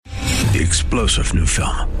The explosive new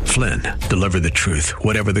film, Flynn, deliver the truth,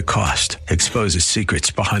 whatever the cost, exposes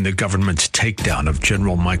secrets behind the government's takedown of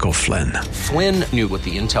General Michael Flynn. Flynn knew what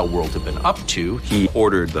the intel world had been up to. He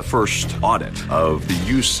ordered the first audit of the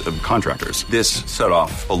use of contractors. This set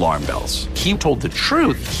off alarm bells. He told the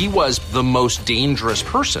truth. He was the most dangerous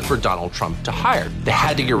person for Donald Trump to hire. They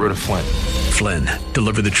had to get rid of Flynn. Flynn,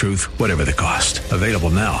 deliver the truth, whatever the cost. Available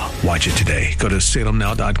now. Watch it today. Go to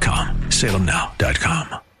salemnow.com.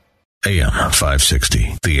 salemnow.com. AM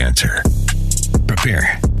 560, The Answer.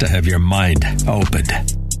 Prepare to have your mind opened.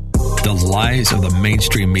 The lies of the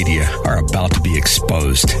mainstream media are about to be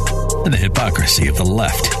exposed, and the hypocrisy of the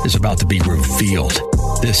left is about to be revealed.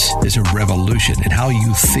 This is a revolution in how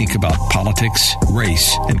you think about politics,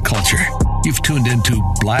 race, and culture. You've tuned into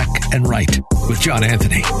Black and Right with John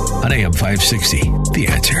Anthony on AM 560, The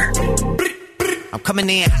Answer. I'm coming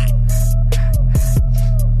in hot.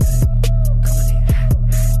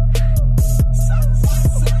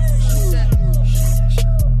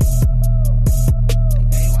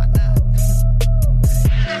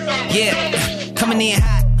 Yeah, coming in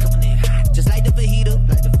hot. Just like the fajita.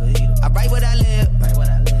 I write what I live.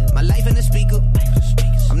 My life in the speaker.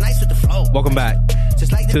 I'm nice with the flow. Welcome back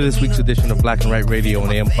to this week's edition of Black and Right Radio on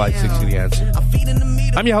AM 560 The Answer.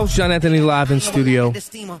 I'm your host, John Anthony, live in studio.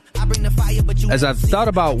 As I thought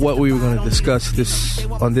about what we were going to discuss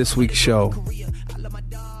on this week's show,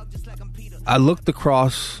 I looked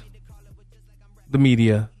across the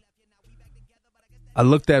media. I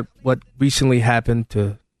looked at what recently happened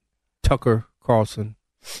to Tucker Carlson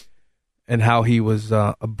and how he was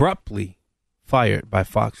abruptly fired by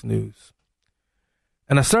Fox News.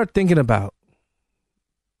 And I started thinking about,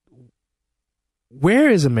 where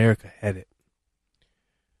is America headed?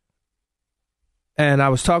 And I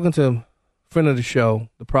was talking to a friend of the show,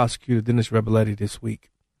 the prosecutor, Dennis Rebelletti, this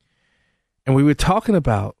week. And we were talking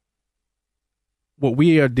about what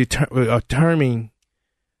we are terming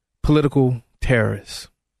political terrorists.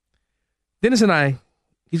 Dennis and I,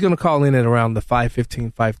 he's going to call in at around the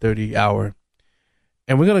 5:15, 5:30 hour.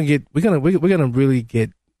 And we're going to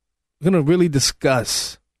really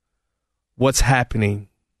discuss what's happening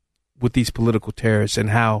with these political terrorists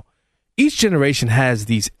and how each generation has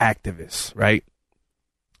these activists, right?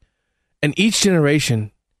 And each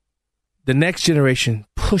generation, the next generation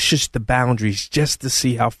pushes the boundaries just to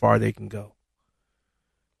see how far they can go.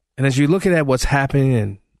 And as you look at what's happening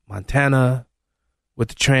in Montana with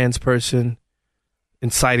the trans person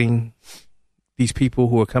inciting these people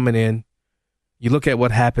who are coming in, you look at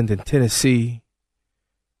what happened in Tennessee,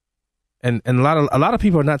 and a lot of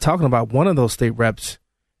people are not talking about one of those state reps,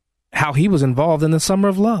 how he was involved in the summer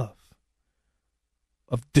of love,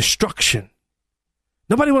 of destruction.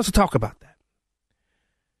 Nobody wants to talk about that.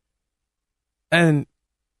 And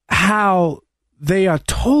how they are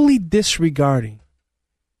totally disregarding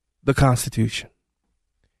the Constitution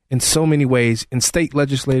in so many ways in state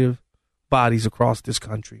legislative bodies across this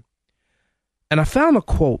country. And I found a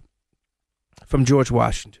quote from George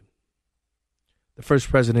Washington, the first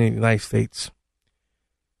president of the United States,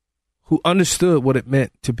 who understood what it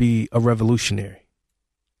meant to be a revolutionary.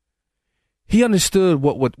 He understood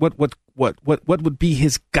what would be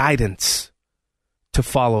his guidance to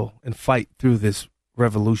follow and fight through this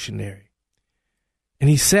revolutionary. And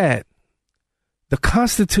he said, "The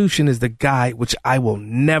Constitution is the guide which I will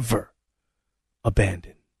never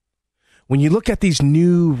abandon." When you look at these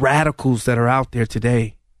new radicals that are out there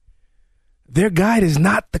today, their guide is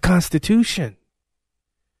not the Constitution.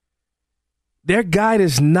 Their guide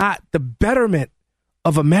is not the betterment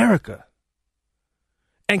of America.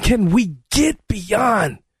 And can we get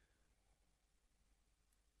beyond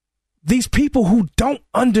these people who don't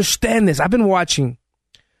understand this? I've been watching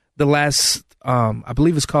the last, I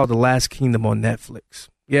believe it's called The Last Kingdom on Netflix.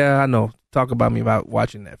 Yeah, I know. Talk about me about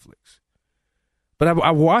watching Netflix. But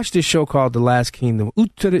I watched this show called The Last Kingdom,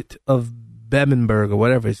 Utrecht of Bebbanburg, or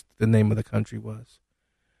whatever the name of the country was.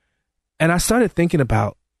 And I started thinking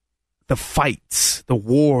about the fights, the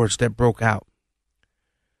wars that broke out.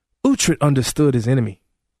 Utrecht understood his enemy.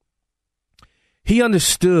 He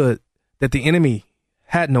understood that the enemy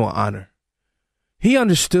had no honor. He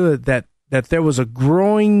understood that there was a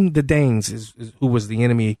growing, the Danes, who was the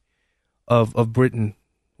enemy of Britain,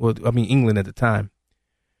 well, I mean England at the time.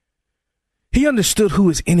 He understood who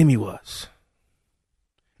his enemy was.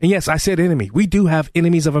 And yes, I said enemy. We do have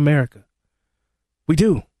enemies of America. We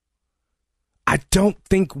do. I don't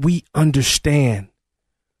think we understand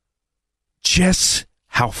just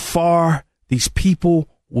how far these people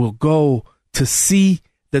will go to see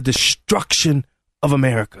the destruction of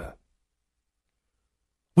America.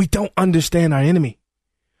 We don't understand our enemy.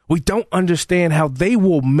 We don't understand how they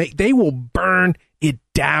will burn it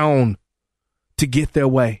down to get their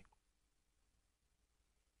way.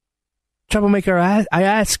 Troublemaker, I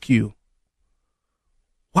ask you,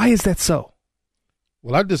 why is that so?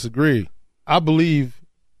 Well, I disagree. I believe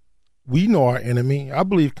we know our enemy. I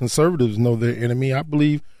believe conservatives know their enemy. I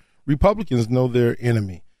believe Republicans know their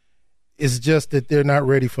enemy. It's just that they're not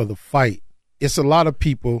ready for the fight. It's a lot of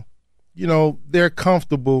people, they're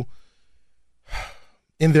comfortable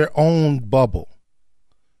in their own bubble,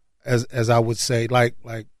 as I would say. Like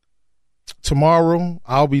tomorrow,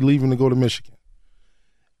 I'll be leaving to go to Michigan.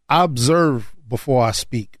 I observe before I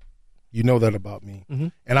speak. You know that about me. Mm-hmm.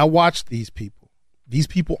 And I watch these people. These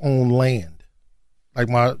people own land. Like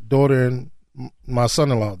my daughter and my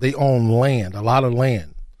son-in-law, they own land, a lot of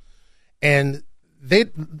land. And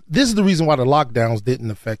this is the reason why the lockdowns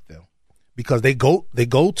didn't affect them. Because they go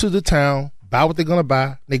to the town, buy what they're going to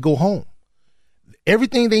buy, they go home.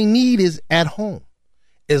 Everything they need is at home.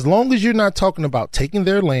 As long as you're not talking about taking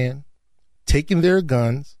their land, taking their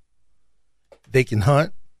guns, they can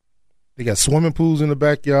hunt. They got swimming pools in the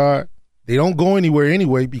backyard. They don't go anywhere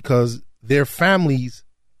anyway because their families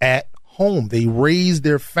at home. They raise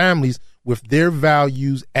their families with their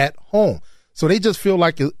values at home. So they just feel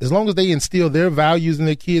like as long as they instill their values in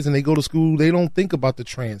their kids and they go to school, they don't think about the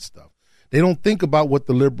trans stuff. They don't think about what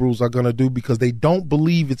the liberals are going to do because they don't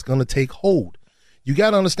believe it's going to take hold. You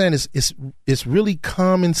got to understand it's really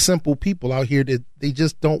common, simple people out here that they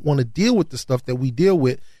just don't want to deal with the stuff that we deal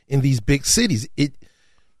with in these big cities.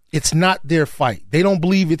 It's not their fight. They don't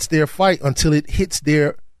believe it's their fight until it hits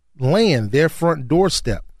their land, their front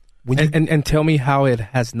doorstep. And tell me how it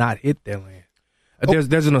has not hit their land.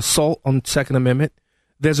 There's an assault on Second Amendment.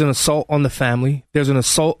 There's an assault on the family. There's an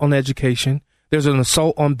assault on education. There's an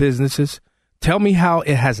assault on businesses. Tell me how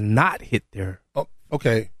it has not hit their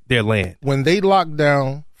land. When they locked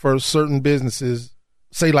down for certain businesses,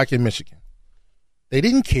 say like in Michigan, they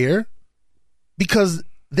didn't care because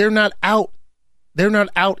they're not out. They're not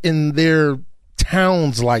out in their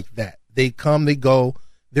towns like that. They come, they go.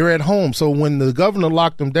 They're at home. So when the governor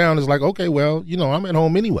locked them down, it's like, okay, well, I'm at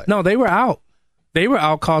home anyway. No, they were out. They were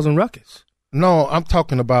out causing ruckus. No, I'm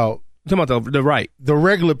talking about the right, the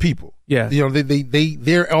regular people. Yeah,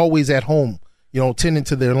 they're always at home, tending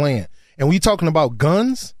to their land. And we talking about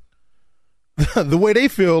guns, the way they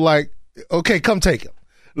feel like, okay, come take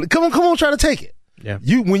it. Come on, try to take it. Yeah.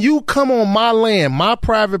 When you come on my land, my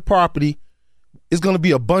private property, it's going to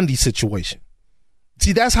be a Bundy situation.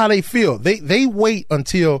 See, that's how they feel. They wait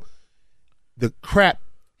until the crap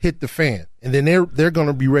hit the fan, and then they're going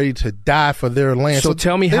to be ready to die for their land. So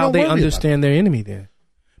tell me how they understand their enemy then.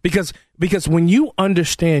 Because when you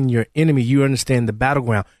understand your enemy, you understand the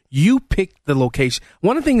battleground. You pick the location.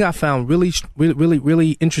 One of the things I found really, really,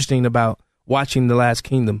 really interesting about watching The Last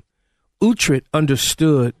Kingdom, Uhtred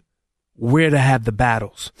understood where to have the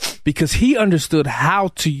battles because he understood how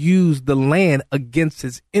to use the land against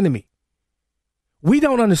his enemy. We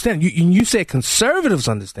don't understand. You said conservatives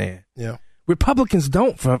understand. Yeah. Republicans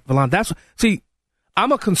don't, Valon. See,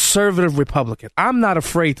 I'm a conservative Republican. I'm not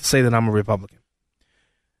afraid to say that I'm a Republican.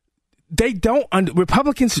 They don't.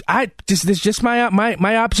 Republicans. This is just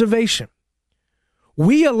my observation.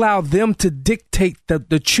 We allow them to dictate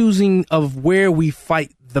the choosing of where we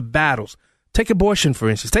fight the battles. Take abortion, for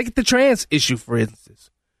instance. Take the trans issue, for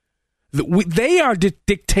instance. They are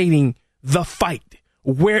dictating the fight,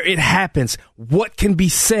 where it happens, what can be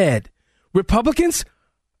said. Republicans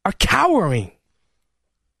are cowering.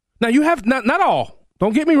 Now, you have not all.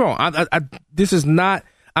 Don't get me wrong.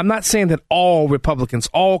 I'm not saying that all Republicans,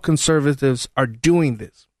 all conservatives are doing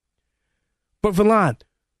this. But Valon,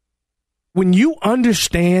 when you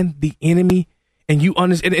understand the enemy and you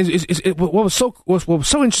understand, what was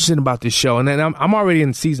so interesting about this show, and then I'm already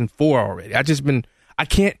in season 4 already. I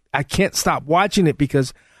can't stop watching it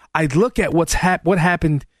because I look at what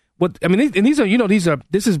happened.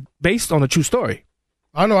 This is based on a true story.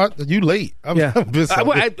 I know you late. I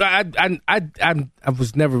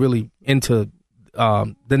was never really into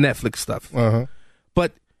the Netflix stuff,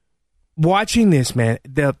 but watching this, man,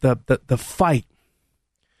 the fight,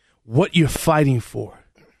 what you're fighting for.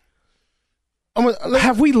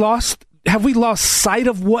 Have we lost sight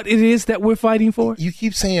of what it is that we're fighting for? You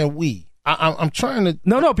keep saying we. I'm trying to.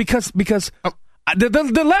 No, because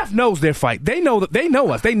the left knows their fight. They know us.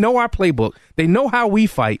 They know our playbook. They know how we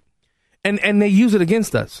fight, and they use it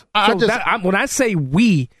against us. When I say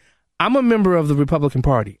we, I'm a member of the Republican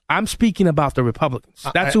Party. I'm speaking about the Republicans.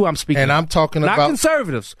 That's who I'm speaking. And I'm talking not about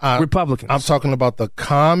conservatives, Republicans. I'm talking about the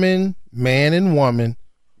common man and woman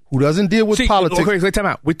who doesn't deal with politics. Okay, time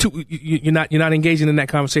out. You're not engaging in that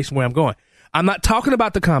conversation where I'm going. I'm not talking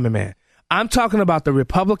about the common man. I'm talking about the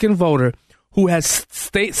Republican voter who has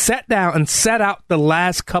sat down and sat out the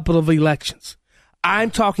last couple of elections.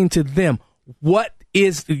 I'm talking to them. What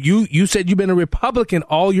is you said you've been a Republican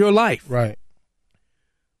all your life. Right.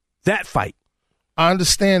 That fight. I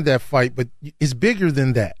understand that fight, but it's bigger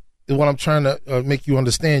than that. Is what I'm trying to make you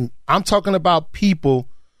understand. I'm talking about people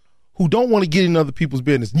who don't want to get in other people's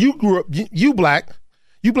business. You grew up, you black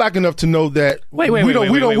enough to know that we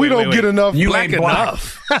don't get enough. You black ain't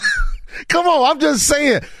enough. Come on, I'm just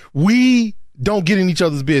saying we don't get in each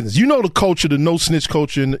other's business. You know the culture, the no snitch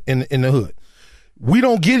culture in the hood. We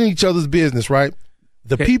don't get in each other's business, right?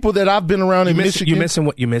 The people that I've been around in Michigan,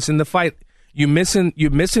 you're missing the fight. You're missing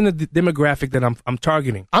the demographic that I'm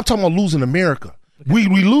targeting. I'm talking about losing America. We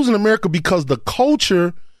losing America because the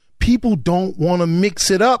culture, people don't want to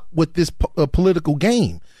mix it up with this political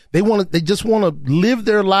game. They just want to live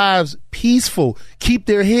their lives peaceful, keep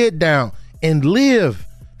their head down, and live.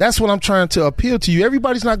 That's what I'm trying to appeal to you.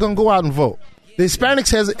 Everybody's not going to go out and vote. The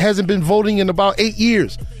Hispanics hasn't been voting in about 8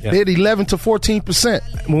 years. Yeah. They had 11 to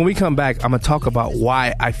 14%. When we come back, I'm going to talk about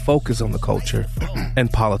why I focus on the culture and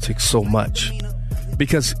politics so much.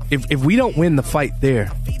 Because if we don't win the fight there,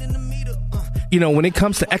 when it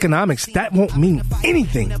comes to economics, that won't mean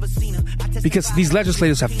anything. Because these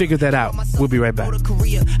legislators have figured that out. We'll be right back. Back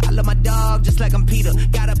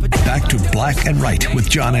to Black and Right with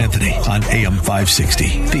John Anthony on AM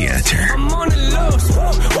 560. The Answer.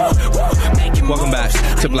 Welcome back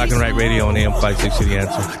to Black and Right Radio on AM 560. The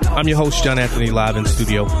Answer. I'm your host, John Anthony, live in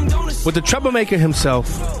studio with the troublemaker himself.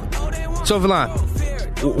 So, Villan,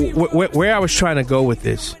 where I was trying to go with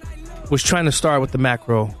this was trying to start with the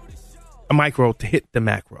micro to hit the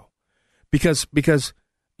macro. Because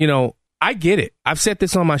I get it. I've said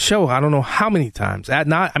this on my show. I don't know how many times. I'm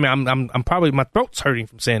probably, my throat's hurting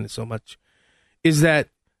from saying it so much. Is that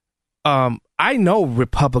I know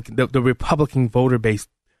the Republican voter base.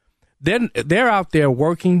 They're out there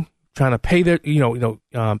working, trying to pay their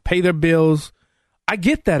pay their bills. I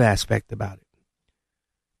get that aspect about it.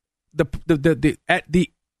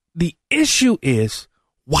 The issue is,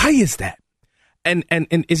 why is that? And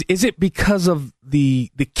is it because of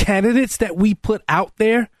the candidates that we put out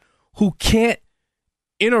there who can't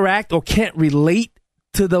interact or can't relate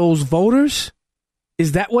to those voters?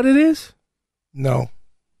 Is that what it is? No.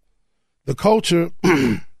 The culture,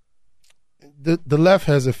 the left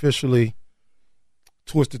has officially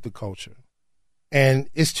twisted the culture. And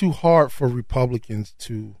it's too hard for Republicans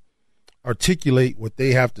to articulate what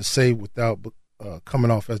they have to say without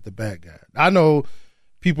coming off as the bad guy. I know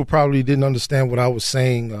people probably didn't understand what I was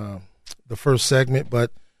saying the first segment,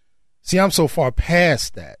 but see, I'm so far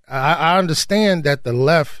past that. I understand that the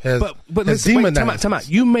left has demonized. Time out.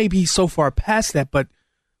 You may be so far past that, but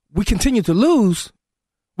we continue to lose.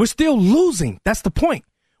 We're still losing. That's the point.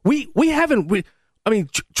 Trump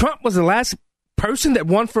was the last person that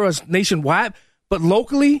won for us nationwide, but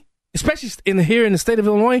locally, especially here in the state of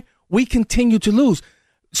Illinois, we continue to lose.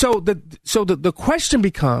 So the question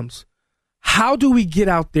becomes, how do we get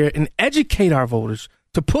out there and educate our voters,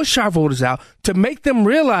 to push our voters out, to make them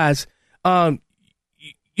realize you're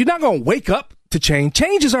not going to wake up to change.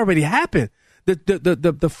 Change has already happened.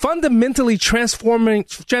 The fundamentally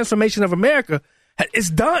transformation of America is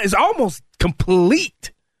done, is almost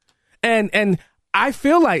complete. And I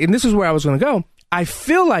feel like, and this is where I was going to go, I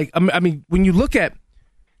feel like, when you look at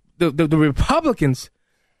the Republicans,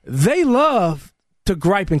 they love to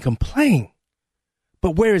gripe and complain.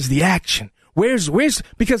 But where is the action? Where's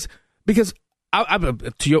because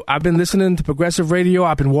I've been listening to progressive radio.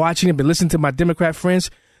 I've been watching. I've been listening to my Democrat friends.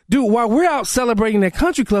 Dude, while we're out celebrating their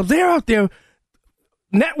country clubs, they're out there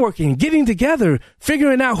networking, getting together,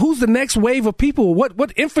 figuring out who's the next wave of people,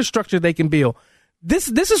 what infrastructure they can build. This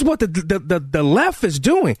is what the left is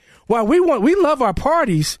doing. While we love our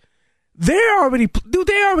parties, they're 10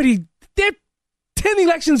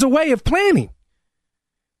 elections away of planning.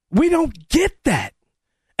 We don't get that.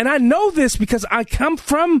 And I know this because I come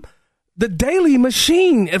from the daily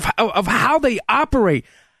machine of how they operate.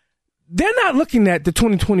 They're not looking at the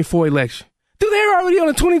 2024 election. Dude, they're already on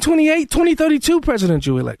the 2028, 2032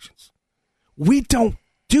 presidential elections. We don't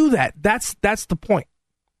do that. That's the point.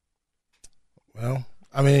 Well,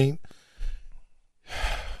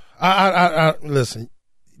 I listen,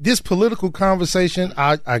 this political conversation,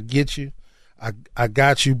 I get you. I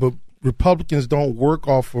got you, but Republicans don't work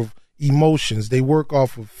off of emotions. They work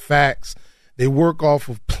off of facts. They work off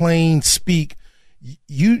of plain speak.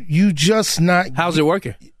 You just not. How's it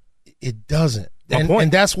working? It doesn't.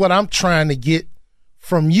 And that's what I'm trying to get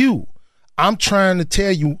from you. I'm trying to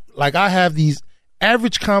tell you, like, I have these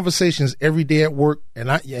average conversations every day at work,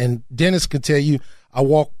 and Dennis can tell you, I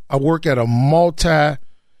work at a multinational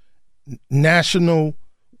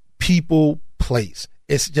people place.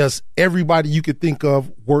 It's just everybody you could think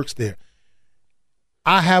of works there.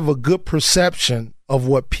 I have a good perception of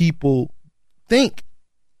what people think.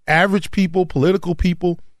 Average people, political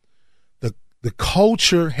people, the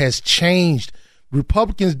culture has changed.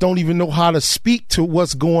 Republicans don't even know how to speak to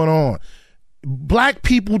what's going on. Black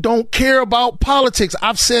people don't care about politics.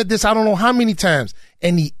 I've said this I don't know how many times.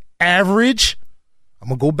 And the average, I'm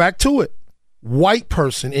going to go back to it, white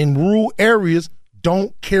person in rural areas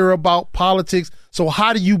don't care about politics. So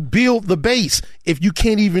how do you build the base if you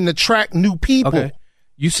can't even attract new people? Okay.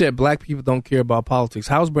 You said black people don't care about politics.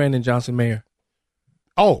 How's Brandon Johnson mayor?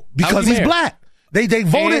 Oh, because he's black. They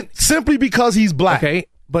voted simply because he's black. Okay,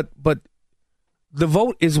 but the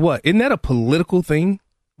vote is what? Isn't that a political thing,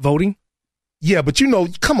 voting? Yeah, but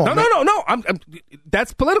come on. No.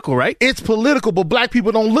 That's political, right? It's political, but black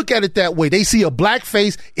people don't look at it that way. They see a black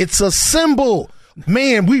face. It's a symbol.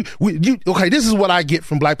 Man, okay, this is what I get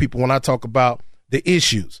from black people when I talk about the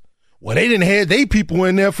issues. Well, they didn't have their people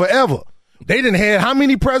in there forever. They didn't have how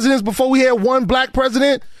many presidents before we had one black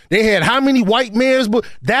president? They had how many white mayors? But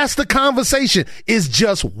that's the conversation. It's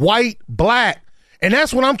just white, black. And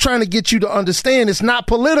that's what I'm trying to get you to understand. It's not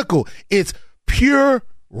political. It's pure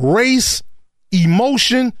race,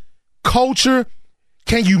 emotion, culture.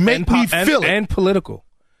 Can you make me feel it? And political.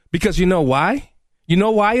 Because you know why? You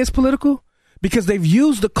know why it's political? Because they've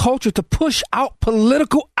used the culture to push out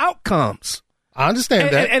political outcomes. I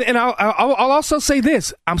understand that. And I'll also say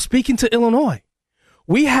this. I'm speaking to Illinois.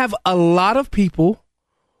 We have a lot of people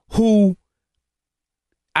who,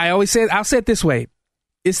 I'll say it this way.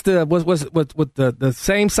 It's the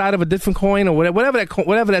same side of a different coin or whatever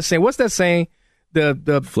that saying. What's that saying?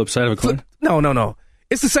 The flip side of a coin? No.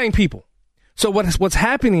 It's the same people. So what's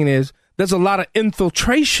happening is there's a lot of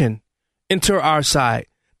infiltration into our side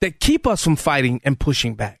that keep us from fighting and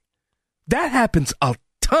pushing back. That happens a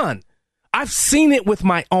ton. I've seen it with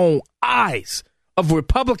my own eyes of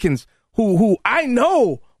Republicans who I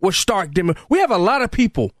know were stark Democrats. We have a lot of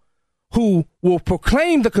people who will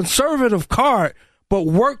proclaim the conservative card but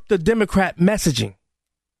work the Democrat messaging.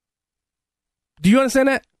 Do you understand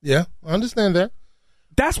that? Yeah, I understand that.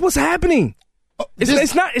 That's what's happening.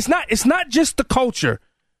 It's not just the culture,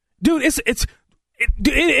 dude. It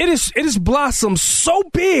is blossomed so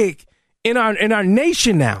big in our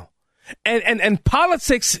nation now, and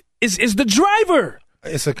politics is the driver.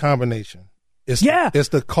 It's a combination. It's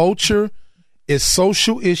the culture, it's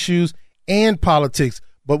social issues and politics.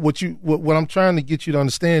 But what I'm trying to get you to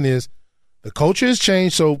understand is the culture has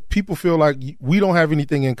changed, so people feel like we don't have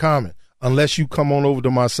anything in common unless you come on over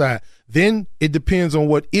to my side. Then it depends on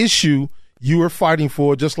what issue you are fighting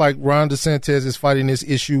for, just like Ron DeSantis is fighting this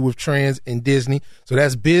issue with trans and Disney. So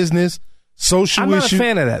that's business, social issue. I'm not a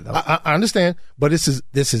fan of that, though. I understand, but this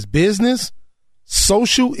is business,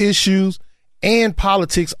 social issues, and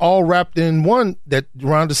politics all wrapped in one that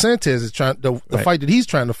Ron DeSantis is trying the fight that he's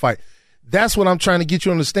trying to fight. That's what I'm trying to get you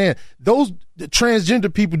to understand. Those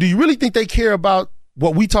transgender people, do you really think they care about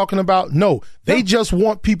what we talking about? No. They just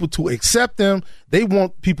want people to accept them. They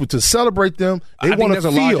want people to celebrate them. I think there's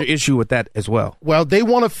a larger issue with that as well. Well, they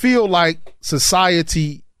want to feel like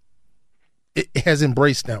society has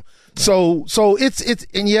embraced them. So it's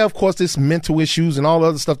and yeah, of course, it's mental issues and all the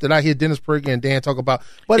other stuff that I hear Dennis Prager and Dan talk about.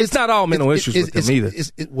 But it's not all mental issues with them either.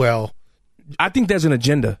 Well, I think there's an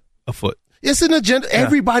agenda afoot. It's an agenda. Yeah.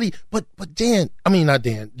 Everybody, but John,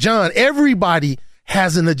 everybody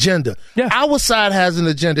has an agenda. Yeah. Our side has an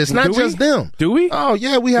agenda. It's not just them. Do we? Oh,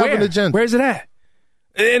 yeah, we have an agenda. Where's it at?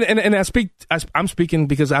 And I'm speaking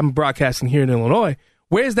because I'm broadcasting here in Illinois.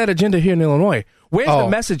 Where's that agenda here in Illinois? Where's the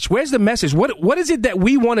message? Where's the message? What is it that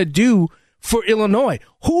we want to do for Illinois?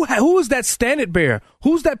 Who is that standard bearer?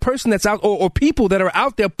 Who's that person that's out or people that are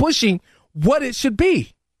out there pushing what it should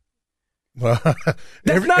be? Well,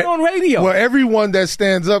 that's not on radio. Well, everyone that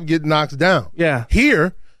stands up gets knocked down. Yeah.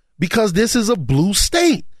 Here, because this is a blue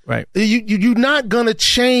state. Right. You're not going to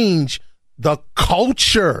change the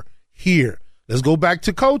culture here. Let's go back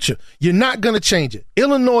to culture. You're not going to change it.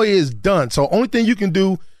 Illinois is done. So only thing you can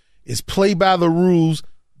do is play by the rules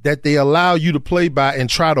that they allow you to play by and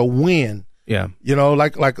try to win. Yeah. You know,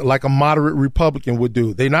 like a moderate Republican would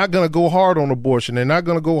do. They're not going to go hard on abortion. They're not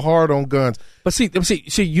going to go hard on guns. But see,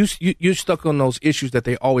 you're stuck on those issues that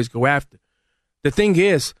they always go after. The thing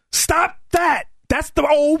is, stop that.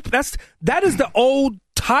 That is the old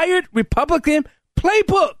tired Republican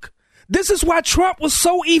playbook. This is why Trump was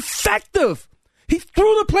so effective. He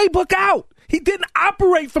threw the playbook out. He didn't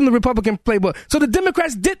operate from the Republican playbook. So the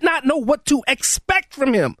Democrats did not know what to expect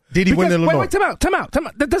from him. Did he win Illinois? Wait, time out.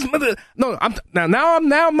 That doesn't. No, I'm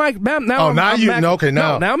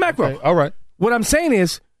macro. Okay, all right. What I'm saying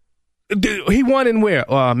is, he won in where?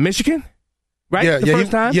 Michigan, right? Yeah, the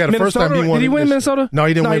first time. Yeah, the first time he won. Did he win in Minnesota? No,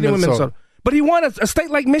 he didn't win Minnesota. But he won a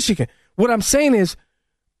state like Michigan. What I'm saying is,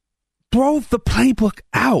 throw the playbook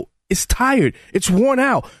out. It's tired. It's worn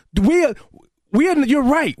out. You're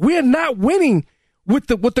right. We are not winning with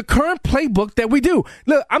the current playbook that we do.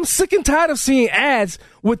 Look, I'm sick and tired of seeing ads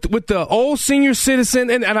with the old senior citizen,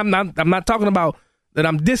 and I'm not talking about that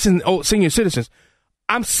I'm dissing old senior citizens.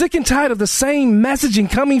 I'm sick and tired of the same messaging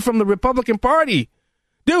coming from the Republican Party.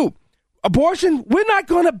 Dude, abortion, we're not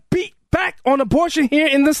going to beat back on abortion here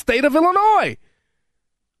in the state of Illinois.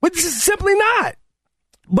 We're just simply not.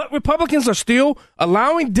 But Republicans are still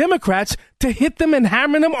allowing Democrats to hit them and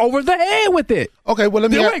hammer them over the head with it. Okay, well,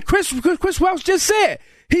 let me... Wait, Chris Welch just said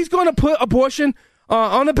he's going to put abortion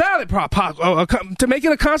on the ballot to make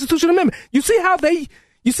it a constitutional amendment. You see how they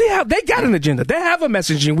got an agenda. They have a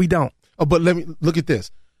messaging. We don't. Oh, but let me look at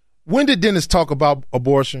this. When did Dennis talk about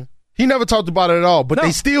abortion? He never talked about it at all, but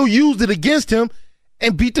they still used it against him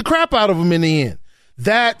and beat the crap out of him in the end.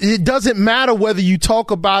 That it doesn't matter whether you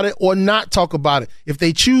talk about it or not talk about it. If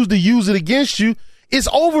they choose to use it against you, it's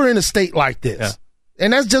over in a state like this. Yeah.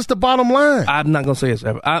 And that's just the bottom line. I'm not gonna say it's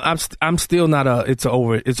ever. I'm still not it's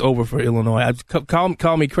over for Illinois.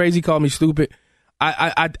 Call me crazy, call me stupid.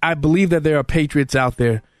 I believe that there are patriots out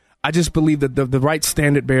there. I just believe that the right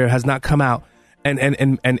standard bearer has not come out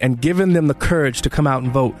and given them the courage to come out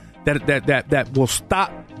and vote. That will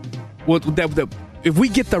stop. If we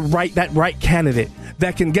get that right candidate,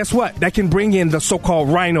 that can, guess what? That can bring in the so-called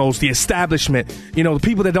rhinos, the establishment, the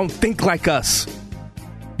people that don't think like us.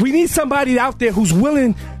 We need somebody out there who's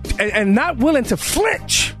willing and not willing to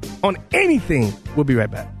flinch on anything. We'll be right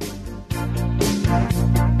back.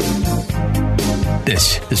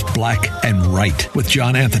 This is Black and Right with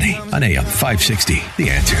John Anthony on AM 560. The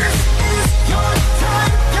Answer.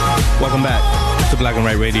 Welcome back to Black and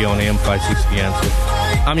Right Radio on AM 560. The Answer.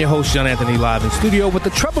 I'm your host, John Anthony, live in studio with the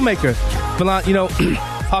troublemaker.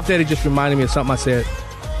 Puff Daddy just reminded me of something I said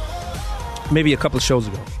maybe a couple of shows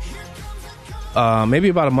ago. Maybe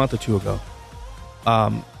about a month or two ago.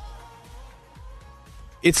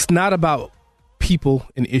 It's not about people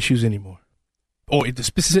and issues anymore. Or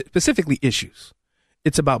specifically issues.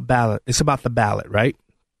 It's about ballot. It's about the ballot, right?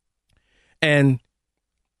 And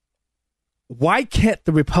why can't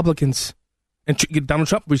the Republicans... And Donald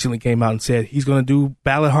Trump recently came out and said he's going to do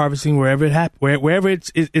ballot harvesting wherever it happens, wherever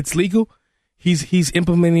it's legal. He's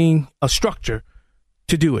implementing a structure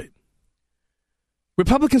to do it.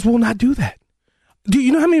 Republicans will not do that. Do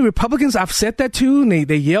you know how many Republicans I've said that to, and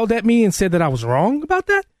they yelled at me and said that I was wrong about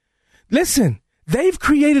that? Listen, they've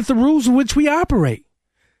created the rules in which we operate.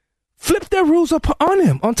 Flip their rules up on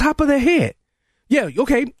them, on top of their head. Yeah,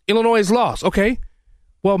 okay, Illinois is lost. Okay,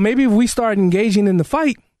 well, maybe if we start engaging in the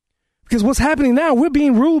fight. Because what's happening now, we're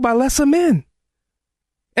being ruled by lesser men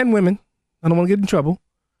and women. I don't want to get in trouble.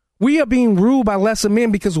 We are being ruled by lesser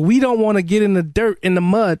men because we don't want to get in the dirt, in the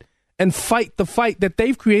mud, and fight the fight that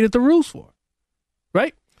they've created the rules for.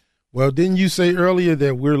 Right? Well, didn't you say earlier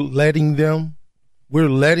that we're letting them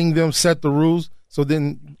set the rules? So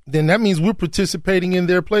then that means we're participating in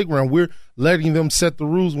their playground. We're letting them set the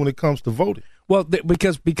rules when it comes to voting. Well,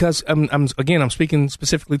 because I'm speaking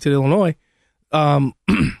specifically to Illinois.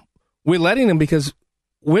 We're letting them because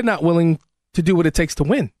we're not willing to do what it takes to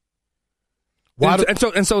win.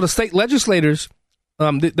 And so the state legislators,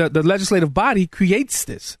 the legislative body creates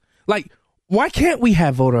this. Like, why can't we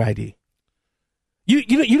have voter ID?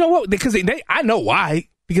 You know what? Because I know why.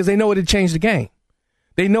 Because they know it'd change the game.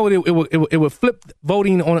 They know it would flip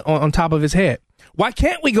voting on top of its head. Why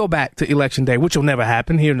can't we go back to election day, which will never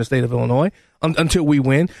happen here in the state of Illinois until we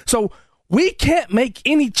win? So we can't make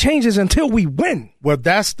any changes until we win. Well,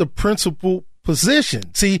 that's the principal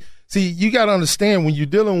position. See, you got to understand when you're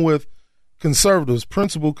dealing with conservatives,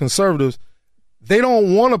 principal conservatives, they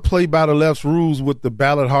don't want to play by the left's rules with the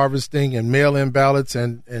ballot harvesting and mail-in ballots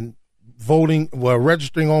and voting,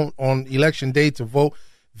 registering on election day to vote.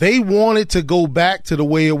 They want it to go back to the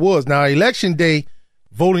way it was. Now, election day,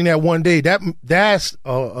 voting that one day, that's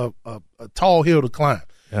a tall hill to climb.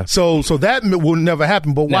 Yeah. So that will never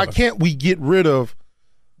happen. But why can't we get rid of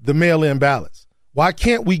the mail-in ballots? Why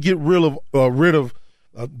can't we get rid of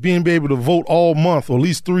being able to vote all month, or at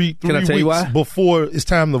least three weeks before it's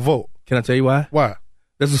time to vote? Can I tell you why? Why?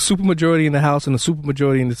 There's a supermajority in the House and a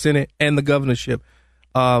supermajority in the Senate and the governorship.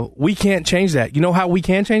 We can't change that. You know how we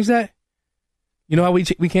can change that? You know how we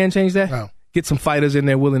can change that? No. Get some fighters in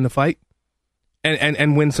there willing to fight.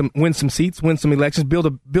 and win some seats, win some elections,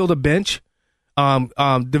 build a bench,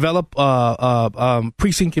 develop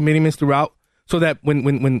precinct committeemen throughout, so that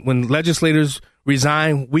when legislators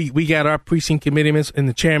resign, we got our precinct committeemen and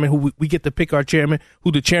the chairman, who we get to pick our chairman,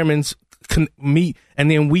 who the chairmans can meet, and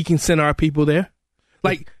then we can send our people there.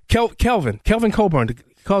 Like Kelvin Coburn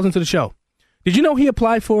calls into the show. Did you know he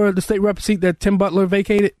applied for the state rep seat that Tim Butler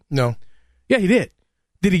vacated? No. Yeah, he did.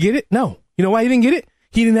 Did he get it? No. You know why he didn't get it?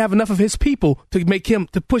 He didn't have enough of his people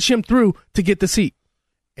to push him through to get the seat.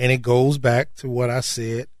 And it goes back to what I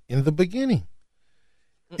said in the beginning.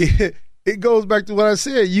 It goes back to what I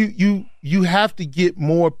said. You have to get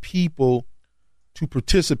more people to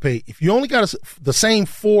participate. If you only got the same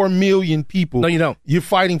 4 million people, no, you don't. You're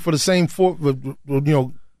fighting for the same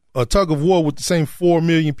a tug of war with the same 4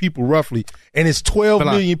 million people roughly, and it's 12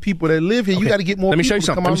 million people that live here. Okay. You got to get more people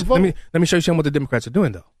to come out and vote. Let me show you something what the Democrats are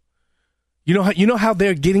doing, though. You know how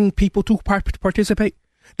they're getting people to participate?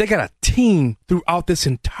 They got a team throughout this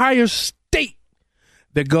entire state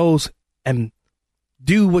that goes and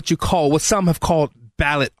do what some have called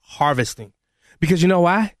ballot harvesting. Because you know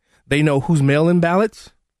why? They know who's mail-in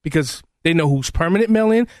ballots, because they know who's permanent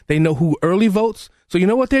mail-in. They know who early votes. So you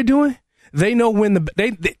know what they're doing? They know when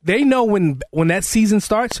they know when that season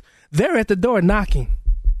starts. They're at the door knocking.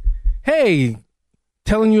 Hey,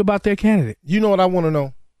 telling you about their candidate. You know what I want to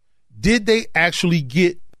know? Did they actually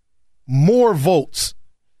get more votes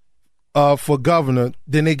for governor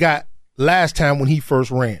than they got last time when he first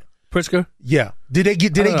ran? Pritzker? Yeah. Did they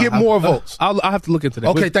get more votes? I'll have to look into that.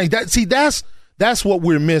 Okay, thanks. That's what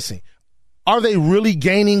we're missing. Are they really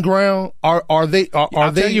gaining ground? Are they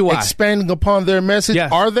expanding upon their message?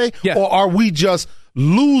 Yes. Are they? Yes. Or are we just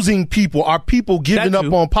losing people? Are people giving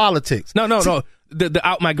up on politics? No. The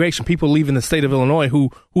out-migration, people leaving the state of Illinois who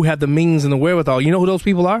have the means and the wherewithal. You know who those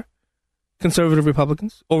people are? Conservative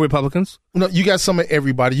Republicans or Republicans. No, you got some of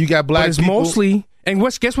everybody. You got black people. Mostly, and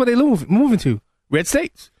guess where they moving to? Red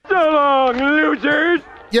states. So long, losers.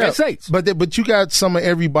 Yeah, Red states. But you got some of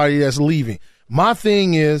everybody that's leaving. My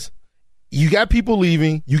thing is, you got people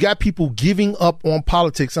leaving. You got people giving up on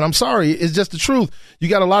politics. And I'm sorry, it's just the truth. You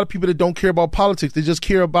got a lot of people that don't care about politics. They just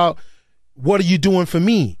care about, what are you doing for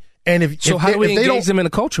me? And how do we engage them in a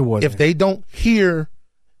culture war? If they don't hear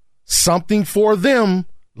something for them,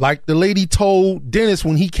 like the lady told Dennis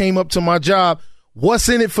when he came up to my job, what's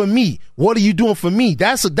in it for me? What are you doing for me?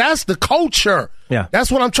 That's the culture. Yeah. That's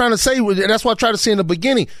what I'm trying to say. That's what I tried to say in the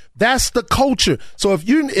beginning. That's the culture. So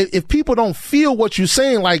if people don't feel what you're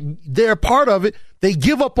saying, like they're part of it, they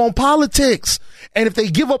give up on politics. And if they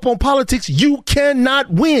give up on politics, you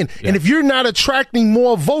cannot win. Yeah. And if you're not attracting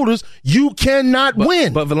more voters, you cannot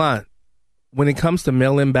win. But Villan, when it comes to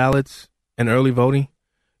mail-in ballots and early voting,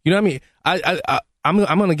 you know what I mean? I'm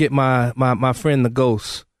going to get my friend the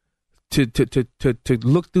Ghost to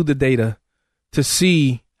look through the data to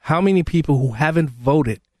see how many people who haven't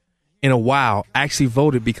voted in a while actually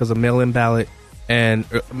voted because of mail-in ballot, and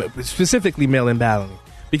specifically mail-in balloting.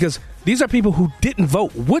 Because these are people who didn't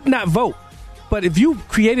vote, would not vote. But if you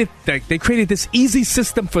they created this easy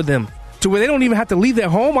system for them to where they don't even have to leave their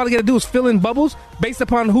home. All they got to do is fill in bubbles based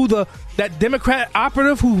upon who that Democrat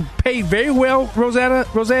operative who paid very well,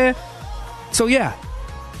 Roseanne. So yeah,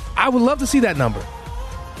 I would love to see that number.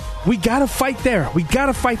 We got to fight there.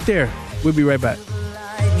 We'll be right back.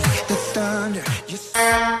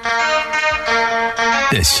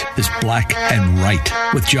 This is Black and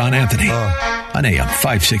Right with John Anthony on AM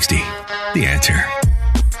 560. The Answer.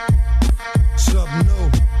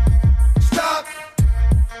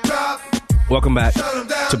 Welcome back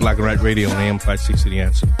to Black and Right Radio on AM 560. The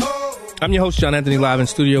Answer. I'm your host, John Anthony, live in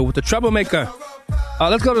studio with the Troublemaker.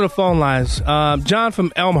 Let's go to the phone lines. John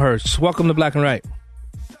from Elmhurst. Welcome to Black and Right.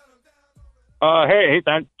 Hey,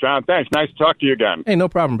 John, thanks. Nice to talk to you again. Hey, no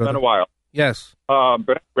problem, brother. It's been a while. Yes.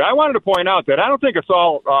 But I wanted to point out that I don't think it's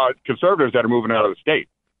all conservatives that are moving out of the state.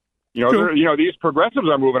 These progressives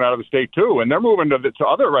are moving out of the state, too, and they're moving to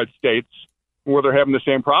other red states where they're having the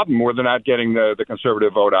same problem, where they're not getting the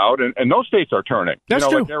conservative vote out, and those states are turning. That's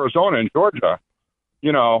true. Like Arizona and Georgia,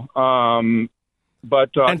 and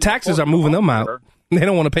taxes are moving them out. They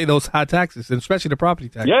don't want to pay those high taxes, especially the property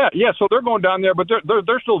tax. Yeah. So they're going down there, but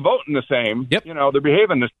they're still voting the same. Yep. They're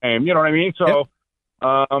behaving the same. You know what I mean? So, yep.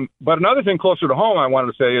 But another thing closer to home I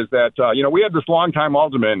wanted to say is that, we had this longtime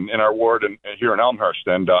alderman in our ward here in Elmhurst,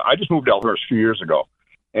 and I just moved to Elmhurst a few years ago.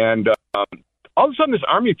 And all of a sudden this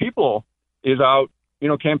army of people is out,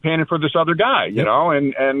 campaigning for this other guy, yep.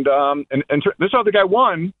 and this other guy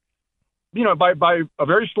won, by a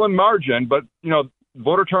very slim margin, but,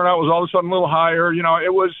 voter turnout was all of a sudden a little higher.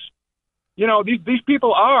 It was, these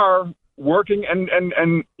people are working and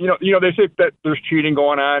they say that there's cheating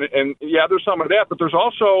going on, and yeah, there's some of that, but there's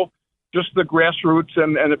also just the grassroots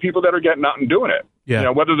and the people that are getting out and doing it. Yeah.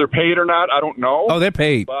 Whether they're paid or not, I don't know. Oh, they're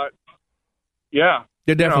paid. But yeah,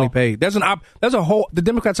 they're definitely paid. There's the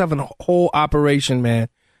Democrats have a whole operation, man.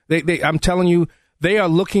 I'm telling you, they are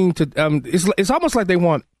looking to. It's almost like they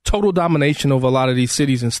want total domination over a lot of these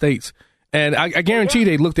cities and states. And I guarantee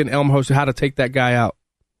they looked in Elmhurst how to take that guy out.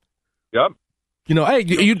 Yep. Hey,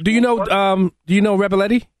 do you know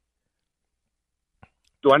Rebeletti?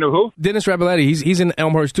 Do I know who? Dennis Rebeletti. He's in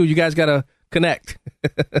Elmhurst too. You guys got to connect.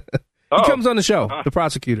 He comes on the show, the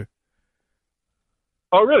prosecutor.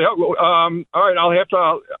 Oh, really? All right.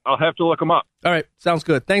 I'll have to look him up. All right. Sounds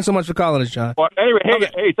good. Thanks so much for calling us, John. Well, anyway,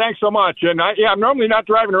 hey, thanks so much. And I'm normally not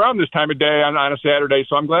driving around this time of day on a Saturday,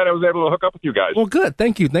 so I'm glad I was able to hook up with you guys. Well, good.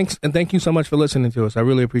 Thank you. Thanks you so much for listening to us. I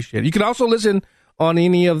really appreciate it. You can also listen on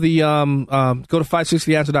any of the go to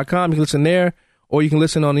 560theanswer.com. You can listen there, or you can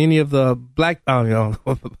listen on any of the black. I was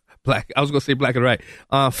going to say black and right.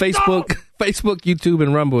 Facebook, YouTube,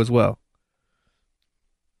 and Rumble as well.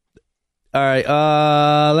 All right,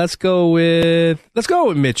 let's go with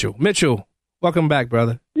Mitchell. Mitchell, welcome back,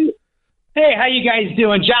 brother. Hey, how you guys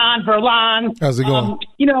doing? John Verlon. How's it going?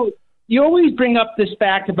 You always bring up this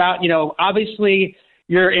fact about, obviously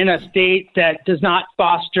you're in a state that does not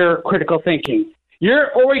foster critical thinking.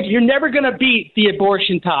 You're never going to beat the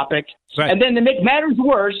abortion topic. Right. And then to make matters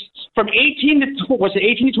worse, from 18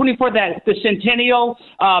 to 24, that the centennial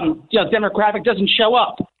demographic doesn't show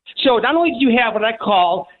up. So not only do you have what I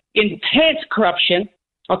call intense corruption,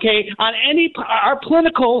 okay, on our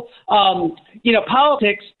political,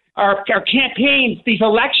 politics, our campaigns, these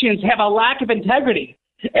elections have a lack of integrity.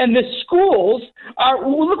 And the schools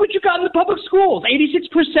look what you got in the public schools.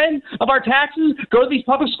 86% of our taxes go to these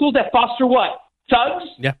public schools that foster what? Thugs?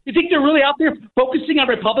 Yeah. You think they're really out there focusing on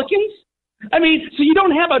Republicans? I mean, so you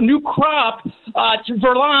don't have a new crop, to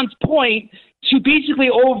Verlon's point, to basically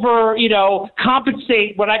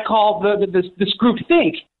compensate what I call this group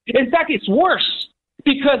think. In fact, it's worse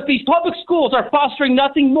because these public schools are fostering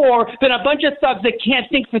nothing more than a bunch of thugs that can't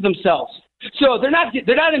think for themselves. So they're not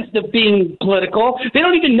into being political. They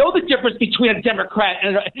don't even know the difference between a Democrat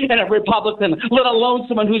and a Republican, let alone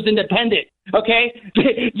someone who's independent. Okay,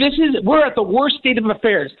 we're at the worst state of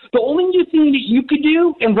affairs. The only new thing that you could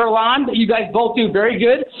do, and Verlon, that you guys both do very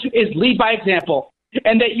good, is lead by example.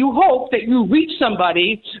 And that you hope that you reach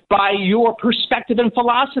somebody by your perspective and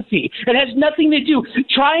philosophy. It has nothing to do.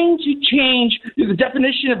 Trying to change the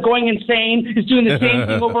definition of going insane is doing the same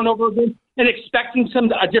thing over and over again and expecting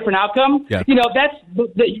a different outcome. Yeah. That's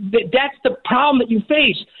the problem that you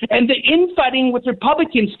face. And the infighting with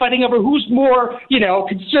Republicans fighting over who's more,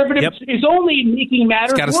 conservative is only making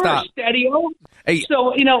matters worse. Stop. Daddy-o. Hey.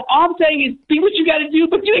 So, all I'm saying is be what you got to do.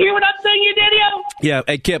 But do you hear what I'm saying here, Daddy-o? Yeah.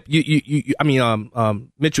 Hey, Kip,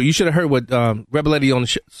 Mitchell, you should have heard what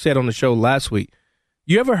Rebeletti said on the show last week.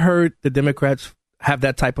 You ever heard the Democrats have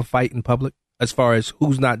that type of fight in public as far as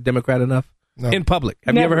who's not Democrat enough? No. In public.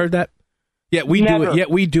 Have you ever heard that? Yeah, we do it. Yeah,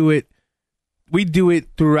 we do it. We do it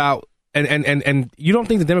throughout. And you don't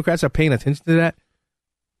think the Democrats are paying attention to that?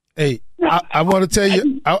 Hey, I want to tell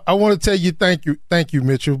you. I want to tell you thank you,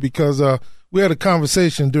 Mitchell, because we had a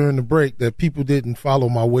conversation during the break that people didn't follow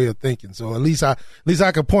my way of thinking. So at least I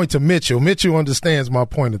can point to Mitchell. Mitchell understands my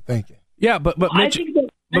point of thinking. Yeah, but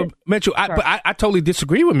Mitchell, I totally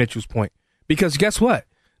disagree with Mitchell's point because guess what?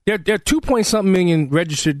 There are 2-point-something million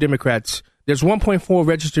registered Democrats. There's 1.4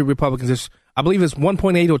 registered Republicans. I believe it's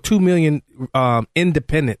 1.8 or 2 million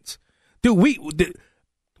independents. Dude,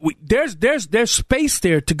 there's space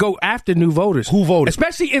there to go after new voters. Who voted?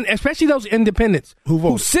 Especially those independents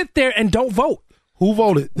who sit there and don't vote. Who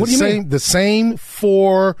voted? What do you mean? The same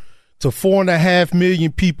 4 to 4.5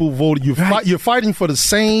 million people voted. You're fighting for the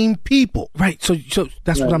same people. Right. So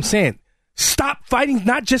that's what I'm saying. Stop fighting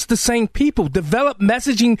not just the same people. Develop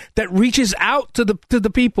messaging that reaches out to the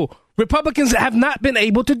people. Republicans have not been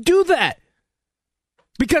able to do that.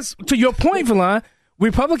 Because to your point, Verlon,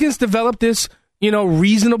 Republicans developed this,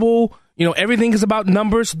 reasonable, everything is about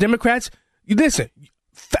numbers. Democrats, listen,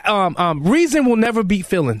 reason will never beat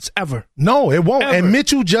feelings, ever. No, it won't. Ever. And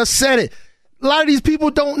Mitchell just said it. A lot of these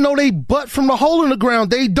people don't know they butt from the hole in the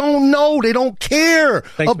ground. They don't know. They don't care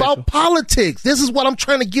about politics. This is what I'm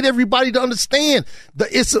trying to get everybody to understand.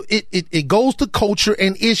 It goes to culture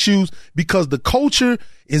and issues because the culture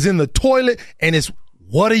is in the toilet and it's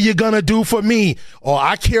what are you going to do for me? Or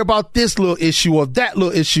I care about this little issue or that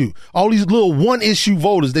little issue. All these little one-issue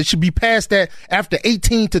voters that should be past that after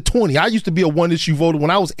 18 to 20. I used to be a one-issue voter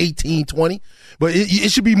when I was 18, 20. But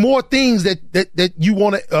it should be more things that you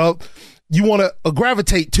want to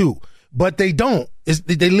gravitate to. but they don't.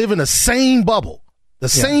 They live in the same bubble. The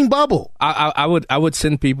same bubble. I would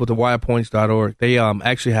send people to wirepoints.org. They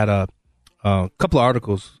actually had a couple of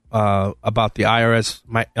articles about the IRS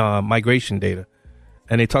migration data.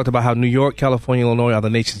 And they talked about how New York, California, Illinois are the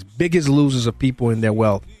nation's biggest losers of people in their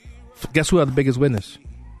wealth. Guess who are the biggest winners?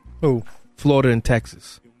 Who? Florida and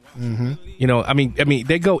Texas. Mm-hmm. You know, I mean,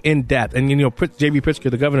 they go in depth. And, you know, J.B.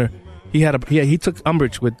 Pritzker, the governor, he took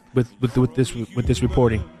umbrage with this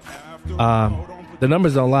reporting. The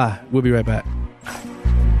numbers don't lie. We'll be right back.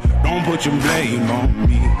 Don't put your blame on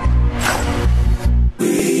me.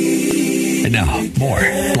 And now, more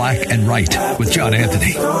Black and Right with John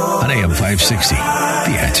Anthony on AM 560. The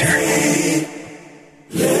Answer.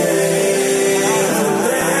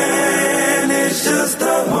 It's just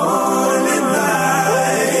a morning light.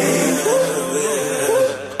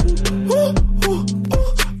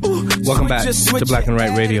 Welcome back to Black and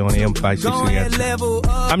Right Radio on AM 560. The Answer.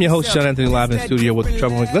 I'm your host, John Anthony, live in the studio with the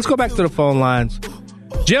Troublemaker. Let's go back to the phone lines.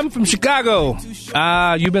 Jim from Chicago.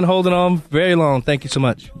 You've been holding on very long. Thank you so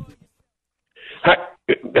much. Hi.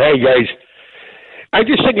 Hey, guys. I'm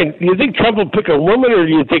just thinking, do you think Trump will pick a woman or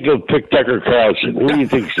do you think he'll pick Tucker Carlson? Who do you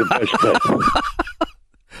think's the best bet?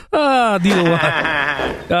 Neither one.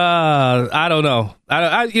 I don't know.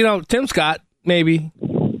 Tim Scott, maybe.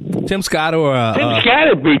 Tim Scott or... Tim Scott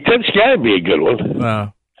would be a good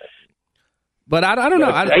one. But I don't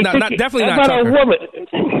know. Definitely not Tucker.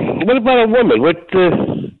 What about a woman? What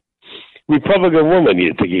Republican woman do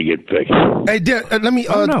you think he could pick? Hey,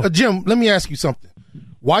 Jim, let me ask you something.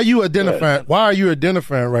 Why are you identifying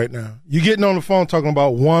right now? You getting on the phone talking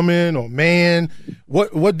about woman or man?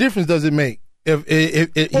 What difference does it make if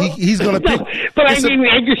he's going to pick? But I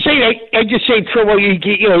just say trouble.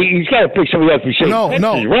 He's got to pick somebody else. No.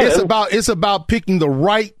 It's about picking the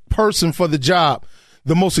right person for the job.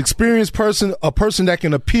 The most experienced person, a person that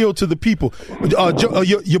can appeal to the people.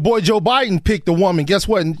 Your boy Joe Biden picked a woman. Guess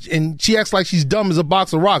what? And she acts like she's dumb as a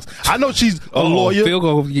box of rocks. I know she's a lawyer.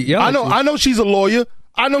 I know she's a lawyer.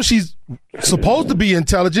 I know she's supposed to be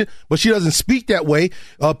intelligent, but she doesn't speak that way.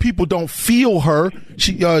 People don't feel her.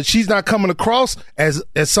 She's not coming across as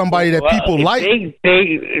somebody that people like. They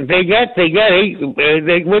got 80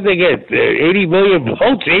 million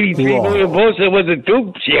votes, 83 million votes. It wasn't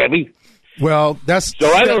too shabby. Well, that's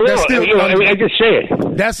so I don't know. I just say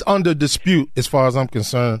it. That's under dispute as far as I'm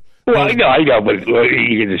concerned. Well, I know, but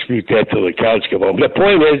you can dispute that till the cows come home. The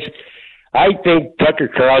point is, I think Tucker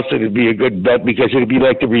Carlson would be a good bet because it would be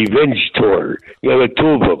like the revenge tour. The two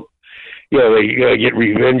of them. They get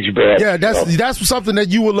revenge back. Yeah, that's something that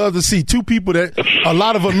you would love to see. Two people that a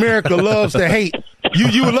lot of America loves to hate.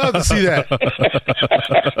 You would love to see that.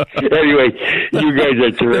 Anyway, you guys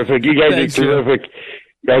are terrific. Thanks, are terrific.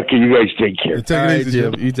 Okay, you guys take care. All right,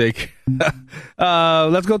 Jim. You take care.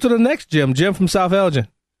 Let's go to the next Jim. Jim from South Elgin.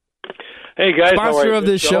 Hey, guys. Sponsor of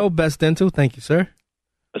this show, Best Dental. Thank you, sir.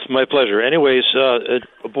 It's my pleasure. Anyways,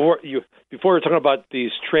 before we're talking about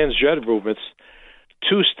these transgender movements,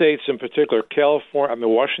 two states in particular,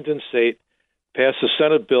 Washington State, passed the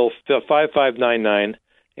Senate Bill 5599,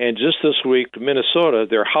 and just this week, Minnesota,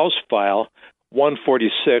 their House File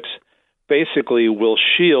 146, basically will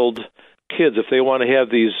shield kids if they want to have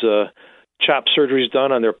these chop surgeries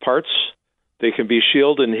done on their parts. They can be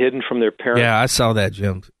shielded and hidden from their parents. Yeah, I saw that,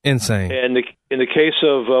 Jim. Insane. And in the case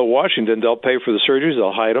of Washington, they'll pay for the surgeries,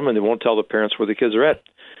 they'll hide them, and they won't tell the parents where the kids are at.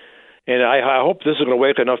 And I hope this is going to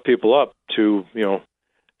wake enough people up to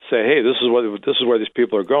say, hey, this is where these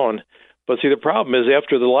people are going. But see, the problem is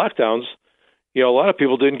after the lockdowns, a lot of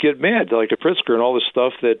people didn't get mad, like the Pritzker and all this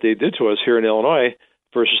stuff that they did to us here in Illinois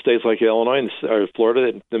versus states like Illinois and Florida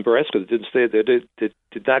and Nebraska that didn't stay. They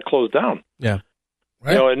did not close down. Yeah.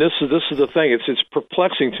 Right. And this is the thing. It's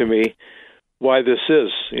perplexing to me why this is.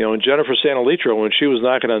 And Jennifer Santelitro, when she was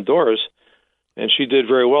knocking on doors, and she did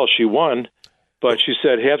very well, she won, but she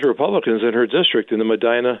said half the Republicans in her district in the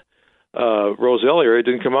Medina, Roselle area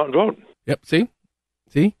didn't come out and vote. Yep.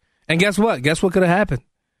 See, and guess what? Guess what could have happened?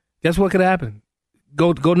 Go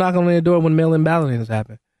knock on their door when mail-in balloting has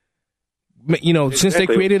happened. Exactly. Since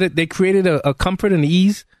they created a comfort and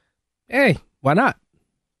ease. Hey, why not?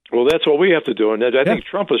 Well, that's what we have to do, and I think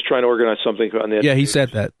Trump was trying to organize something on that. Yeah, he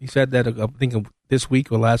said that. I think this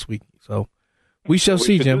week or last week. So we shall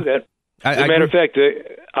see, Jim. As a matter of fact,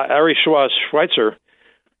 Ari Fleischer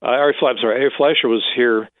was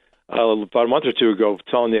here about a month or two ago,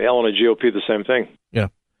 telling the Illinois GOP the same thing. Yeah.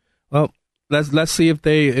 Well, let's see if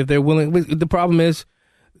they're willing. The problem is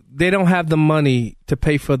they don't have the money to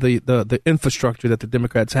pay for the infrastructure that the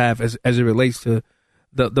Democrats have as it relates to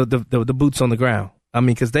the boots on the ground. I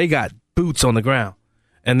mean, because they got boots on the ground,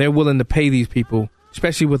 and they're willing to pay these people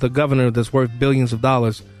especially with a governor that's worth billions of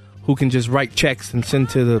dollars who can just write checks and send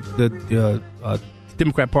to the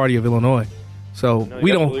Democrat Party of Illinois. So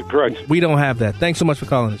we don't have that. Thanks so much for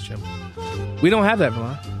calling us, Jim. We don't have that,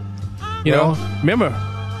 Milan. You know, remember,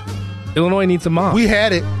 Illinois needs a mom. We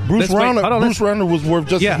had it. Bruce Rauner was worth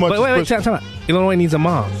just as much. Wait, time out. Illinois needs a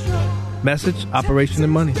mom. Message, operation,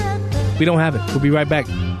 and money. We don't have it. We'll be right back.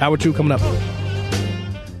 Hour 2 coming up.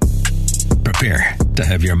 Prepare to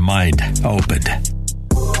have your mind opened.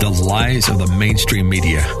 The lies of the mainstream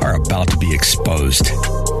media are about to be exposed,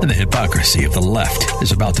 and the hypocrisy of the left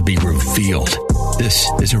is about to be revealed. This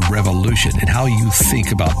is a revolution in how you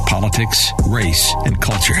think about politics, race, and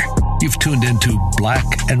culture. You've tuned into Black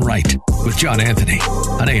and Right with John Anthony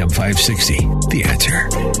on AM 560. The Answer.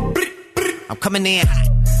 I'm coming in hot.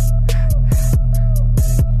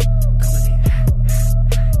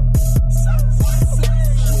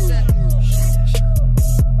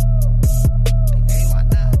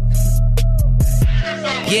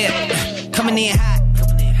 Yeah, coming in hot,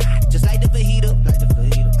 just like the fajita.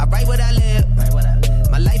 I write what I live,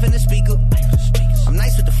 my life in the speaker. I'm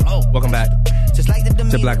nice with the flow. Welcome back to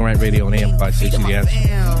Black and Right Radio on AM 560. The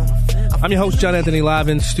Answer. I'm your host, John Anthony, live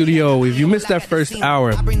in studio. If you missed that first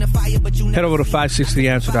hour, head over to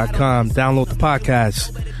 560theanswer.com, download the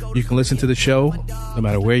podcast. You can listen to the show no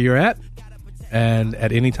matter where you're at and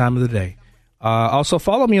at any time of the day. Also,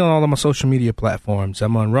 follow me on all of my social media platforms.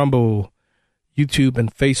 I'm on Rumble, YouTube,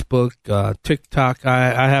 and Facebook, TikTok.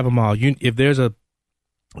 I have them all. If there's a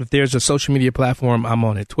social media platform, I'm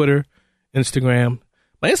on it. Twitter, Instagram.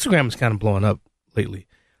 My Instagram is kind of blowing up lately.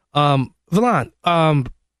 Villan,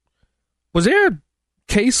 was there a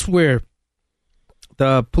case where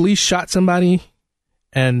the police shot somebody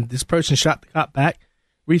and this person shot the cop back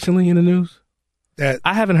recently in the news? That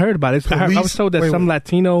I haven't heard about it. I was told that some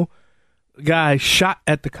Latino guy shot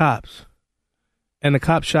at the cops. And the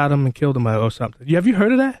cop shot him and killed him or something. Have you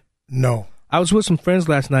heard of that? No. I was with some friends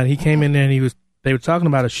last night. He came in there and they were talking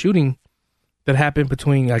about a shooting that happened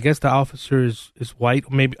between, I guess the officer is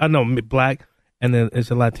white, maybe, black, and then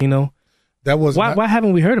it's a Latino. That was why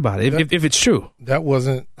haven't we heard about it? If it's true, that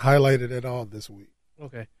wasn't highlighted at all this week.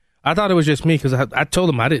 Okay, I thought it was just me because I told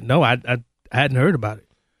him I didn't know. I hadn't heard about it.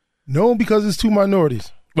 No, because it's two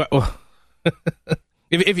minorities. Well,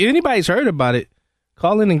 if anybody's heard about it,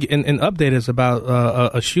 call in and update us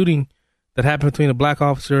about a shooting that happened between a black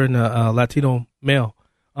officer and a Latino male.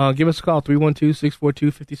 Give us a call,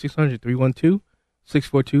 312-642-5600,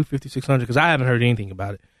 312-642-5600, because I haven't heard anything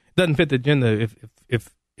about it. It doesn't fit the agenda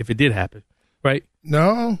if it did happen, right?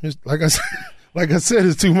 No, it's, like I said,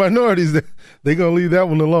 it's two minorities. They're going to leave that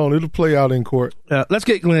one alone. It'll play out in court. Let's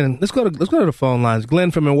get Glenn. Let's go to the phone lines. Glenn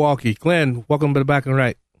from Milwaukee. Glenn, welcome to the Back and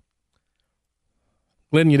Right.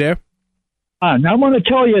 Glenn, you there? And I want to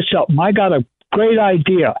tell you something. I got a great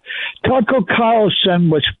idea. Tucker Carlson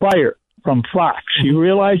was fired from Fox. You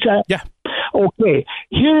realize that? Yeah. Okay.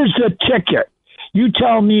 Here's the ticket. You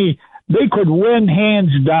tell me they could win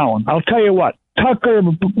hands down. I'll tell you what. Tucker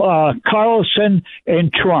Carlson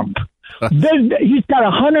and Trump. He's got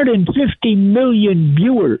 150 million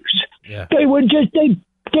viewers. Yeah. They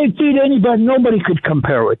can't beat anybody. Nobody could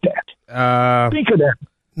compare with that. Think of that.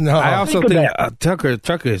 No, I also think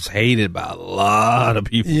Tucker is hated by a lot of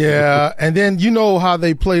people. Yeah, and then you know how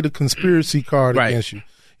they play the conspiracy card against you.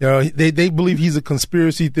 You know, they believe he's a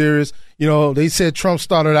conspiracy theorist. You know, they said Trump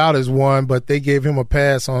started out as one, but they gave him a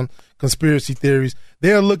pass on conspiracy theories.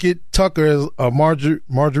 They'll look at Tucker as a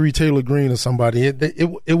Marjorie Taylor Greene or somebody.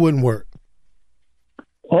 It wouldn't work.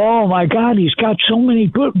 Oh, my God, he's got so many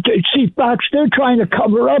good. See, Fox, they're trying to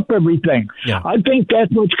cover up everything. Yeah. I think that's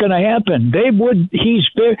what's going to happen. He's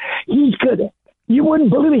good. You wouldn't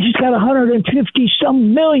believe it. He's got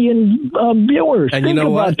 150-some million viewers. And think you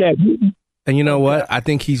know about what? that. And you know what? I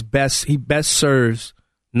think he best serves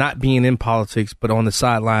not being in politics, but on the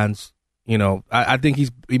sidelines. You know, I think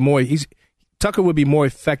Tucker would be more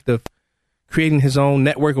effective creating his own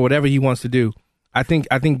network or whatever he wants to do. I think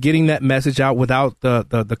getting that message out without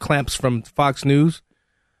the clamps from Fox News,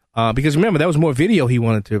 because remember that was more video he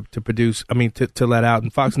wanted to produce. I mean to let out,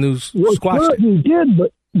 and Fox News squashed it. He did,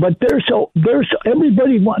 but there's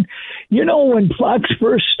everybody want. You know, when Fox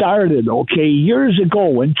first started, years ago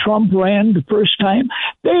when Trump ran the first time,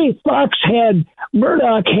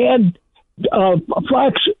 Murdoch had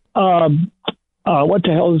Fox. What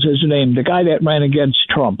the hell is his name? The guy that ran against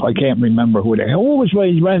Trump. I can't remember who was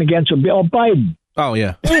ran against him. Biden. Oh,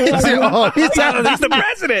 yeah. He's the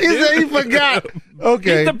president. He forgot.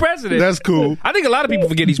 Okay. He's the president. That's cool. I think a lot of people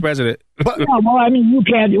forget he's president. Well, I mean, you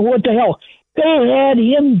can't. What the hell? They had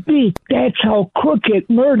him beat. That's how crooked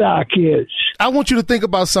Murdoch is. I want you to think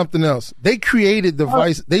about something else. They created the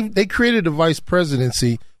vice. They created the vice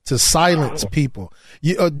presidency to silence people.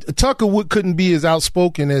 Tucker couldn't be as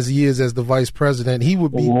outspoken as he is as the vice president. He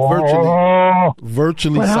would be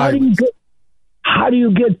virtually silenced. How do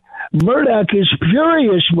you get? Murdoch is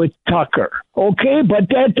furious with Tucker, okay, but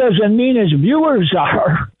that doesn't mean his viewers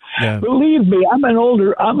are. Yeah. Believe me, I'm an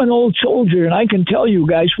old soldier, and I can tell you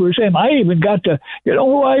guys for the same. I even got to, you know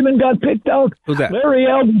who I even got picked out? Who's that? Larry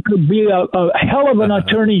Elder could be a hell of an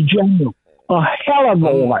attorney general, a hell of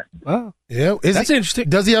a one. Oh, yeah, that's interesting.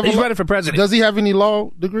 Does he have? He's running for president. Does he have any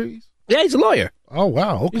law degrees? Yeah, he's a lawyer. Oh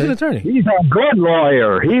wow, okay. He's an attorney. He's a good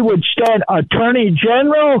lawyer. He would stand attorney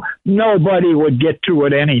general. Nobody would get through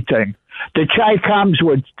with anything. The Chi-Coms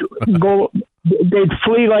would go. They'd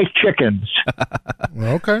flee like chickens.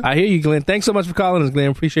 Okay. I hear you, Glenn. Thanks so much for calling us,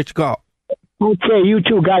 Glenn. Appreciate your call. Okay, you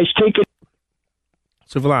two guys, take it.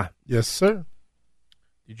 So, Valon. Yes, sir.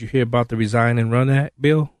 Did you hear about the Resign and Run Act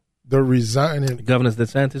bill? The Resign and... Governor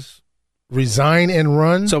DeSantis. Resign and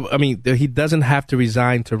run? So, I mean, he doesn't have to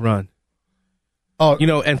resign to run. Oh, you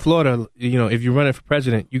know, in Florida, you know, if you're running for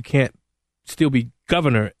president, you can't still be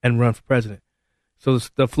governor and run for president. So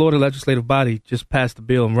the Florida legislative body just passed the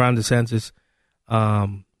bill, and Ron DeSantis, I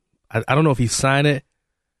don't know if he signed it,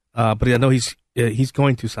 but I know he's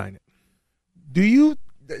going to sign it. Do you?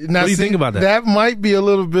 What do you think about that? That might be a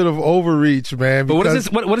little bit of overreach, man. But what is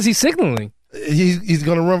this? What is he signaling? He's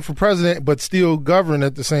going to run for president, but still govern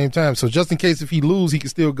at the same time. So just in case if he loses, he can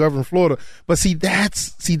still govern Florida. But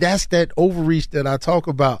that's that overreach that I talk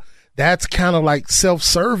about. That's kind of like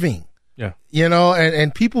self-serving. Yeah. You know,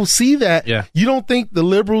 and people see that. Yeah. You don't think the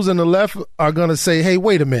liberals and the left are going to say, hey,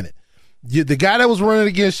 wait a minute. The guy that was running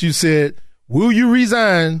against you said, will you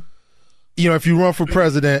resign, you know, if you run for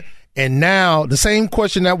president? And now the same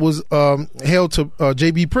question that was held to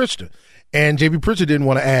J.B. Pritzker. And J.B. Pritzker didn't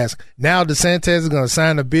want to ask. Now DeSantis is going to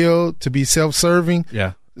sign a bill to be self-serving.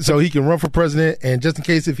 Yeah. So he can run for president, and just in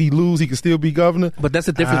case if he loses, he can still be governor. But that's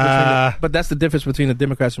the difference between the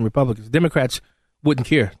Democrats and Republicans. Democrats wouldn't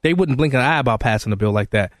care. They wouldn't blink an eye about passing a bill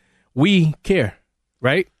like that. We care,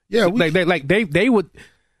 right? Yeah, they would.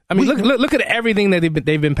 I mean, look at everything that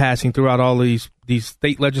they've been passing throughout all these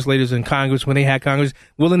state legislators and Congress when they had Congress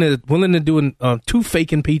willing to do 2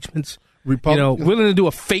 fake impeachments. Willing to do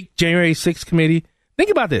a fake January 6th committee.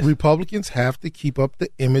 Think about this. Republicans have to keep up the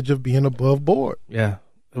image of being above board. Yeah,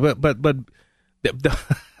 but the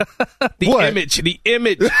image of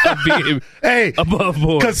being above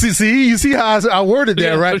board. Because you see how I worded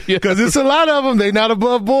that, right? Because it's a lot of them. They not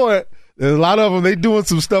above board. There's a lot of them. They doing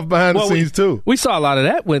some stuff behind the scenes too. We saw a lot of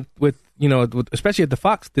that with especially at the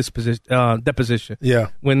Fox deposition. Yeah,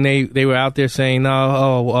 when they were out there saying,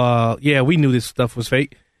 yeah, we knew this stuff was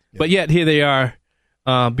fake, but yet here they are.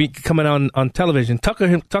 Coming on television, Tucker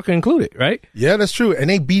included, right? Yeah, that's true. And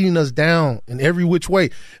they beating us down in every which way.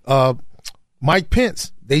 Mike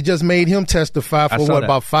Pence, they just made him testify for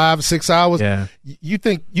about 5 or 6 hours. Yeah. You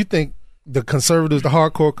think the conservatives, the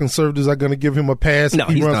hardcore conservatives, are going to give him a pass if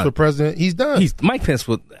he runs for president? He's done. Mike Pence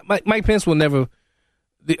will never.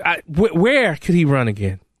 Where could he run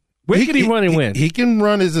again? Where could he run and win? He can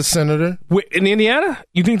run as a senator in Indiana.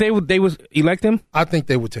 You think they would elect him? I think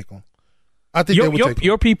they would take him. I think they would take him.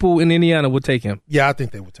 Your people in Indiana would take him. Yeah, I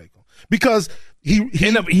think they would take him because he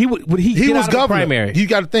was governor. Primary. You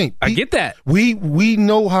got to think. I get that. We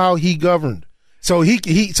know how he governed, so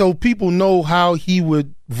so people know how he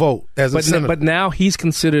would vote as a senator. But now he's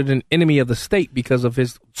considered an enemy of the state because of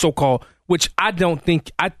his so-called, which I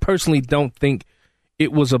personally don't think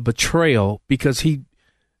it was a betrayal because he.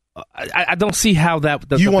 I don't see how that.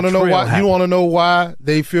 You want to know why? Happened. You want to know why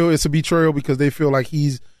they feel it's a betrayal because they feel like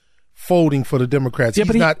he's folding for the Democrats. Yeah,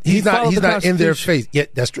 he's not in their face. Yeah,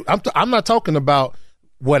 that's true. I'm not talking about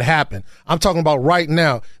what happened. I'm talking about right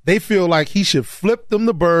now. They feel like he should flip them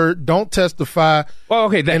the bird, don't testify. Well,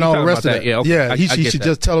 okay, and all the rest of that. Yeah, okay. Yeah, he should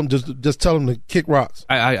just tell them to kick rocks.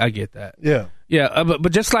 I get that. Yeah. Yeah,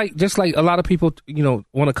 but just like a lot of people,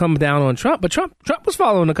 want to come down on Trump, but Trump was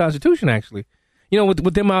following the Constitution actually.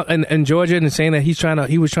 With them out in Georgia and saying that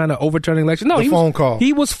he was trying to overturn the election. No, phone call.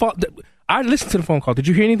 He was. I listened to the phone call. Did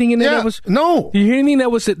you hear anything in there? Yeah, no. Did you hear anything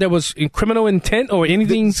that was in criminal intent or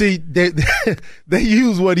anything? They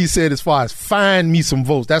use what he said as far as find me some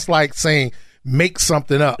votes. That's like saying make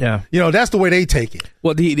something up. Yeah. That's the way they take it.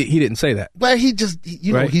 Well, he didn't say that. But he just,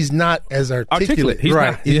 right? He's not as articulate. He's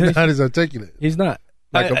right. Not. He's not as articulate. He's not.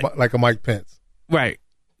 Like a Mike Pence. Right.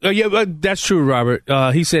 Yeah, that's true, Robert.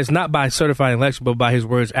 He says not by certifying election, but by his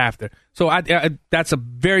words after. So that's a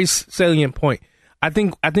very salient point. I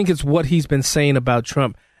think it's what he's been saying about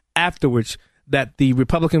Trump afterwards that the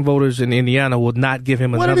Republican voters in Indiana will not give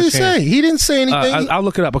him another chance. What did he say? He didn't say anything. I'll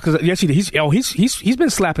look it up because yes, he's been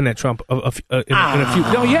slapping at Trump in a few.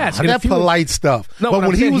 No, yes, that polite stuff. No, but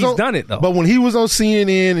when he's done it though. But when he was on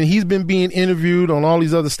CNN and he's been being interviewed on all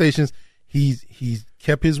these other stations, he's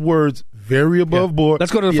kept his words very above board.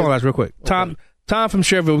 Let's go to the phone lines real quick. Tom from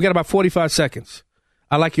Cherville. We got about 45 seconds.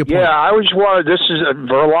 I like your point. Yeah, I just wanted. This is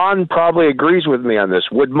Verlon probably agrees with me on this.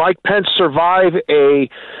 Would Mike Pence survive a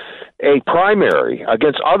primary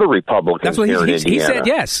against other Republicans? That's what here in Indiana? He said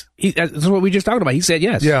yes. That's what we just talked about. He said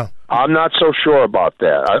yes. Yeah. I'm not so sure about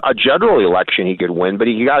that. A general election he could win, but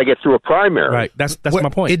he got to get through a primary. Right. That's my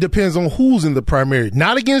point. It depends on who's in the primary.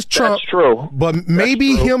 Not against Trump. That's true. But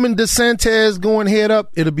maybe him and DeSantis going head up.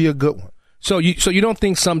 It'll be a good one. So you don't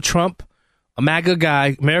think some Trump, a MAGA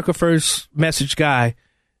guy, America First message guy,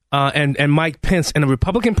 and Mike Pence in a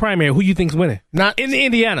Republican primary, who you think's winning? Not in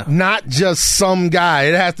Indiana. Not just some guy.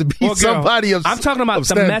 It has to be somebody of. I'm talking about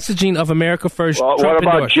the messaging of America First. Well, what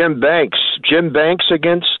about Jim Banks? Jim Banks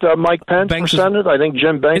against Mike Pence for Senate? I think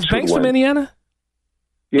Jim Banks. Is Banks would win. from Indiana?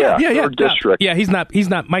 Yeah, third district. Yeah, he's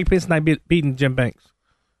not. Mike Pence not beating Jim Banks.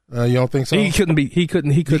 You don't think so? He couldn't be. He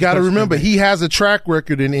couldn't. You got to remember, he has a track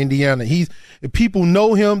record in Indiana. If people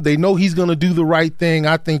know him, they know he's going to do the right thing.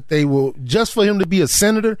 I think they will, just for him to be a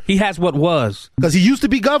senator. He has what was, because he used to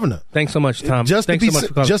be governor. Thanks so much, Tom. Just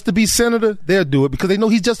to be senator, they'll do it because they know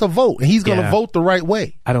he's just a vote and he's going to vote the right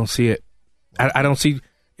way. I don't see it. I don't see.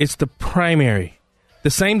 It's the primary. The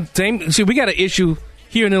same. See, we got an issue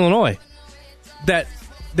here in Illinois that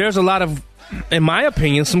there's a lot of, in my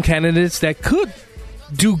opinion, some candidates that could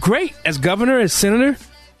do great as governor, as senator,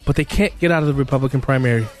 but they can't get out of the Republican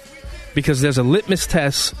primary because there's a litmus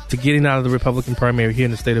test to getting out of the Republican primary here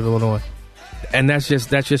in the state of Illinois. And that's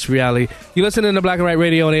just reality. You listening to Black and White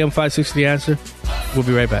Radio on AM 560 The Answer. We'll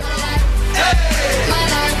be right back.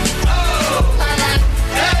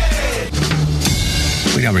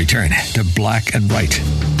 We now return to Black and White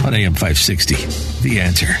on AM 560 The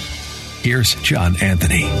Answer. Here's John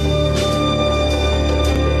Anthony.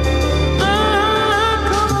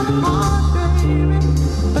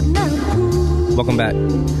 Welcome back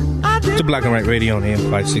to Black and White Radio on AM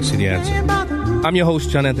 560 The Answer. I'm your host,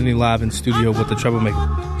 John Anthony, live in studio with the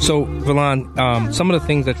Troublemaker. So, Verlon, some of the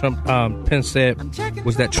things that Pence said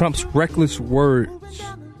was that Trump's reckless words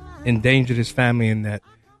endangered his family and that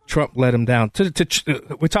Trump let him down.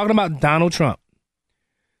 We're talking about Donald Trump.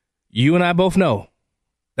 You and I both know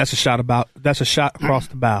that's a shot across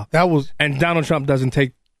the bow. And Donald Trump doesn't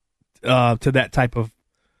take to that type of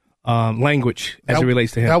language as it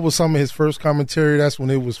relates to him. That was some of his first commentary. That's when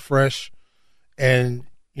it was fresh. And,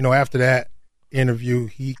 after that interview,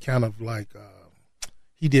 he kind of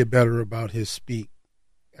he did better about his speak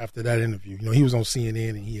after that interview. He was on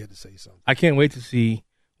CNN and he had to say something. I can't wait to see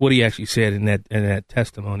what he actually said in that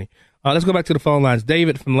testimony. Let's go back to the phone lines.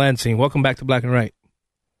 David from Lansing, welcome back to Black and White.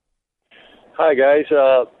 Hi, guys.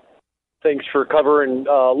 Thanks for covering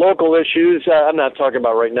local issues. I'm not talking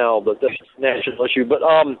about right now, but that's a national issue. But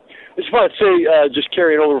I just want to say, just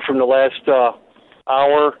carrying over from the last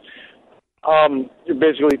hour, you're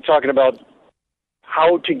basically talking about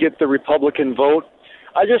how to get the Republican vote.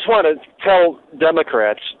 I just want to tell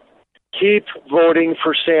Democrats, keep voting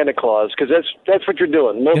for Santa Claus, because that's what you're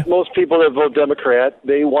doing. Most people that vote Democrat,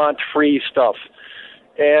 they want free stuff.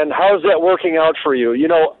 And how's that working out for you?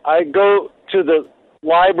 I go to the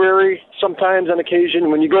library sometimes on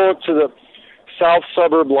occasion. When you go to the south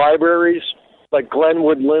suburb libraries, like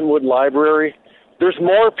Glenwood, Linwood Library, there's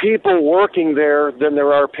more people working there than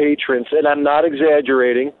there are patrons, and I'm not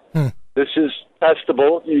exaggerating. This is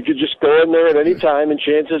testable. You could just go in there at any time, and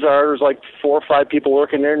chances are there's like 4 or 5 people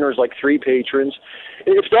working there, and there's like 3 patrons.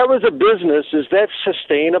 If that was a business, is that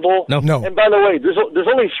sustainable? No. And by the way, there's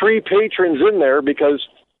only 3 patrons in there because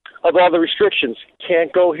of all the restrictions.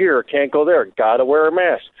 Can't go here, can't go there, gotta wear a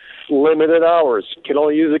mask, limited hours, can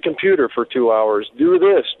only use a computer for 2 hours, do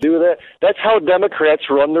this, do that. That's how Democrats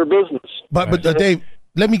run their business. But Dave,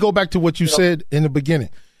 let me go back to what you said in the beginning.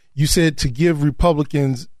 You said to give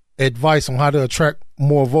Republicans advice on how to attract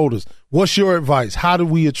more voters. What's your advice? How do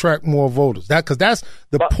we attract more voters? Because that's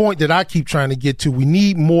the point that I keep trying to get to. We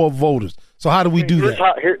need more voters. So how do we do that?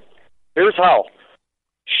 Here's how.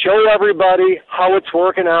 Show everybody how it's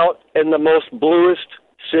working out in the most bluest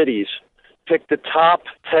cities. Pick the top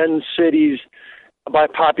 10 cities by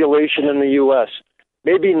population in the U.S.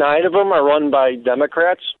 Maybe 9 of them are run by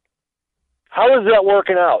Democrats. How is that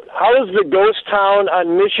working out? How is the ghost town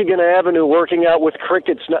on Michigan Avenue working out with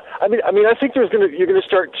crickets? I mean, I think you're going to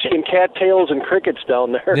start seeing cattails and crickets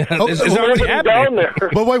down there. Yeah, it's already happening down there.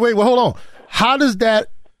 But wait, hold on. How does that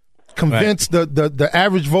convince the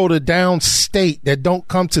average voter downstate that don't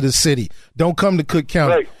come to the city, don't come to Cook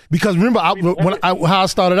County? Right. Because remember, how I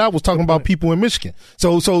started out was talking about people in Michigan.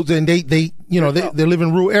 So then they live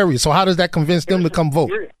in rural areas. So how does that convince them to come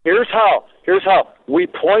vote? Here's how. We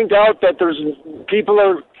point out that there's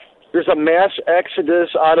a mass exodus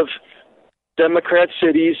out of Democrat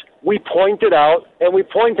cities. We point it out, and we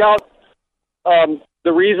point out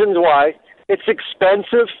the reasons why. It's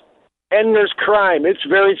expensive, and there's crime. It's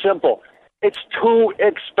very simple. It's too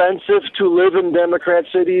expensive to live in Democrat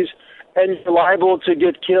cities, and you're liable to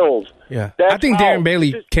get killed. Yeah, I think Darren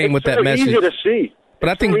Bailey came with that message. It's easy to see. But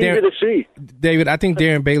I think David, I think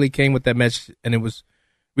Darren Bailey came with that message, and it was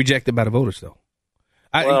rejected by the voters, though.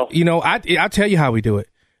 I'll tell you how we do it,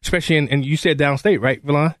 especially and you said downstate, right,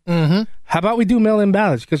 Villan? Mm-hmm. How about we do mail-in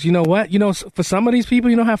ballots? Because you know what? For some of these people,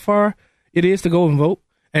 you know how far it is to go and vote?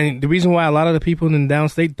 And the reason why a lot of the people in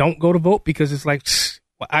downstate don't go to vote, because it's like,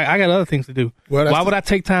 I got other things to do. Well, why would I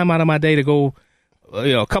take time out of my day to go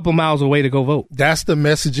a couple miles away to go vote? That's the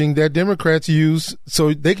messaging that Democrats use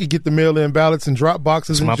so they could get the mail-in ballots and drop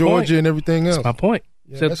boxes in Georgia and everything else. That's my point.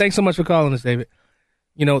 Yeah, so thanks so much for calling us, David.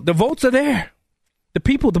 The votes are there. The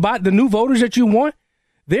people, the new voters that you want,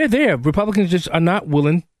 they're there. Republicans just are not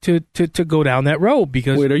willing to go down that road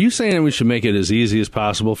because. Wait, are you saying that we should make it as easy as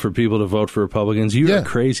possible for people to vote for Republicans? You're a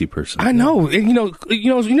crazy person. I know. And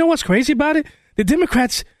you know what's crazy about it? The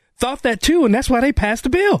Democrats thought that too, and that's why they passed the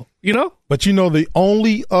bill. But the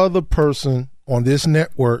only other person on this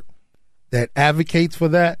network that advocates for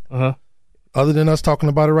that, other than us talking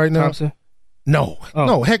about it right now, Thompson? No,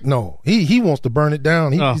 heck no. He wants to burn it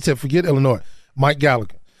down. He said, forget Illinois. Mike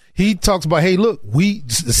Gallagher. He talks about, hey, look, the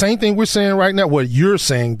same thing we're saying right now, what you're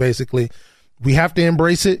saying, basically, we have to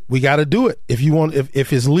embrace it. We got to do it.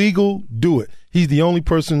 If it's legal, do it. He's the only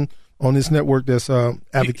person on this network that's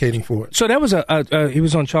advocating for it. So that was he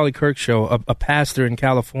was on Charlie Kirk's show, a pastor in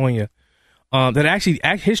California, that actually,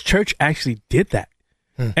 his church actually did that.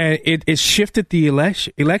 And it shifted the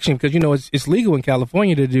election because, it's legal in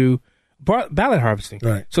California to do ballot harvesting.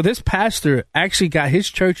 Right. So this pastor actually got his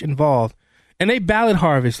church involved. And they ballot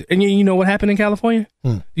harvest. And you know what happened in California?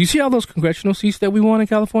 Do you see all those congressional seats that we won in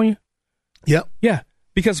California? Yep. Yeah.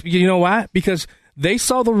 Because you know why? Because they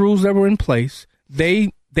saw the rules that were in place.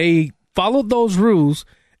 They followed those rules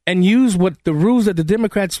and used the rules that the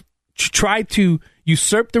Democrats tried to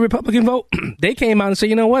usurp the Republican vote. They came out and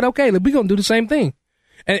said, you know what? Okay, we're going to do the same thing.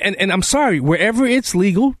 And I'm sorry, wherever it's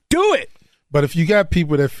legal, do it. But if you got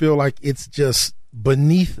people that feel like it's just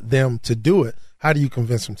beneath them to do it, how do you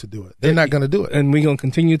convince them to do it? They're not going to do it. And we're going to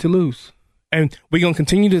continue to lose. And we're going to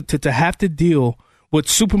continue to have to deal with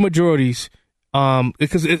supermajorities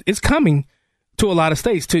because it's coming to a lot of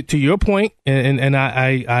states. To your point, and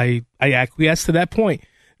I acquiesce to that point,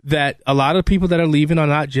 that a lot of people that are leaving are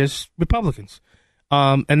not just Republicans.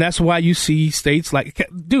 And that's why you see states like,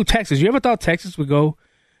 Texas. You ever thought Texas would go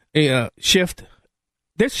shift?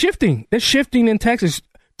 They're shifting. They're shifting in Texas.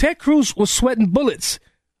 Ted Cruz was sweating bullets,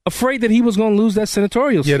 afraid that he was going to lose that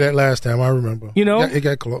senatorial seat. Yeah, that last time, I remember. It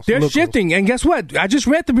got close. They're shifting. Close. And guess what? I just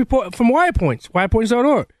read the report from WirePoints,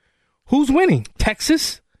 wirepoints.org. Who's winning?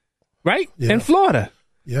 Texas, right? Yeah. And Florida.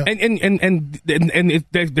 Yeah. And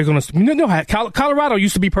they're going to, Colorado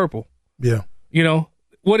used to be purple. Yeah.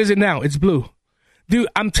 What is it now? It's blue. Dude,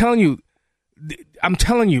 I'm telling you,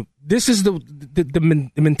 this is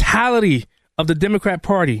the mentality of the Democrat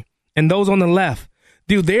Party and those on the left.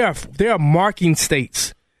 Dude, they are marking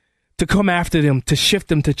states to come after them, to shift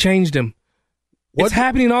them, to change them. It's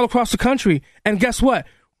happening all across the country. And guess what?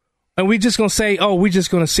 And we're just going to say, we're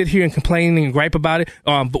just going to sit here and complain and gripe about it,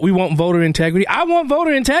 but we want voter integrity. I want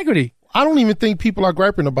voter integrity. I don't even think people are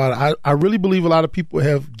griping about it. I really believe a lot of people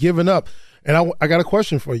have given up. And I got a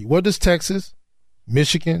question for you. What does Texas,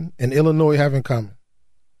 Michigan, and Illinois have in common?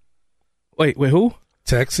 Wait, who?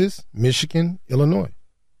 Texas, Michigan, Illinois.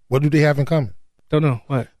 What do they have in common? Don't know.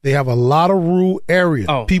 What? They have a lot of rural areas.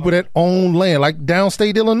 People that own land, like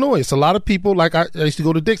downstate Illinois. It's a lot of people, like I used to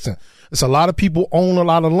go to Dixon. It's a lot of people own a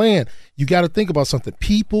lot of land. You got to think about something.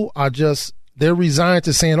 People are they're resigned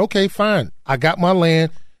to saying, okay, fine. I got my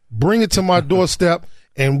land. Bring it to my doorstep,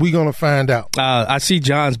 and we're going to find out. I see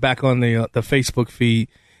John's back on the Facebook feed.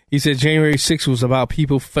 He said January 6th was about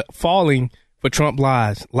people falling for Trump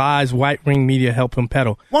lies. Lies white ring media help him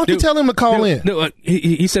peddle. Why don't you tell him to call in?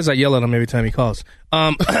 He says I yell at him every time he calls. I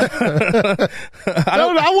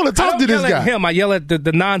want to talk to this guy. I yell at him. I yell at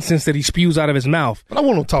the nonsense that he spews out of his mouth. But I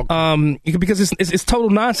want to talk to him. Because it's total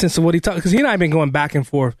nonsense of what he talks. Because he and I have been going back and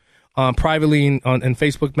forth privately on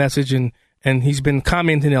Facebook message, and he's been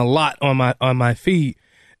commenting a lot on my feed.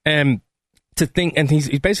 And to think, and he's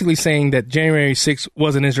basically saying that January 6th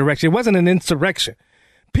was an insurrection. It wasn't an insurrection.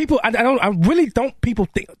 People, I really don't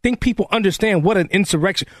think people understand what an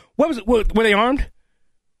insurrection. What was it? Were they armed?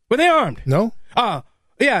 Were they armed? No.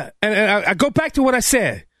 Yeah, and I go back to what I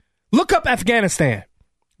said. Look up Afghanistan.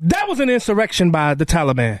 That was an insurrection by the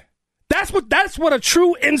Taliban. That's what a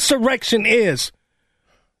true insurrection is.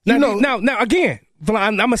 Now again,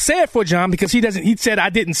 I'm gonna say it for John because he said I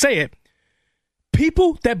didn't say it.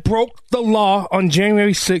 People that broke the law on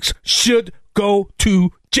January 6th should go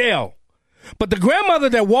to jail. But the grandmother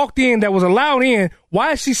that walked in, that was allowed in,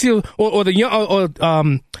 why is she still, or the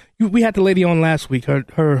young, we had the lady on last week.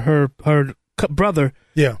 Her brother,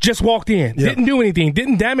 just walked in, didn't do anything,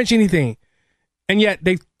 didn't damage anything, and yet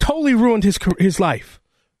they totally ruined his life.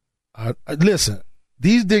 Listen,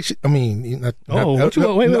 these what you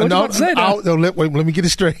about to say now? Let me get it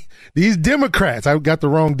straight. These Democrats, I got the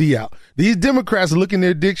wrong D out. These Democrats look in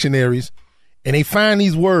their dictionaries and they find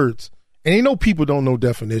these words. And they know people don't know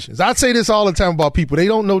definitions. I say this all the time about people. They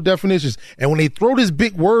don't know definitions. And when they throw this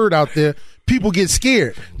big word out there, people get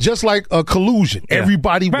scared. Just like collusion. Yeah.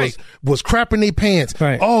 Everybody was crapping their pants.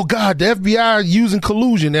 Right. Oh, God, the FBI using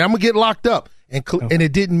collusion. And I'm going to get locked up. And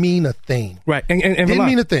it didn't mean a thing. Right. And didn't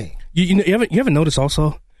mean a thing. You ever notice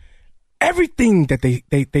also, everything that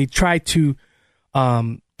they try to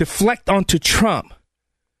deflect onto Trump,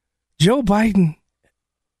 Joe Biden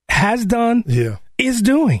has done, is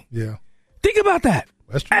doing. Yeah. Think about that.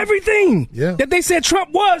 That's true. Everything that they said Trump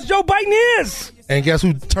was, Joe Biden is. And guess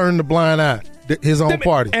who turned the blind eye? His own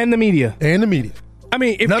party. And the media. I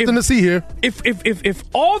mean, nothing to see here. If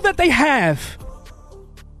all that they have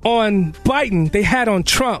on Biden, they had on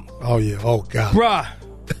Trump. Oh, yeah. Oh, God. Bruh.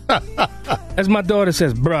 As my daughter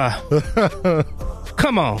says, bruh.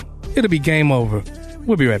 Come on. It'll be game over.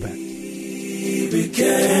 We'll be right back.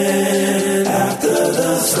 After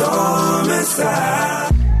the storm is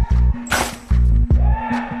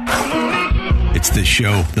It's the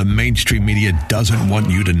show the mainstream media doesn't want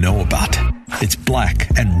you to know about. It's Black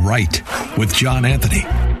and Right with John Anthony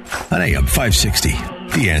on AM 560.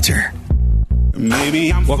 The Answer.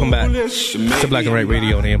 Welcome back to Black and Right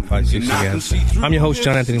Radio on AM 560. I'm your host,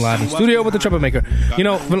 John Anthony, live in studio with the Troublemaker. You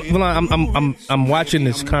know, I'm watching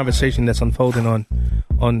this conversation that's unfolding on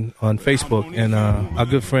Facebook, and our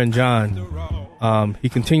good friend John, he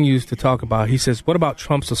continues to talk about. He says, "What about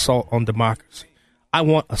Trump's assault on democracy?" I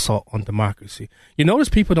want assault on democracy. You notice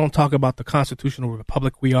people don't talk about the constitutional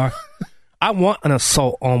republic we are. I want an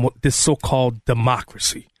assault on this so-called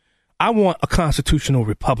democracy. I want a constitutional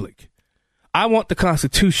republic. I want the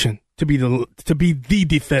Constitution to be the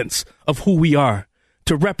defense of who we are,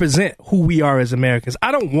 to represent who we are as Americans.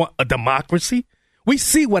 I don't want a democracy. We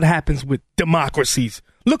see what happens with democracies.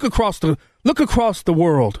 Look across the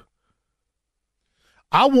world.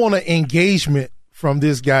 I want an engagement from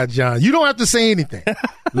this guy, John. You don't have to say anything.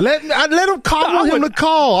 let him call. I want him to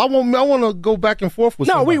call. I want to go back and forth with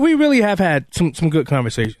him. No, we really have had some good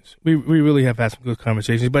conversations. We really have had some good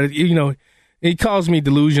conversations. But, you know, he calls me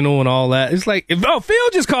delusional and all that. It's like, Phil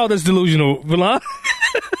just called us delusional, Villan.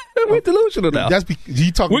 We're delusional now. That's because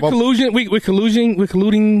you talk about collusion. We're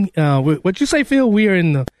colluding. What'd you say, Phil? We are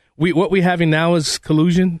in the. What we're having now is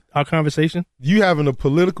collusion, our conversation. You having a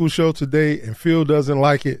political show today, and Phil doesn't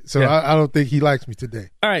like it, so I don't think he likes me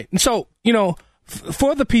today. All right. So, you know,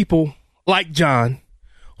 for the people like John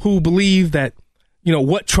who believe that, you know,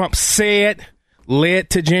 what Trump said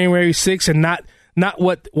led to January 6th and not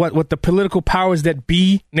what the political powers that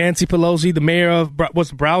be, Nancy Pelosi, the mayor of,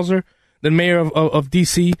 Browser, the mayor of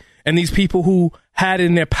D.C., and these people who had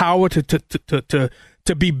in their power to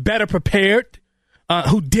be better prepared,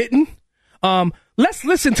 who didn't. Let's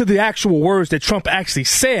listen to the actual words that Trump actually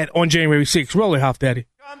said on January 6th. Roll it, Hoff Daddy.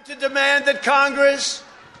 Come to demand that Congress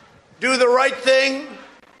do the right thing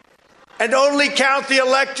and only count the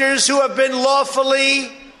electors who have been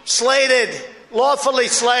lawfully slated.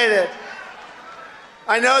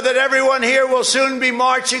 I know that everyone here will soon be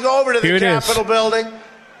marching over to the Capitol building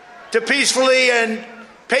to peacefully and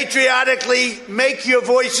patriotically make your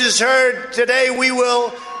voices heard. Today we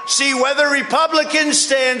will see whether Republicans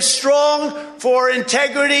stand strong for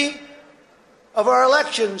integrity of our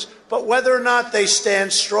elections, but whether or not they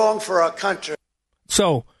stand strong for our country.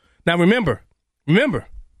 So, now remember,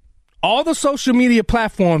 all the social media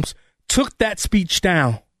platforms took that speech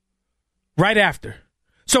down right after.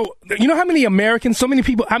 So, you know how many Americans, how many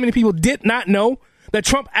people did not know that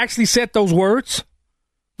Trump actually said those words?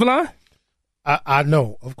 Villan? I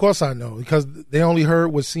know. Of course I know, because they only heard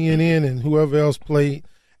what CNN and whoever else played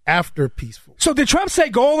after peaceful. So did Trump say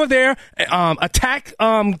go over there, attack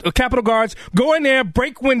Capitol Guards, go in there,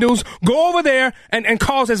 break windows, go over there and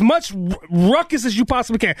cause as much ruckus as you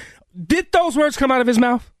possibly can? Did those words come out of his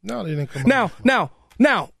mouth? No, they didn't come out.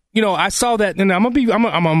 Now, I saw that, and I'm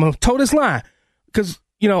gonna toe this line because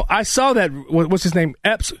I saw that. What's his name?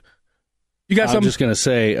 Epps. You got something? I'm just going to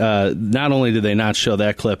say, not only did they not show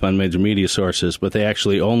that clip on major media sources, but they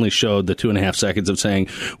actually only showed the 2.5 seconds of saying,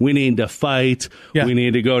 we need to fight, we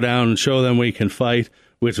need to go down and show them we can fight,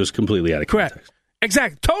 which was completely out of context. Correct.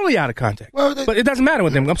 Exactly. Totally out of context. Well, but it doesn't matter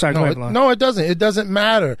with him. I'm sorry. Go ahead, Lon. No, it doesn't. It doesn't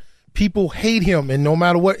matter. People hate him, and no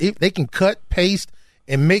matter what, they can cut, paste,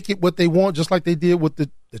 and make it what they want, just like they did with the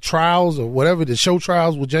trials or whatever, the show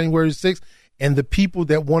trials with January 6th. And the people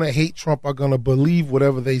that want to hate Trump are going to believe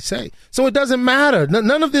whatever they say. So it doesn't matter.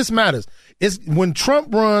 None of this matters. It's when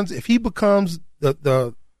Trump runs, if he becomes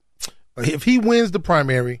if he wins the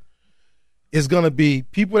primary, it's going to be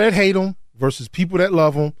people that hate him versus people that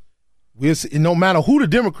love him. No matter who the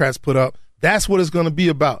Democrats put up, that's what it's going to be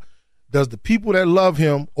about. Does the people that love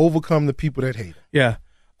him overcome the people that hate him? Yeah.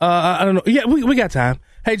 I don't know. Yeah, we got time.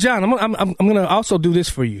 Hey, John, I'm going to also do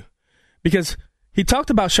this for you because he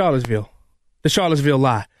talked about Charlottesville. The Charlottesville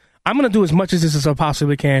lie. I'm going to do as much as this as I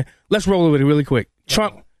possibly can. Let's roll with it really quick.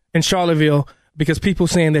 Trump and Charlottesville, because people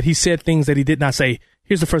saying that he said things that he did not say.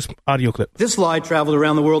 Here's the first audio clip. This lie traveled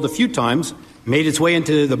around the world a few times, made its way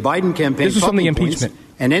into the Biden campaign. This was from the impeachment.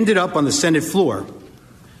 And ended up on the Senate floor.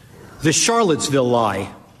 The Charlottesville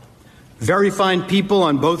lie. Very fine people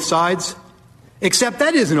on both sides. Except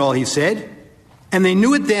that isn't all he said. And they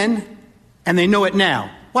knew it then, and they know it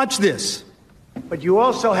now. Watch this. But you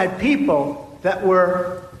also had people that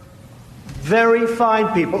were very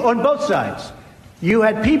fine people on both sides. You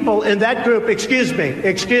had people in that group, excuse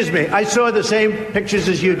me, I saw the same pictures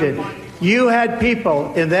as you did. You had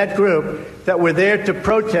people in that group that were there to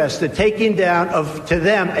protest the taking down of, to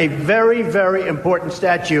them, a very, very important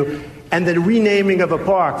statue and the renaming of a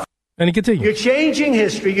park. And he continues. You're changing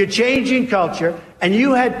history, you're changing culture, and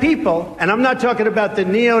you had people, and I'm not talking about the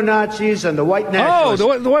neo-Nazis and the white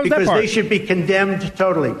nationalists, because they should be condemned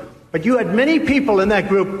totally. But you had many people in that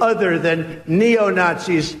group other than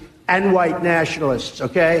neo-Nazis and white nationalists,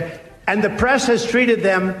 okay? And the press has treated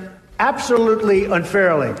them absolutely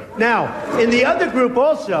unfairly. Now, in the other group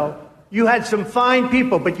also, you had some fine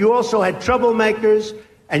people, but you also had troublemakers,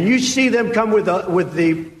 and you see them come with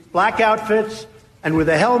the black outfits and with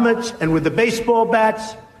the helmets and with the baseball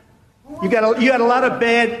bats. You had a lot of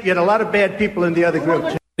bad people in the other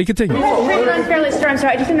group too. He continues. Treated unfairly, sir. I'm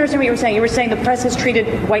sorry. I just didn't understand what you were saying. You were saying the press has treated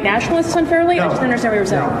white nationalists unfairly? No. I just didn't understand what you were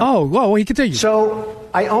saying. Oh, well, he continues. So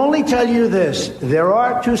I only tell you this. There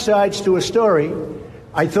are two sides to a story.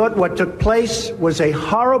 I thought what took place was a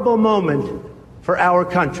horrible moment for our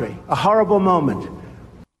country. A horrible moment.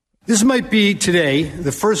 This might be today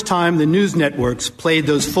the first time the news networks played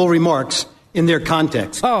those full remarks in their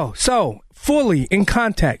context. Oh, so fully in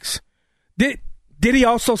context. Did he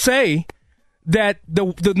also say that the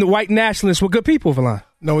white nationalists were good people, Valon?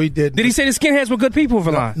 No, he didn't. Did he say the skinheads were good people,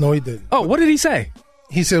 Valon? No, he didn't. Oh, what did he say?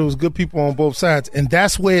 He said it was good people on both sides, and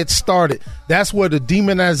that's where it started. That's where the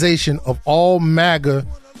demonization of all MAGA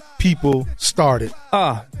people started.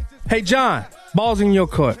 Hey, John, ball's in your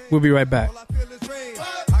court. We'll be right back.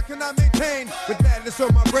 I cannot maintain with madness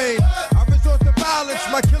on my brain. I resort to violence.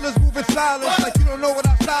 My killers moving silence like you don't know what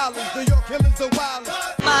I silence. New York killers are wild.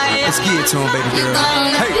 Let's get it to him, baby girl.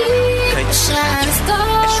 Hey, thanks.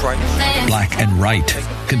 That's right. Black and Right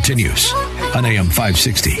continues on AM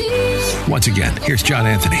 560. Once again, here's John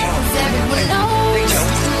Anthony.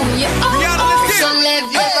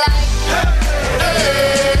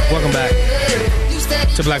 Welcome back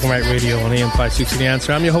to Black and Right Radio on AM 560 The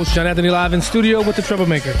Answer. I'm your host, John Anthony, live in studio with the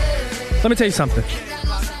Troublemaker. Let me tell you something.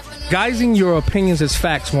 Guising your opinions as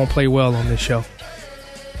facts won't play well on this show.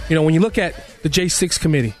 You know, when you look at the J6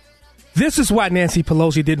 committee, this is why Nancy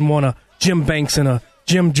Pelosi didn't want a Jim Banks and a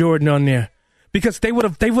Jim Jordan on there. Because they would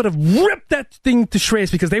have ripped that thing to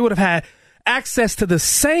shreds because they would have had access to the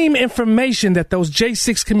same information that those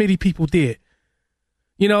J6 committee people did.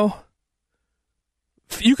 You know?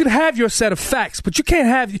 You can have your set of facts, but you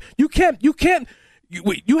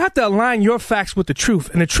have to align your facts with the truth,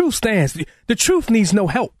 and the truth stands. The truth needs no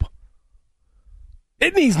help.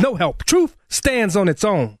 It needs no help. Truth stands on its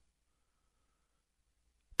own.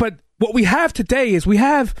 But what we have today is we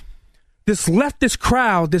have this leftist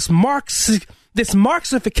crowd, this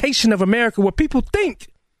Marxification of America, where people think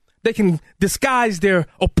they can disguise their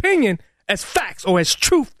opinion as facts or as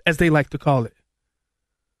truth, as they like to call it.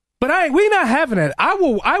 But we're not having that. I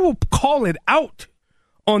will call it out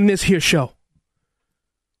on this here show.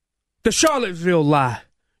 The Charlottesville lie.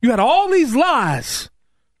 You had all these lies.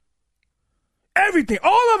 Everything,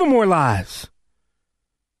 all of them were lies.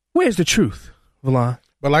 Where's the truth, Valon?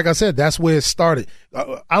 But like I said, that's where it started.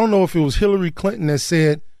 I don't know if it was Hillary Clinton that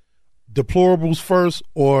said deplorables first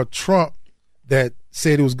or Trump that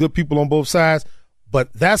said it was good people on both sides.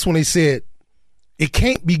 But that's when they said it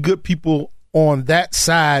can't be good people on that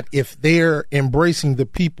side if they're embracing the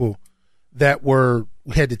people that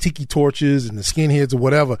had the tiki torches and the skinheads or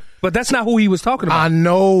whatever. But that's not who he was talking about. I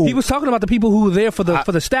know. He was talking about the people who were there for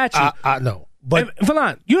the statue. I know. But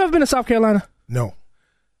Valon, you ever been to South Carolina? No.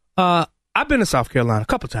 I've been to South Carolina a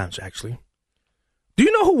couple times, actually. Do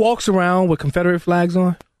you know who walks around with Confederate flags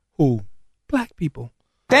on? Who? Black people.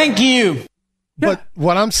 Thank you. Yeah. But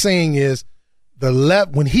what I'm saying is the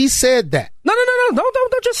left, when he said that. No.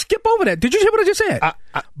 Don't just skip over that. Did you hear what I just said?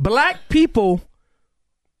 Black people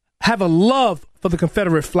have a love for the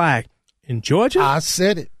Confederate flag. In Georgia? I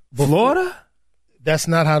said it. Florida? That's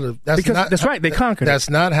not how that's right. They conquered That's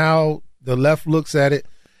not how the left looks at it.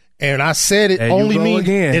 And I said it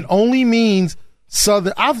only means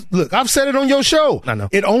Southern. I've said it on your show. I know.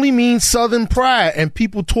 It only means Southern pride, and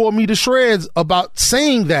people tore me to shreds about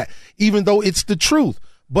saying that, even though it's the truth.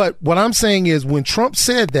 But what I'm saying is, when Trump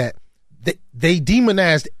said that, they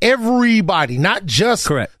demonized everybody, not just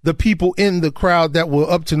the people in the crowd that were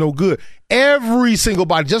up to no good. Every single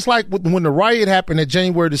body, just like when the riot happened at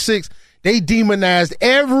January the 6th. They demonized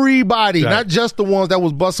everybody, not just the ones that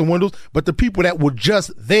was busting windows, but the people that were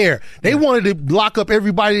just there. They wanted to lock up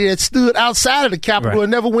everybody that stood outside of the Capitol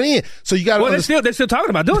and never went in. So you got to. Well, they're still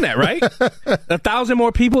talking about doing that, right? 1,000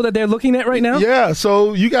 more people that they're looking at right now. Yeah.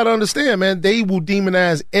 So you got to understand, man. They will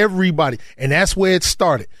demonize everybody, and that's where it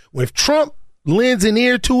started. If Trump lends an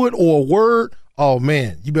ear to it or a word, oh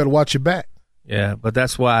man, you better watch your back. Yeah, but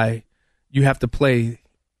that's why you have to play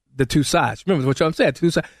the two sides. Remember what Trump said,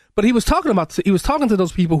 two sides. But he was talking to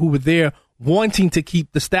those people who were there wanting to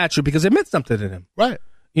keep the statue because it meant something to them. Right.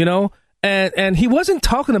 You know? And he wasn't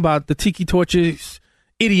talking about the tiki torches,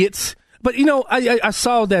 idiots. But, you know, I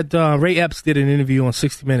saw that Ray Epps did an interview on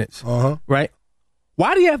 60 Minutes. Right?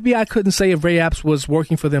 Why the FBI couldn't say if Ray Epps was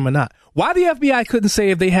working for them or not? Why the FBI couldn't say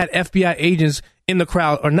if they had FBI agents in the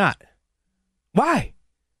crowd or not? Why?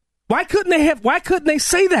 Why couldn't they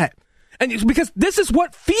say that? And it's because this is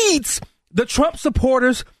what feeds the Trump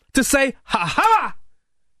supporters to say, ha,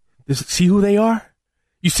 see who they are?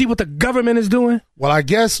 You see what the government is doing? Well, I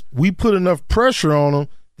guess we put enough pressure on them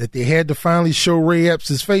that they had to finally show Ray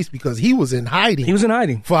Epps' face because he was in hiding. He was in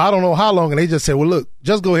hiding. For I don't know how long, and they just said, well, look,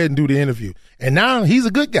 just go ahead and do the interview. And now he's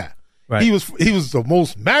a good guy. Right. He was the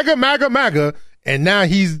most MAGA, and now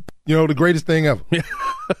he's, the greatest thing ever.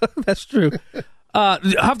 That's true. Do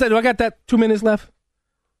I got that 2 minutes left?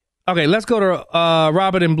 Okay, let's go to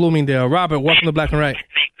Robert in Bloomingdale. Robert, welcome to Black and Right.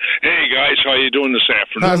 Hey, guys. How you doing this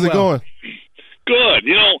afternoon? How's it going? Good.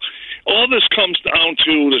 All this comes down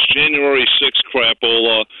to this January 6th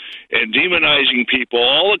crapola and demonizing people.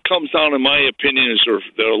 All it comes down, in my opinion, is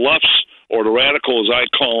the lefts, or the radicals, I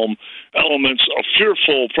call them, elements of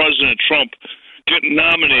fearful President Trump getting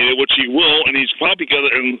nominated, which he will, and he's going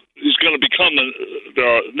to become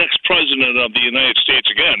the next president of the United States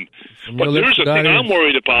again. But there's a thing I'm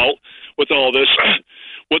worried about with all this.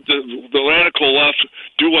 Would the radical left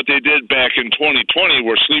do what they did back in 2020,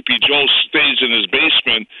 where Sleepy Joe stays in his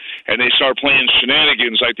basement and they start playing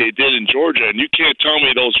shenanigans like they did in Georgia? And you can't tell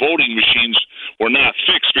me those voting machines were not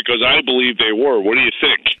fixed, because I believe they were. What do you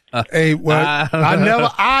think?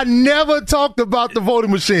 I never talked about the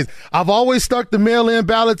voting machines. I've always stuck the mail-in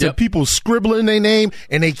ballots and people scribbling their name,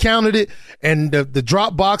 and they counted it, and the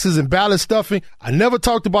drop boxes and ballot stuffing. I never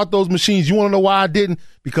talked about those machines. You want to know why I didn't?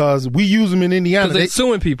 Because we use them in Indiana. Because they're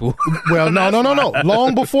suing people. Well, no.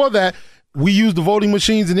 Long before that, we used the voting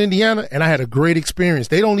machines in Indiana, and I had a great experience.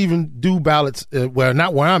 They don't even do ballots,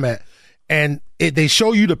 not where I'm at. And they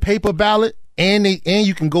show you the paper ballot, and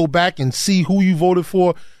you can go back and see who you voted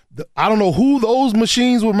for. I don't know who those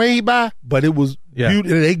machines were made by, but it was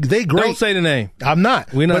beautiful. They great. Don't say the name. I'm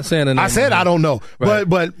not. We're not saying the name. I said I don't know, right.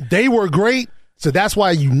 but they were great. So that's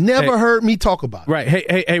why you never heard me talk about it. Right.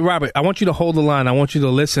 Hey, Robert, I want you to hold the line. I want you to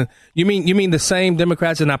listen. You mean the same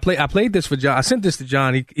Democrats? And I played this for John. I sent this to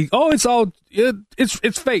John.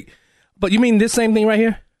 It's fake. But you mean this same thing right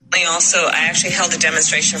here? I actually held a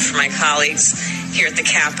demonstration for my colleagues here at the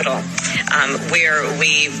Capitol, where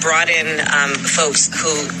we brought in folks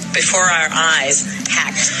who, before our eyes,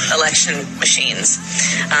 hacked election machines.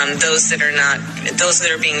 Those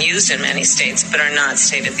that are being used in many states, but are not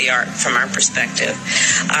state of the art from our perspective.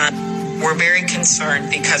 We're very concerned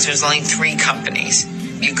because there's only 3 companies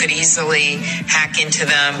You could easily hack into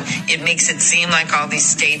them. It makes it seem like all these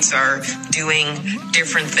states are doing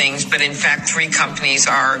different things, but in fact, 3 companies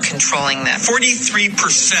are controlling them.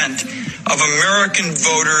 43% of American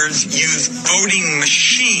voters use voting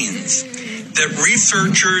machines that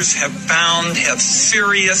researchers have found have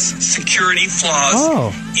serious security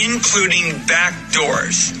flaws, including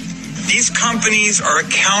backdoors. These companies are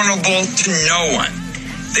accountable to no one.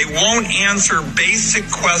 They won't answer basic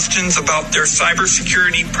questions about their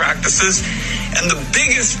cybersecurity practices, and the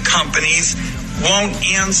biggest companies won't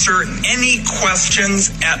answer any questions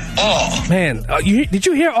at all. Man, did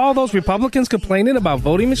you hear all those Republicans complaining about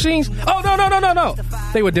voting machines? Oh, no.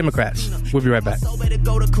 They were Democrats. We'll be right back.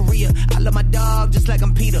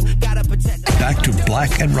 Back to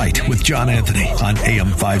Black and Right with John Anthony on AM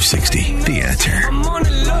 560. The Answer.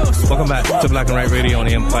 Welcome back to Black and Right Radio on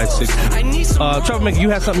AM 560. Troublemaker, you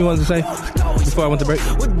had something you wanted to say before I went to break?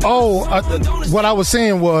 What I was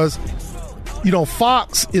saying was,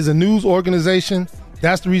 Fox is a news organization.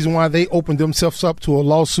 That's the reason why they opened themselves up to a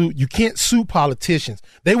lawsuit. You can't sue politicians.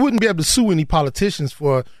 They wouldn't be able to sue any politicians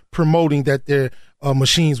for promoting that their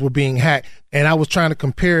machines were being hacked. And I was trying to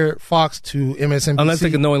compare Fox to MSNBC. Unless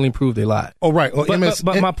they can knowingly prove they lied. Oh, right. Or go ahead.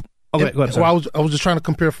 So I was just trying to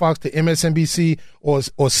compare Fox to MSNBC or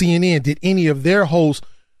CNN. Did any of their hosts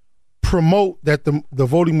promote that the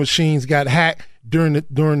voting machines got hacked during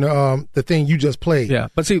the thing you just played? Yeah,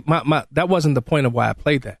 but see, that wasn't the point of why I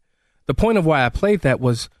played that. The point of why I played that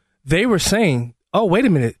was they were saying, "Oh, wait a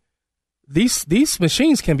minute, these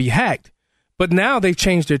machines can be hacked," but now they've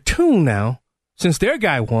changed their tune now since their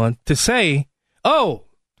guy won to say, "Oh,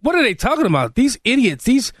 what are they talking about? These idiots,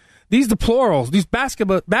 these deplorables, these basket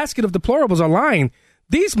of deplorables are lying.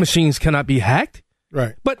 These machines cannot be hacked."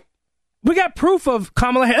 Right. But we got proof of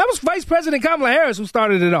Kamala Harris. That was Vice President Kamala Harris who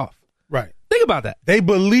started it off. Right. Think about that. They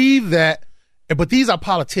believe that, but these are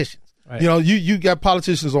politicians. Right. You got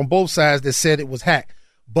politicians on both sides that said it was hacked.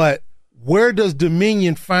 But where does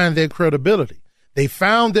Dominion find their credibility? They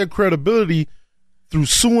found their credibility through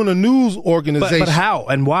suing a news organization. But how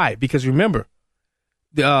and why? Because remember,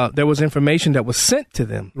 there was information that was sent to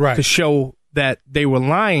them to show that they were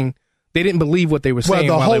lying. They didn't believe what they were saying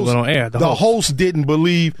while they went on air. The host didn't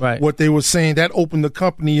believe what they were saying. That opened the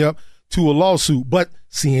company up to a lawsuit. But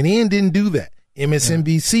CNN didn't do that.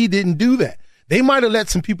 MSNBC didn't do that. They might have let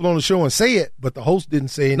some people on the show and say it, but the host didn't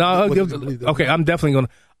say it. No, okay, I'm definitely going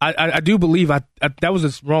to. I do believe that was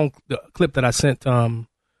this wrong clip that I sent. John.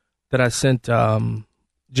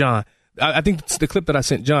 I think the clip that I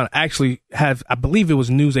sent John actually have. I believe it was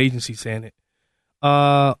a news agency saying it.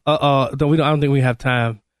 I don't think we have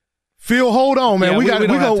time. Phil, hold on, man. We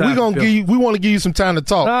want to give you some time to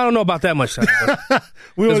talk. No, I don't know about that much time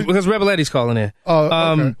because Rebel Eddie's calling in.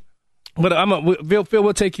 Okay. But Phil,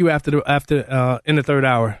 we'll take you after in the third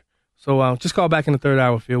hour. So just call back in the third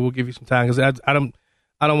hour, Phil. We'll give you some time because I don't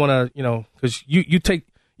want to, because you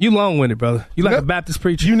long-winded, brother. You like a Baptist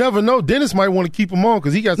preacher. You never know. Dennis might want to keep him on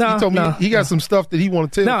because he told me he got some stuff that he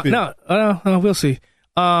want to tell. No, we'll see.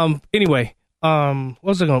 Anyway, where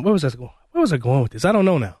was I going with this? I don't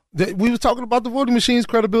know now. We was talking about the voting machines,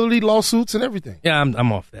 credibility, lawsuits, and everything. Yeah,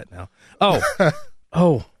 I'm off that now. Oh.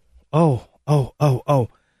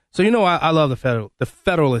 So I love the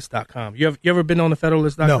Federalist.com. You ever been on the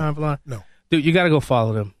Federalist.com? No. Dude, you got to go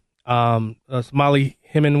follow them. Molly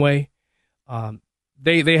Hemingway.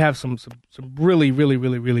 They have some really, really,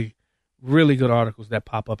 really, really, really good articles that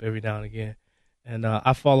pop up every now and again, and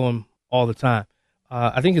I follow them all the time.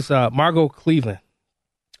 I think it's Margot Cleveland.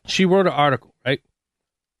 She wrote an article, right?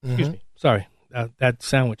 Mm-hmm. Excuse me. Sorry, that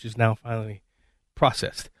sandwich is now finally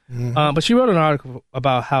processed. Mm-hmm. But she wrote an article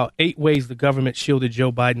about how 8 ways the government shielded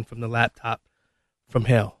Joe Biden from the laptop from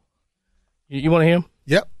hell. You want to hear him?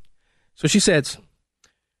 Yep. So she says,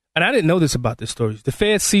 and I didn't know this about this story. The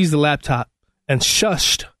Fed seized the laptop and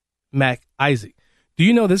shushed Mac Isaac. Do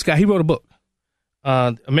you know this guy? He wrote a book,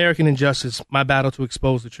 American Injustice, My Battle to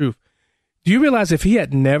Expose the Truth. Do you realize if he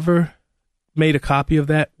had never made a copy of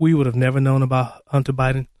that, we would have never known about Hunter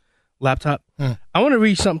Biden laptop? I want to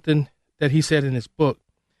read something that he said in his book.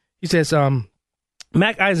 He says,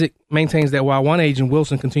 Mac Isaac maintains that while one agent,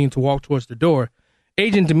 Wilson, continued to walk towards the door,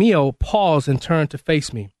 Agent DeMio paused and turned to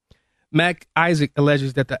face me. Mac Isaac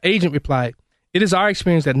alleges that the agent replied, "It is our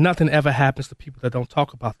experience that nothing ever happens to people that don't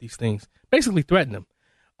talk about these things." Basically threatened him.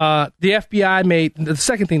 The FBI made, the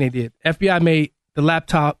second thing they did, FBI made the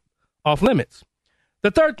laptop off limits.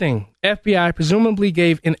 The third thing, FBI presumably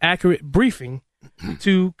gave inaccurate briefing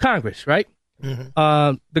to Congress, right?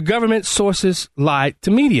 Mm-hmm. The government sources lied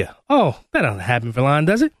to media. Oh, that doesn't happen, Verlon,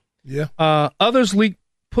 does it? Yeah. Others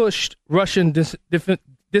pushed Russian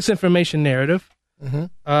disinformation narrative.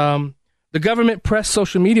 The government, press,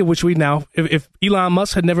 social media, which we now, if Elon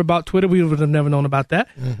Musk had never bought Twitter, we would have never known about that,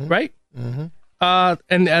 right?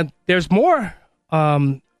 And there's more.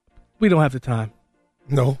 We don't have the time.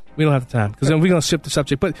 No, we don't have the time because then we're going to shift the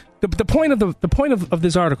subject. But the point of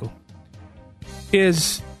this article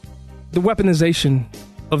is the weaponization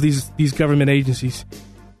of these government agencies.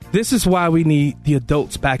 This is why we need the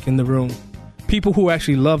adults back in the room, people who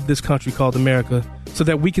actually love this country called America, so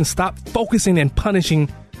that we can stop focusing and punishing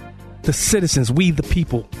the citizens, we the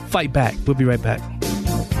people. Fight back. We'll be right back.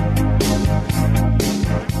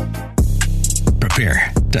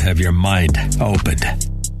 Prepare to have your mind opened.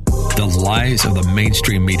 The lies of the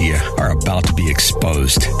mainstream media are about to be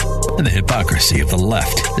exposed, and the hypocrisy of the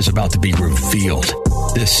left is about to be revealed.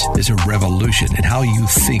 This is a revolution in how you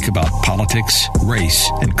think about politics, race,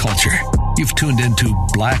 and culture. You've tuned into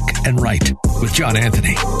Black and Right with John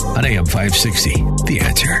Anthony on AM 560. The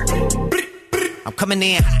Answer. I'm coming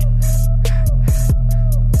in hot.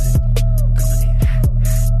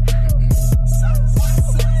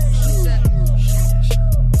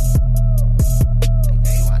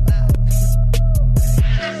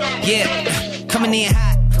 Yeah, coming in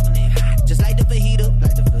hot. Just like the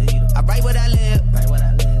fajita. I write what I live.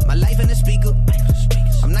 My life in the speaker.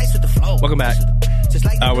 I'm nice with the flow. Welcome back.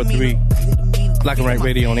 Hour 3. Black and Right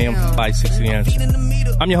Radio on AM 560 The Answer.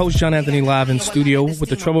 I'm your host, John Anthony, live in studio with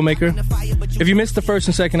the Troublemaker. If you missed the first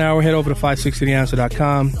and second hour, head over to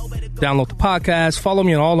 560theanswer.com. Download the podcast. Follow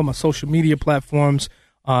me on all of my social media platforms.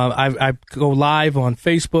 I go live on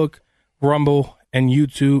Facebook, Rumble, and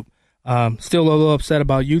YouTube. Still a little upset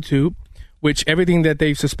about YouTube, which everything that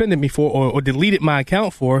they've suspended me for or deleted my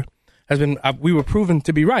account for has been, we were proven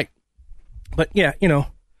to be right. But yeah,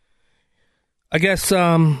 I guess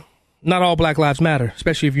not all Black Lives Matter,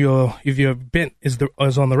 especially if your bent is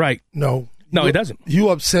on the right. No, it doesn't. You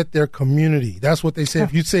upset their community. That's what they say. Yeah.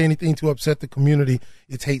 If you say anything to upset the community,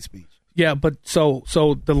 it's hate speech. Yeah, but so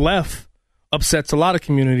the left upsets a lot of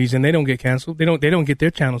communities and they don't get canceled. They don't get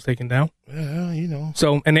their channels taken down. Yeah,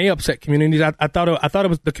 So and they upset communities. I thought it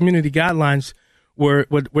was the community guidelines were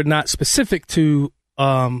not specific to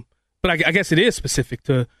but I guess it is specific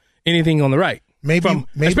to anything on the right. Maybe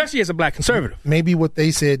especially as a Black conservative. Maybe what they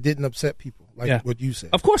said didn't upset people like what you said.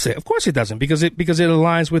 Of course it doesn't because it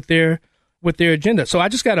aligns with their agenda. So I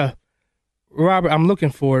just got Robert. I'm looking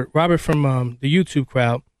for it. Robert from the YouTube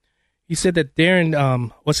crowd. He said that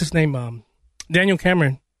Darren, what's his name? Daniel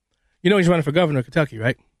Cameron. He's running for governor of Kentucky,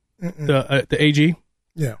 right? The AG.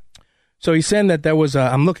 Yeah. So he's saying that there was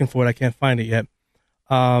I'm looking for it. I can't find it yet.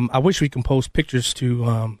 I wish we can post pictures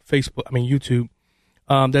to YouTube.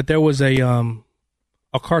 That there was a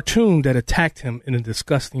cartoon that attacked him in a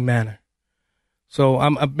disgusting manner. So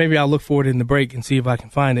maybe I'll look for it in the break and see if I can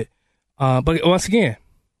find it. But once again,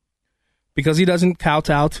 because he doesn't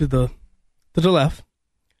kowtow to the left,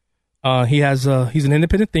 he's an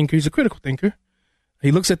independent thinker. He's a critical thinker.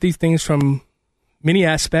 He looks at these things from many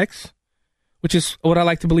aspects, which is what I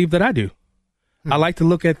like to believe that I do. I like to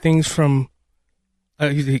look at things from.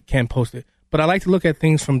 He can't post it, but I like to look at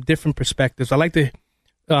things from different perspectives. I like to.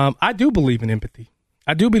 I do believe in empathy.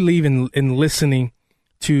 I do believe in listening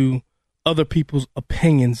to other people's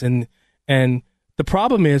opinions, and the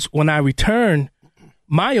problem is when I return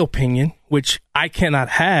my opinion, which I cannot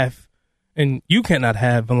have, and you cannot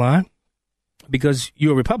have, Milan, because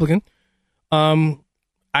you're a Republican.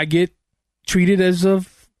 I get treated as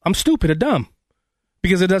if I'm stupid or dumb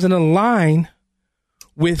because it doesn't align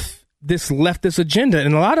with this leftist agenda,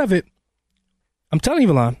 and a lot of it. I'm telling you,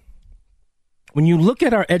 Milan. When you look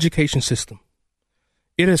at our education system,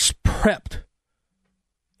 it has prepped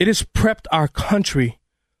our country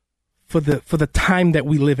for the time that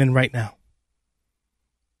we live in right now.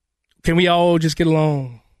 Can we all just get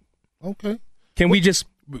along? Okay. Can we just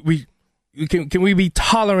can we be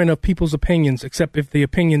tolerant of people's opinions, except if the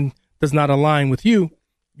opinion does not align with you,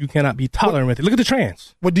 you cannot be tolerant with it. Look at the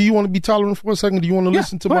trans. Well, do you want to be tolerant for a second? Do you want to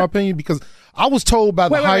listen to my opinion? Because I was told by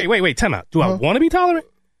the Wait, time out. Do I want to be tolerant?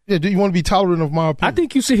 Yeah, do you want to be tolerant of my opinion? I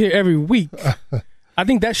think you sit here every week. I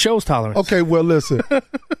think that shows tolerance. Okay, well, listen.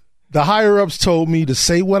 The higher-ups told me to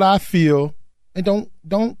say what I feel and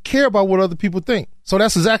don't care about what other people think. So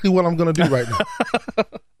that's exactly what I'm going to do right now.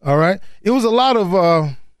 All right? It was a lot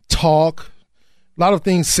of talk, a lot of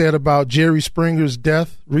things said about Jerry Springer's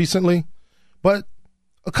death recently, but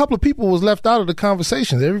a couple of people was left out of the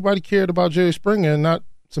conversation. Everybody cared about Jerry Springer and not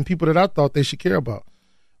some people that I thought they should care about.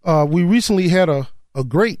 We recently had an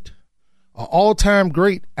all-time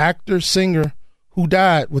great actor, singer who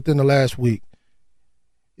died within the last week.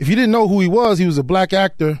 If you didn't know who he was a Black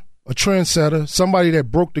actor, a trendsetter, somebody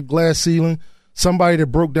that broke the glass ceiling, somebody that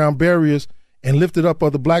broke down barriers, and lifted up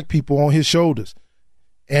other black people on his shoulders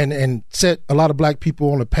and set a lot of black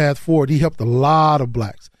people on a path forward. He helped a lot of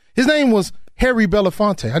blacks. His name was Harry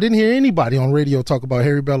Belafonte. I didn't hear anybody on radio talk about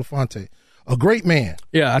Harry Belafonte. A great man.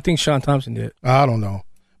 Yeah, I think Sean Thompson did. I don't know.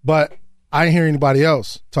 But I didn't hear anybody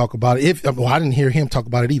else talk about it. I didn't hear him talk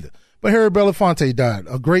about it either. But Harry Belafonte died.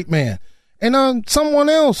 A great man. And someone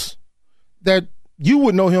else that you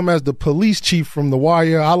would know him as the police chief from The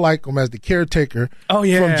Wire. I like him as the caretaker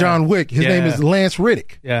from John Wick. His name is Lance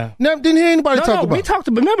Riddick. Yeah. Never didn't hear anybody talk about we talked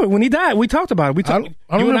about. Remember when he died? We talked about it.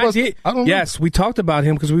 I don't know. Yes, we talked about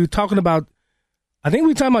him because we were talking about. I think we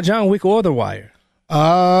were talking about John Wick or The Wire.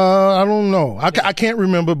 I don't know. I can't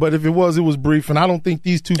remember, but if it was brief, and I don't think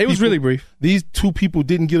these two. It was really brief. These two people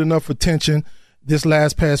didn't get enough attention this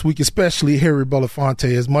past week, especially Harry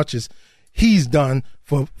Belafonte, as much as he's done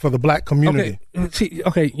for the black community.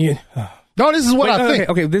 Okay. No, this is what I think.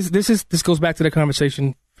 Okay, this goes back to the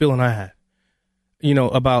conversation Phil and I had.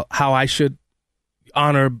 About how I should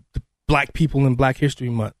honor the black people in Black History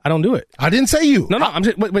Month. I don't do it. I didn't say you. No. I'm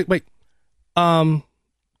just wait.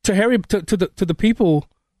 To Harry, to the people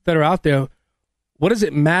that are out there, what does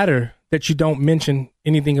it matter that you don't mention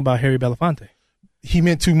anything about Harry Belafonte? He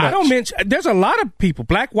meant too much. I don't mention. There's a lot of people,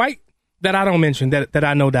 black, white, that I don't mention that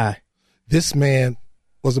I know die. This man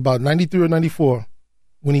was about 93 or 94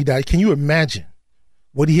 when he died. Can you imagine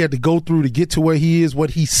what he had to go through to get to where he is, what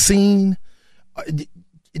he's seen?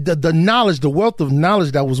 The knowledge, the wealth of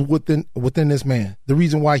knowledge that was within this man, the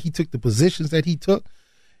reason why he took the positions that he took.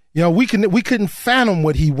 We couldn't fathom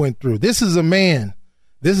what he went through. This is a man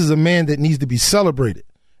that needs to be celebrated,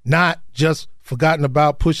 not just forgotten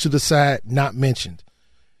about, pushed to the side, not mentioned.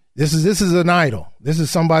 This is an idol. This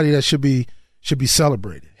is somebody that should be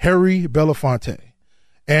celebrated. Harry Belafonte.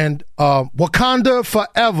 And Wakanda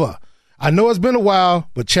Forever. I know it's been a while,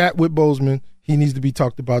 but Chadwick Boseman, he needs to be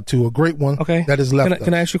talked about too. A great one that is left us.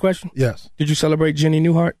 Can I ask you a question? Yes. Did you celebrate Jenny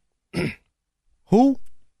Newhart? Who?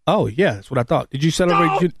 Oh, yeah, that's what I thought. Did you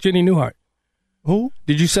celebrate Jenny Newhart? Who?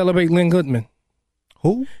 Did you celebrate Lynn Goodman?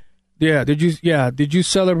 Who? Yeah, did you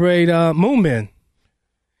celebrate Moonman?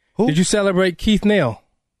 Who? Did you celebrate Keith Nail?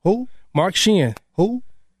 Who? Mark Sheehan? Who?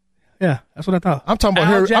 Yeah, that's what I thought. I'm talking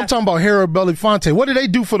about Harry Belafonte. What did they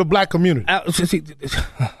do for the black community?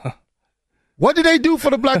 What did they do for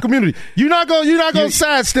the black community? You're not gonna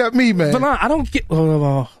sidestep me, man. But I don't get.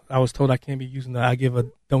 I was told I can't be using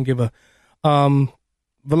the don't give a.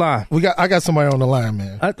 Valon. I got somebody on the line,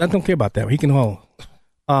 man. I don't care about that. He can hold.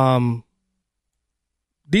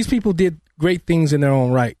 These people did great things in their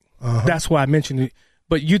own right. Uh-huh. That's why I mentioned it.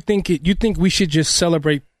 But you think we should just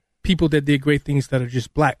celebrate people that did great things that are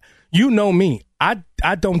just black? You know me. I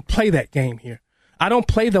don't play that game here. I don't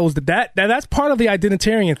play those. That's part of the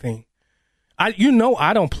identitarian thing. I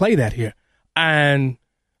don't play that here. And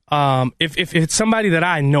if it's somebody that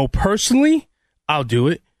I know personally, I'll do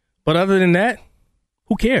it. But other than that,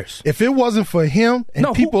 who cares? If it wasn't for him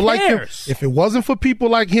and people like him, if it wasn't for people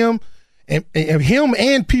like him and him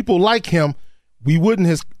and people like him, we wouldn't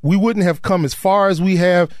have come as far as we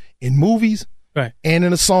have in movies, right, and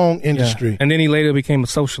in the song industry. Yeah. And then he later became a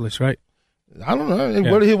socialist, right? I don't know.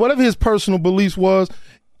 Yeah. Whatever his personal beliefs was.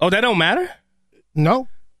 Oh, that don't matter? No.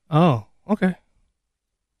 Oh, okay.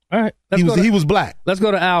 All right. He was black. Let's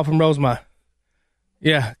go to Al from Rosemont.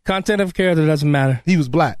 Yeah, content of character doesn't matter. He was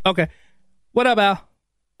black. Okay. What up, Al?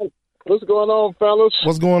 What's going on, fellas?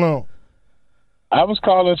 What's going on? I was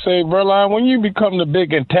calling to say, Verline, when you become the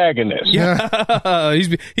big antagonist. Yeah.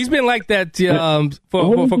 he's been like that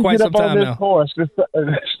for quite some time now. Horse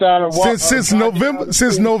since November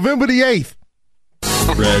the 8th.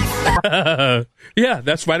 Red. Yeah,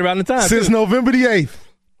 that's right around the time. Since November the 8th.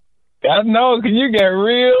 I know, because you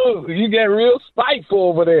get real spiteful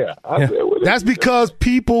over there. That's because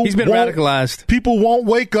he's been radicalized. People won't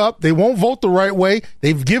wake up. They won't vote the right way.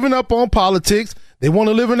 They've given up on politics. They want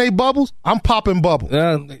to live in their bubbles. I'm popping bubbles.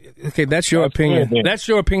 Okay, that's your opinion. Good, that's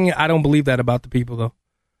your opinion. I don't believe that about the people, though.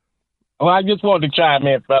 Well, I just wanted to chime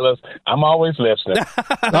in, fellas. I'm always listening.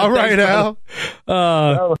 All right, Al.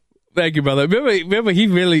 Thank you, brother. Remember, he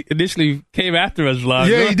really initially came after us live.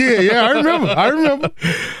 Yeah, he did. Yeah, I remember.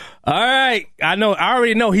 All right, I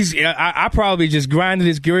already know he's. I probably just grinded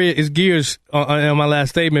his gears on my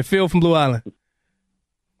last statement. Phil from Blue Island.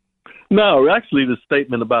 No, actually, the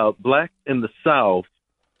statement about black in the South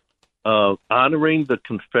honoring the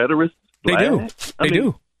Confederates. They do.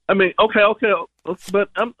 I mean, okay, but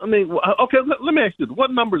okay. Let me ask you: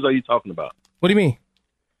 what numbers are you talking about? What do you mean?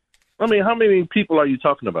 I mean, how many people are you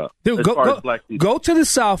talking about? Dude, go to the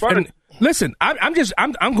South and listen.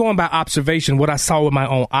 I'm going by observation, what I saw with my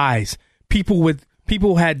own eyes. People with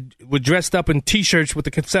people were dressed up in T-shirts with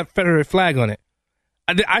the Confederate flag on it.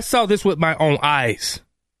 I saw this with my own eyes.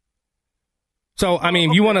 So, I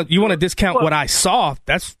mean, you want to discount what I saw?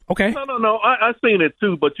 That's okay. No. I seen it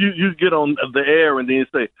too, but you get on the air and then you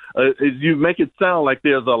say you make it sound like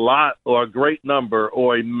there's a lot or a great number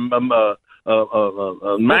or a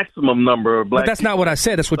maximum number of black. But that's not what I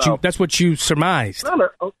said. That's what you surmised.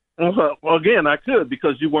 Well, again, I could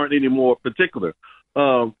because you weren't any more particular,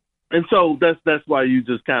 and so that's why you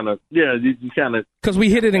just kind of because we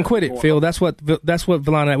hit it and quit it, Phil. That's what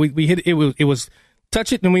Villan. We hit it. It was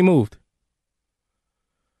touch it and we moved.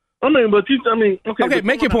 I mean, okay.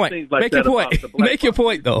 Make your point. Make your point. Make your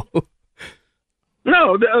point, though.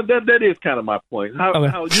 No, that is kind of my point.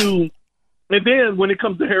 How you, and then when it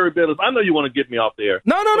comes to Harry Belafonte, I know you want to get me off the air.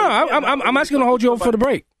 No. I'm actually going to hold you over for the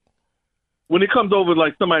break. When it comes over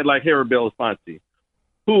like somebody like Harry Belafonte,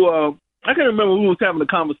 who I can remember we was having a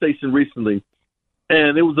conversation recently,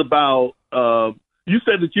 and it was about you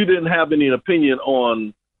said that you didn't have any opinion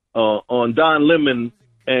on Don Lemon.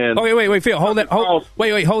 And wait, Phil, hold that.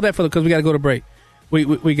 Hold that for because we got to go to break.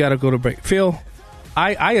 We got to go to break. Phil,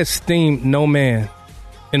 I esteem no man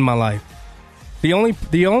in my life. The only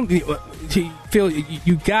Phil,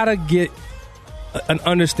 you gotta get an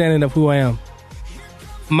understanding of who I am.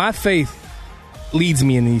 My faith leads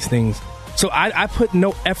me in these things, so I put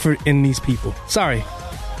no effort in these people. Sorry,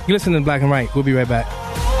 you listen to Black and Right. We'll be right back.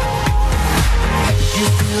 You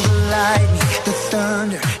feel the lightning, the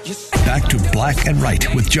thunder. Back to Black and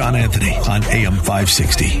Right with John Anthony on AM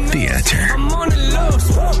 560. The Answer.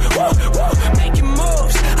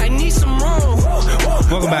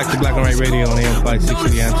 Welcome back to Black and Right Radio on AM 560.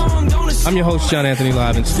 The Answer. I'm your host, John Anthony,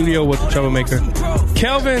 live in studio with the troublemaker,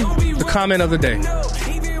 Kelvin. The comment of the day,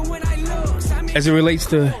 as it relates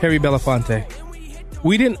to Harry Belafonte,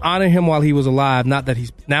 we didn't honor him while he was alive. Now that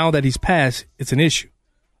he's passed, it's an issue.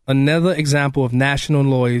 Another example of national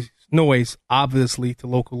noise, obviously, to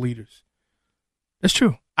local leaders. That's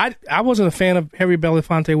true. I wasn't a fan of Harry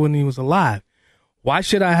Belafonte when he was alive. Why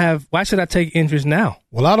should I take interest now?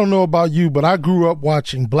 Well, I don't know about you, but I grew up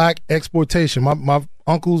watching black exploitation. My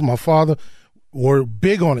uncles, my father were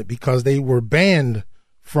big on it because they were banned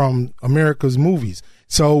from America's movies.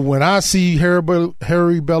 So when I see Harry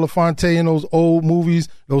Belafonte in those old movies,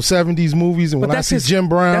 those 70s movies, and when I see Jim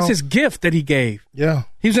Brown, that's his gift that he gave. Yeah,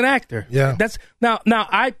 he was an actor. Yeah, that's now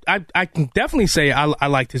I can definitely say I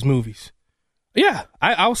liked his movies. Yeah,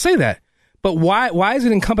 I'll say that. But why is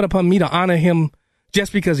it incumbent upon me to honor him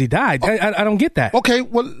just because he died? I don't get that. Okay,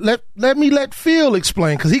 well let me let Phil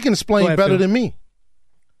explain because he can explain better than me.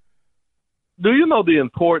 Do you know the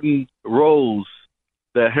important roles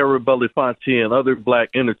that Harry Belafonte and other black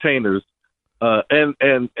entertainers and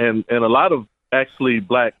a lot of actually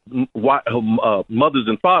black mothers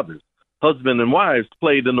and fathers, husbands and wives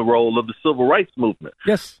played in the role of the civil rights movement?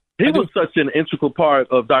 Yes. He was such an integral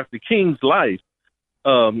part of Dr. King's life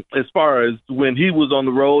as far as when he was on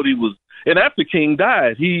the road. And after King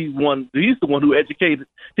died, he's the one who educated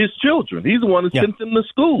his children. He's the one who sent them to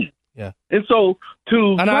school. Yeah. And so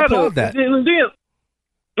I applaud that. And then,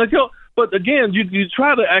 but again, you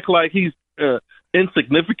try to act like he's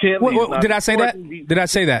insignificant. Did I say that? Did I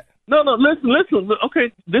say that? No. Listen.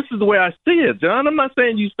 Okay, this is the way I see it, John. I'm not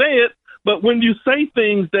saying you say it, but when you say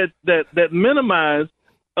things that minimize.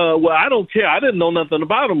 Well, I don't care. I didn't know nothing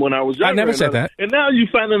about him when I was younger. I never said that. And now you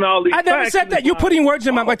finding all these. I never said that. You're putting words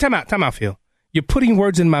in my mouth. Time out, Phil. You're putting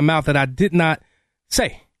words in my mouth that I did not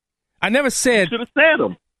say. I never said. You should have said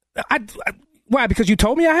them. Why? Because you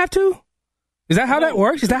told me I have to? Is that how that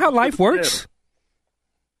works? Is that how life works?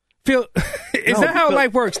 Phil, that how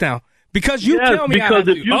life works now? Because you tell me I have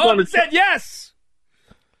to. You said yes.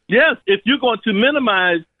 Yes, if you're going to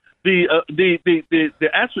minimize the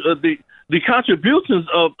contributions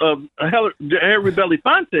of Harry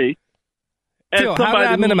Belafonte. Phil, how did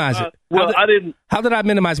I minimize it? I didn't. How did I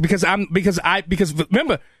minimize it? Because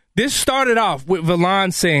remember, this started off with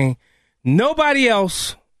Villan saying nobody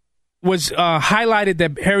else was highlighted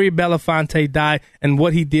that Harry Belafonte died and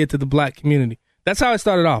what he did to the black community. That's how it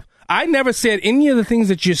started off. I never said any of the things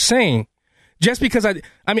that you're saying. Just because I'm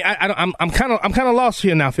kind of lost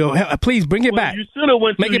here now, Phil. Please bring it back. You should have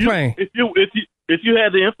went. Make it plain. If you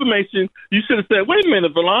had the information, you should have said, "Wait a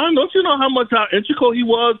minute, Villan, don't you know how integral he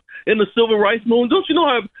was in the civil rights movement? Don't you know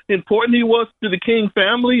how important he was to the King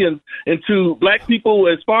family and to black people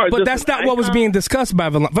as far as?" But that's not what was being discussed by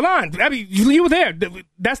Villan. Villan, I mean, you were there.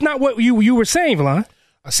 That's not what you were saying, Villan.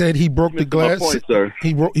 I said he broke the glass. Point, sir.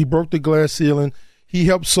 He broke the glass ceiling. He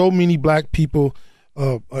helped so many black people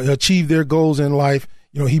achieve their goals in life.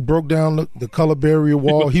 You know, he broke down the color barrier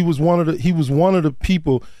wall. He was one of the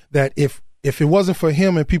people that if if it wasn't for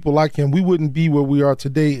him and people like him, we wouldn't be where we are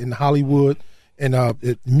today in Hollywood and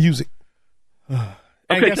music.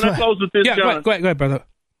 Okay, can I close with this, John? Go ahead, brother.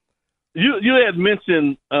 You had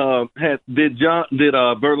mentioned did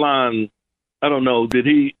Verlon, I don't know, did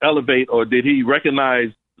he elevate or did he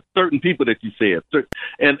recognize certain people that you said?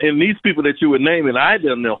 And these people that you were naming, I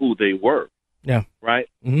didn't know who they were. Yeah. Right?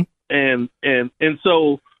 Mm-hmm. And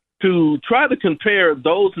so to try to compare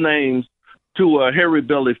those names to Harry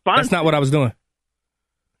Belafonte. That's not what I was doing.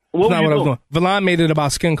 That's not what I was doing. Verlon made it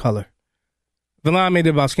about skin color.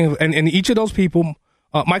 And each of those people,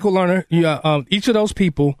 Michael Lerner, each of those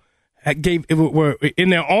people were in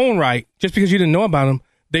their own right. Just because you didn't know about them,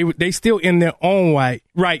 they still in their own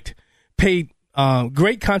right paid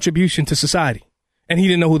great contribution to society, and he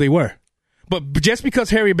didn't know who they were. But just because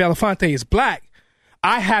Harry Belafonte is black,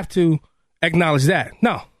 I have to acknowledge that.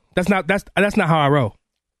 No, that's not how I roll.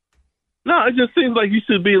 No, it just seems like you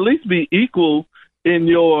should at least be equal in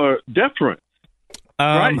your deference,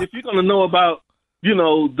 right? If you're going to know about,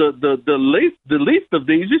 the least of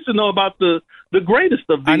these, you should know about the greatest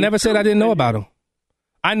of these. I never said I didn't know about him.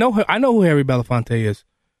 I know who Harry Belafonte is.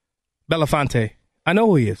 I know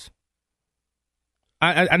who he is.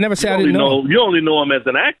 I never said I didn't know. You only know him as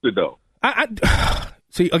an actor, though.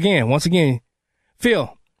 See, once again,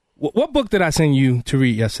 Phil, what book did I send you to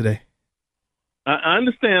read yesterday? I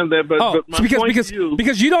understand that, but my point to you,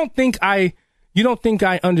 because you don't think I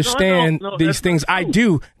understand these things. I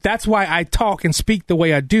do. That's why I talk and speak the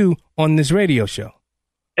way I do on this radio show.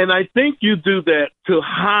 And I think you do that to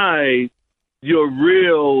hide your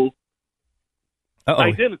real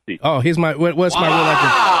identity. Oh, what's my real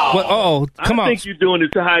identity? Come on. I think you're doing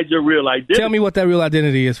it to hide your real identity. Tell me what that real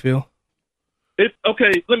identity is, Phil.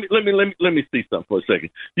 Okay. Let me see something for a second.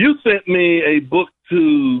 You sent me a book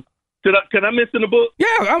to. Can I mention the book?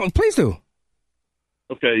 Yeah, please do.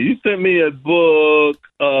 Okay, you sent me a book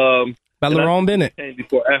by Lerone Bennett. Came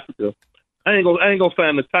before Africa. I ain't gonna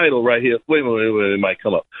find the title right here. Wait a minute, it might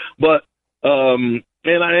come up. But and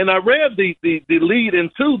I read the lead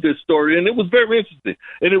into this story, and it was very interesting.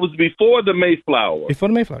 And it was before the Mayflower. Before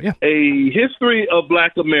the Mayflower, yeah. A History of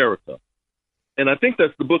Black America, and I think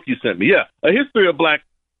that's the book you sent me. Yeah, A History of Black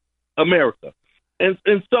America, and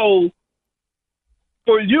so.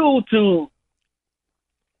 For you to,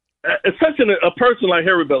 such a person like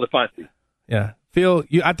Harry Belafonte. Yeah. Phil,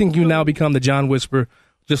 I think you now become the John Whisperer,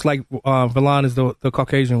 just like Verlon is the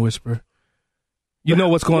Caucasian Whisperer. You know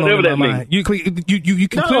what's going on in my mind. You can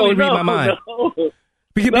clearly read my mind.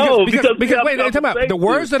 Because wait, time out. The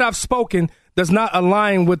words that I've spoken does not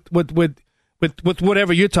align with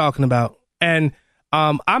whatever you're talking about. And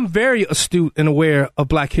I'm very astute and aware of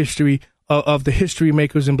Black history, of the history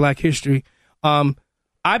makers in Black history.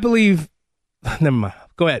 I believe. Never mind.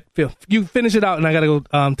 Go ahead, Phil. You finish it out, and I gotta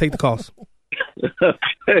go take the calls.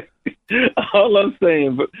 Okay. All I'm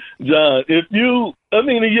saying, John, I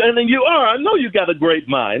know you got a great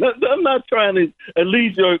mind. I'm not trying to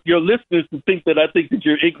lead your listeners to think that I think that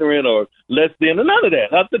you're ignorant or less than, and none of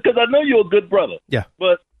that. Because I know you're a good brother. Yeah.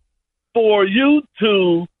 But for you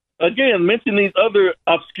to again mention these other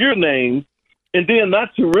obscure names and then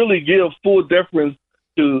not to really give full deference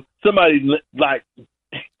to somebody like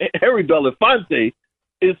Harry Belafonte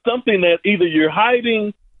is something that either you're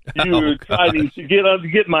hiding, you're trying to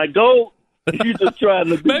get my goal, you're just trying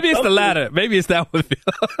to do maybe it's something. the latter. Maybe it's that one.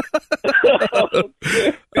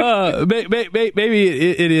 Maybe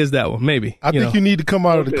it is that one. Maybe. I think you need to come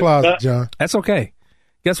out of the closet, John. That's okay.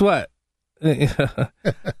 Guess what?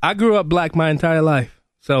 I grew up Black my entire life.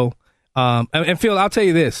 So, and Phil, I'll tell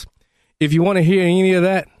you this. If you want to hear any of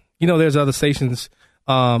that, there's other stations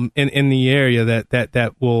in the area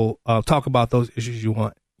that will talk about those issues you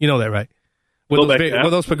want. You know that, right? Where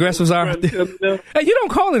those progressives are. Hey, you don't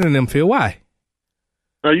call it in them, Phil. Why?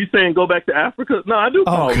 Are you saying go back to Africa? No, I do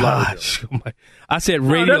call it. Oh, gosh. I said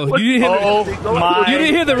radio. You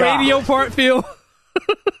didn't hear the radio part, Phil?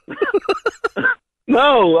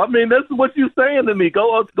 No, I mean, that's what you're saying to me.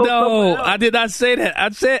 Go no, I did not say that. I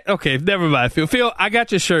said, okay, never mind, Phil. Phil, I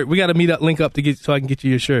got your shirt. We got to link up so I can get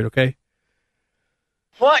you your shirt, okay?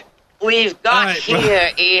 What we've got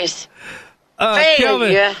here is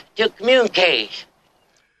failure to communicate.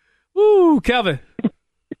 Woo, Kelvin.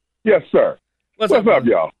 Yes, sir. What's up,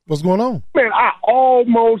 y'all? What's going on? Man, I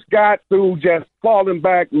almost got through just falling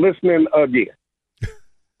back listening again.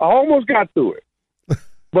 I almost got through it.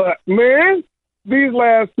 But, man, these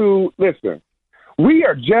last two, listen, we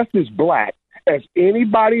are just as black as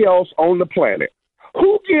anybody else on the planet.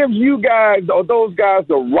 Who gives you guys or those guys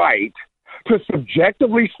the right to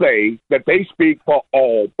subjectively say that they speak for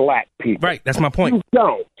all black people? Right, that's my point.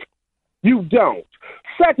 You don't.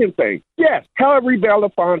 Second thing, yes, Hillary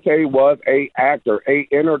Belafonte was a actor, a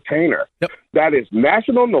entertainer. Yep. That is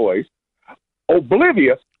national noise,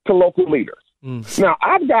 oblivious to local leaders. Now,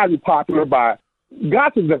 I've gotten popular by,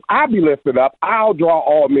 God says, if I be lifted up, I'll draw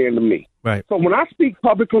all men to me. Right. So when I speak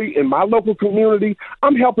publicly in my local community,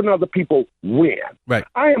 I'm helping other people win. Right.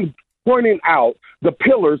 I am pointing out the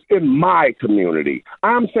pillars in my community.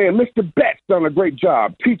 I'm saying Mr. Beck's done a great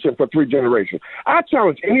job teaching for 3 generations. I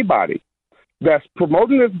challenge anybody that's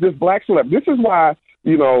promoting this black celebrity. This is why,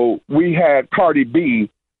 we had Cardi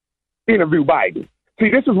B interview Biden. See,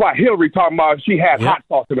 this is why Hillary talking about she had hot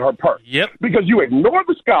sauce in her purse. Yep. Because you ignore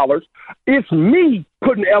the scholars. It's me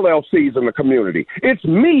putting LLCs in the community. It's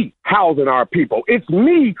me housing our people. It's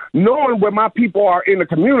me knowing where my people are in the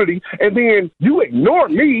community. And then you ignore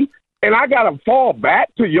me, and I got to fall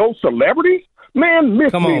back to your celebrities? Man,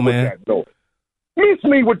 miss me with that noise. Miss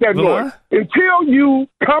me with that noise. Until you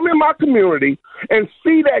come in my community and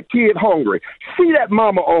see that kid hungry, see that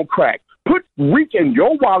mama on crack, reach in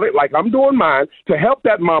your wallet like I'm doing mine to help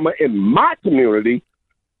that mama in my community,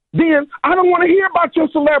 then I don't want to hear about your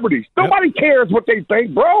celebrities. Nobody cares what they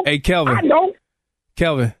think, bro. Hey, Kelvin. I don't.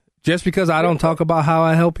 Kelvin, just because I don't talk about how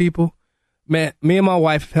I help people, man, me and my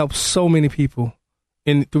wife help so many people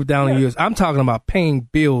through down the years. I'm talking about paying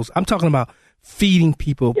bills. I'm talking about feeding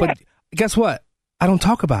people. But guess what? I don't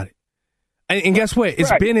talk about it. And guess what?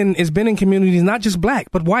 It's been in communities, not just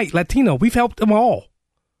black, but white, Latino. We've helped them all.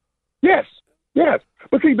 Yes.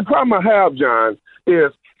 But see, the problem I have, John,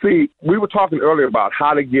 is, we were talking earlier about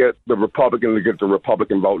how to get the Republicans to get the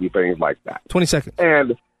Republican vote and things like that. 20 seconds.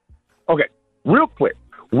 And, okay, real quick,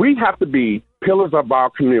 we have to be pillars of our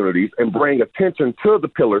communities and bring attention to the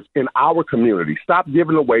pillars in our community. Stop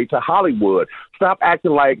giving away to Hollywood. Stop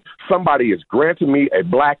acting like somebody is granting me a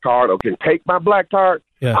black card or can take my black card.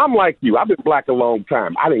 Yeah. I'm like you. I've been black a long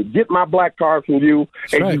time. I didn't get my black card from you,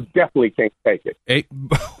 you definitely can't take it. Hey,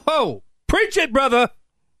 whoa, preach it, brother.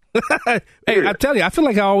 Hey, I tell you, I feel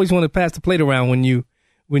like I always want to pass the plate around when you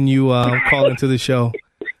call into the show.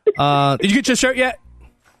 Did you get your shirt yet?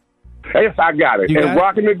 Yes, I got it. And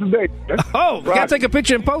rocking it today. Oh, you got to take a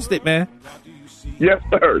picture and post it, man. Yes,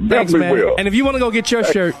 sir. Thanks, definitely man. will. And if you want to go get your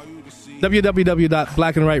shirt,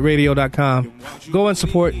 www.blackandrightradio.com. Go and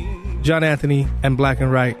support John Anthony and Black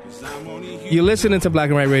and Right. You're listening to Black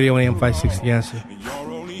and Right Radio on AM 560 Answer.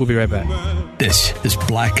 We'll be right back. This is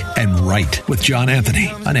Black and Right with John Anthony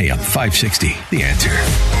on AM 560 The Answer.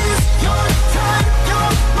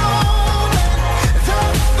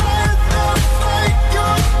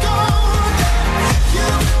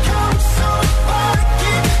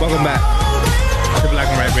 Welcome back to Black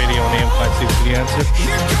and Right Radio on AM 560 The Answer.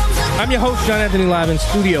 I'm your host, John Anthony, live in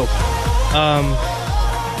studio.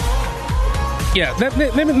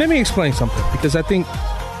 Let me explain something, because I think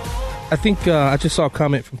I just saw a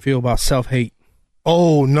comment from Phil about self-hate.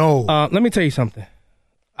 Oh, no. Let me tell you something.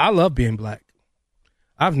 I love being black.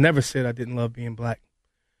 I've never said I didn't love being black.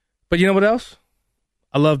 But you know what else?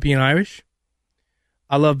 I love being Irish.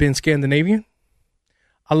 I love being Scandinavian.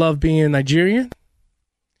 I love being Nigerian.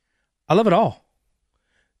 I love it all.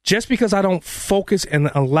 Just because I don't focus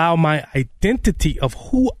and allow my identity of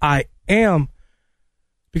who I am,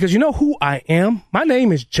 because you know who I am? My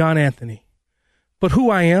name is John Anthony. But who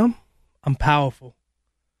I am, I'm powerful.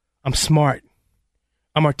 I'm smart.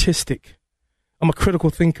 I'm artistic. I'm a critical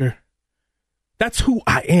thinker. That's who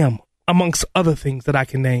I am, amongst other things that I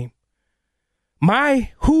can name.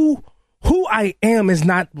 My who I am is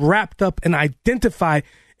not wrapped up and identified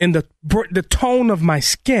in the tone of my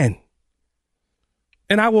skin.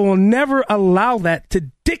 And I will never allow that to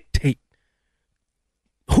dictate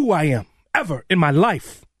who I am, ever in my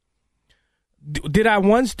life. Did I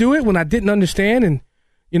once do it when I didn't understand and,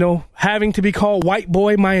 having to be called white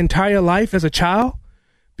boy my entire life as a child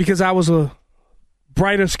because I was a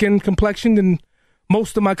brighter skin complexion than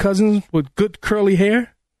most of my cousins with good curly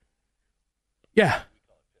hair? Yeah.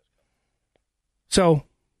 So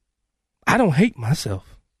I don't hate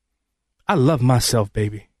myself. I love myself,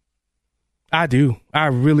 baby. I do. I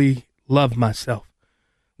really love myself.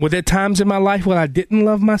 Were there times in my life when I didn't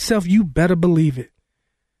love myself? You better believe it.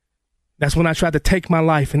 That's when I tried to take my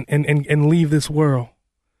life and leave this world.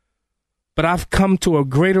 But I've come to a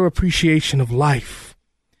greater appreciation of life.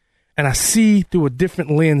 And I see through a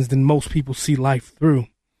different lens than most people see life through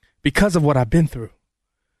because of what I've been through.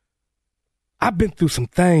 I've been through some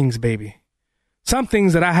things, baby. Some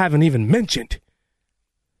things that I haven't even mentioned.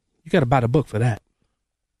 You got to buy the book for that.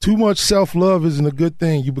 Too much self-love isn't a good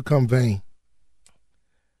thing. You become vain.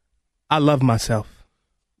 I love myself.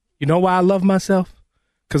 You know why I love myself?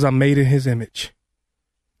 Because I'm made in his image.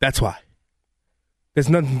 That's why. There's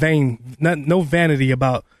nothing vain, no vanity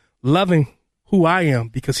about loving who I am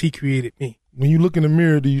because he created me. When you look in the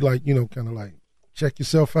mirror, do you kind of like check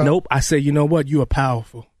yourself out? Nope. I say, you know what? You are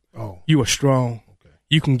powerful. Oh. You are strong. Okay.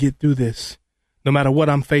 You can get through this. No matter what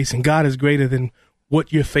I'm facing, God is greater than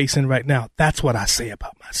what you're facing right now. That's what I say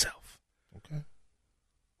about myself.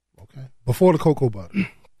 Okay. Before the cocoa butter.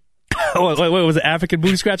 Wait, was it African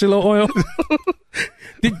booty scratching little oil?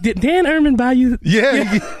 Did Dan Ehrman buy you?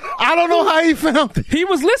 Yeah. I don't know how he found it. He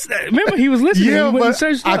was listening. Remember, he was listening. Yeah, but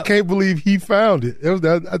I can't believe he found it.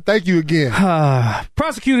 Thank you again.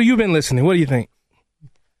 Prosecutor, you've been listening. What do you think?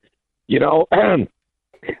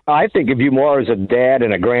 I think of you more as a dad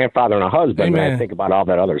and a grandfather and a husband when I think about all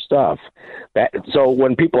that other stuff. So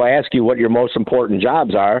when people ask you what your most important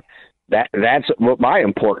jobs are, that's what my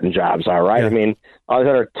important jobs are, right? Yeah. I mean,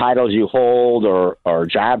 other titles you hold or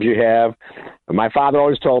jobs you have. My father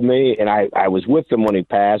always told me, and I was with him when he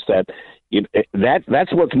passed,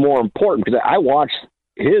 that's what's more important, because I watched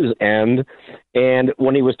his end, and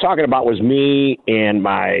when he was talking about was me and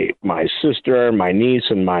my sister, my niece,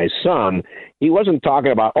 and my son, he wasn't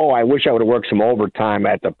talking about, I wish I would have worked some overtime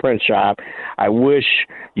at the print shop. I wish,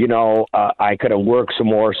 I could have worked some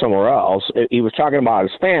more somewhere else. He was talking about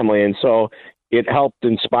his family, and so it helped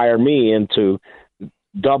inspire me into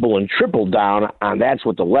double and triple down on that's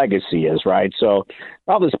what the legacy is, right? So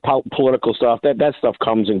all this political stuff, that stuff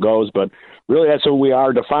comes and goes, but really that's who we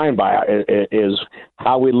are defined by, is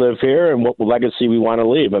how we live here and what legacy we want to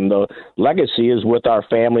leave. And the legacy is with our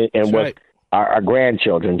family and with our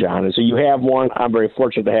grandchildren, John. And so you have one. I'm very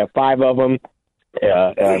fortunate to have 5 of them.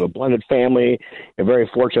 I have a blended family. I'm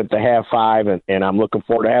very fortunate to have 5, and I'm looking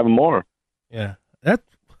forward to having more. Yeah,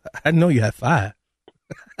 I know you have 5.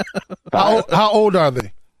 How old are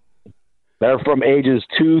they? They're from ages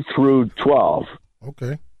 2 through 12.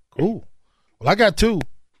 Okay, cool. Well, I got 2,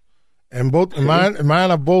 and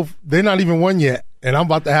mine are both. They're not even 1 yet, and I'm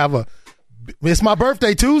about to have it's my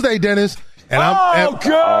birthday Tuesday, Dennis. And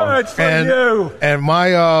good for you. And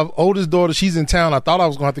my oldest daughter, she's in town. I thought I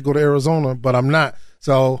was going to have to go to Arizona, but I'm not.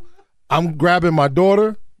 So I'm grabbing my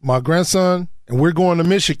daughter, my grandson, and we're going to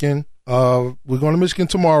Michigan. We're going to Michigan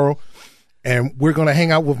tomorrow. And we're going to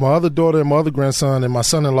hang out with my other daughter and my other grandson and my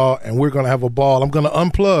son-in-law, and we're going to have a ball. I'm going to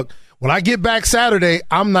unplug. When I get back Saturday,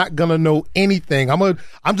 I'm not going to know anything. I'm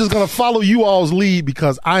just going to follow you all's lead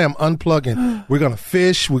because I am unplugging. We're going to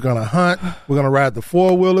fish. We're going to hunt. We're going to ride the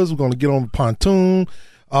 4-wheelers. We're going to get on the pontoon.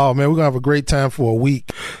 Oh, man, we're going to have a great time for a week.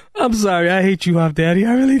 I'm sorry. I hate you, Hop Daddy.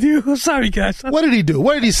 I really do. I'm sorry, guys. What did he do?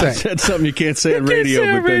 What did he say? I said something you can't say on radio.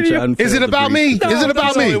 Then John, is it about me? No, is it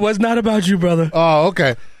about me? It was not about you, brother. Oh,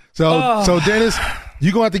 okay. So Dennis,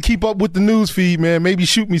 you're going to have to keep up with the news feed, man. Maybe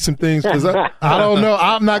shoot me some things because I don't know.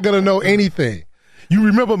 I'm not going to know anything. You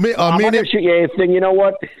remember me? I'm going to shoot you anything. You know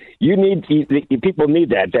what? People need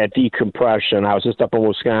that decompression. I was just up in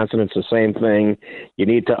Wisconsin. It's the same thing. You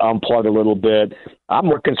need to unplug a little bit. I'm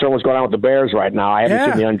more concerned what's going on with the Bears right now. I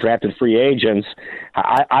haven't seen the undrafted free agents.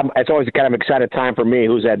 It's always a kind of excited time for me.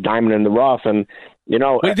 Who's that diamond in the rough? And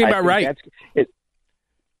what do you think about Wright?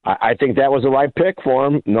 I think that was the right pick for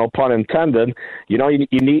him. No pun intended. You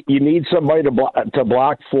need somebody to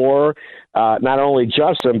block for not only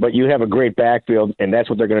Justin, but you have a great backfield, and that's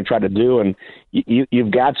what they're going to try to do. And you've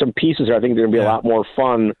got some pieces that I think they're going to be a lot more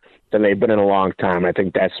fun than they've been in a long time. I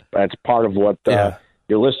think that's part of what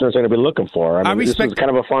your listeners are going to be looking for. I mean, this is kind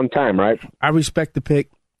of a fun time, right? I respect the pick,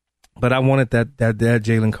 but I wanted that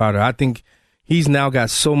Jalen Carter. I think he's now got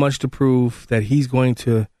so much to prove that he's going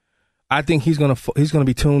to. I think he's gonna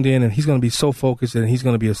be tuned in, and he's gonna be so focused, and he's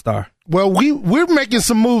gonna be a star. Well, we're making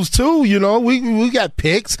some moves too. We got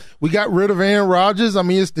picks. We got rid of Aaron Rodgers. I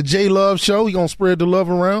mean, it's the J Love show. He gonna spread the love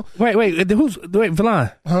around. Wait,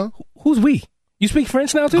 Villan? Huh? Who's we? You speak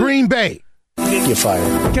French now too? Green Bay. You're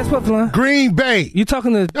fired. Guess what, Villan? Green Bay. You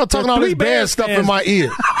talking to? Y'all talking all this Bears stuff in my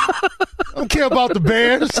ear. I don't care about the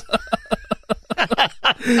Bears.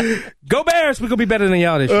 Go Bears! We're gonna be better than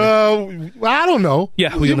y'all this year. I don't know.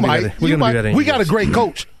 Yeah, we're gonna be better. We're gonna be better. We got a great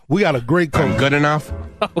coach. I'm good enough.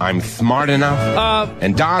 I'm smart enough.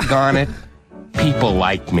 And doggone it, people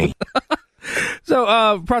like me.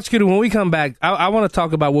 So, prosecutor, when we come back, I want to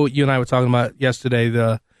talk about what you and I were talking about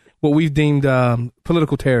yesterday. What we've deemed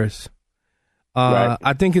political terrorists. Right.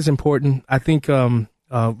 I think it's important. I think Villan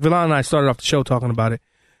and I started off the show talking about it.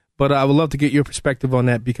 But I would love to get your perspective on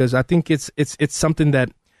that because I think it's something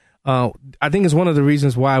that I think is one of the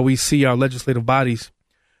reasons why we see our legislative bodies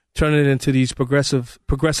turn it into these progressive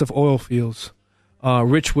oil fields,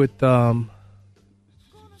 rich with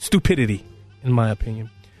stupidity, in my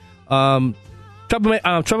opinion.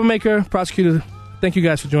 Troublemaker, prosecutor, thank you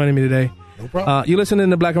guys for joining me today. No problem. You're listening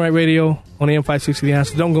to Black and White Radio on AM 560 The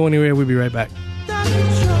Answer. Don't go anywhere. We'll be right back.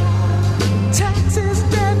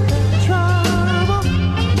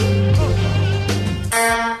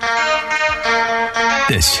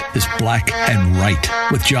 This is Black and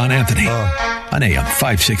Right with John Anthony on AM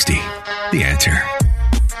 560. The Answer.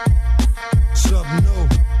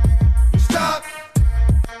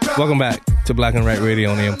 Welcome back to Black and Right Radio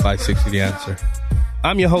on AM 560 The Answer.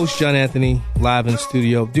 I'm your host, John Anthony, live in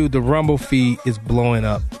studio. Dude, the Rumble feed is blowing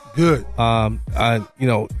up. Good.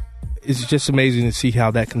 It's just amazing to see how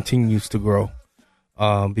that continues to grow.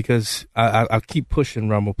 Because I keep pushing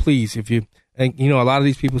Rumble. Please, a lot of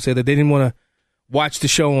these people said that they didn't want to watch the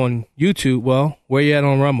show on YouTube. Well, where you at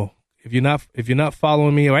on Rumble? If you're not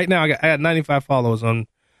following me right now, I got 95 followers on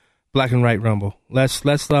Black and Right Rumble. Let's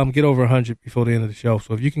get over 100 before the end of the show.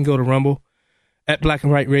 So if you can go to Rumble at Black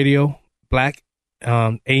and Right Radio, Black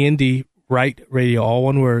A&D Right Radio, all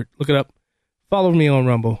one word. Look it up. Follow me on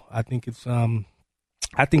Rumble. I think it's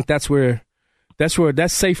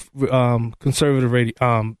that's safe conservative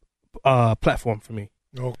radio platform for me.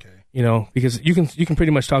 Okay. Because you can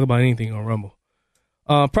pretty much talk about anything on Rumble.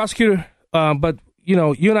 Prosecutor, but you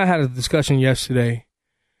and I had a discussion yesterday,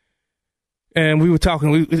 and we were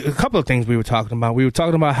talking. A couple of things we were talking about. We were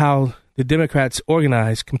talking about how the Democrats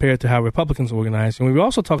organize compared to how Republicans organize, and we were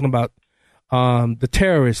also talking about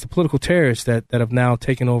the political terrorists that have now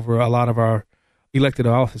taken over a lot of our elected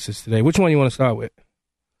offices today. Which one you want to start with?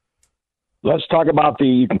 Let's talk about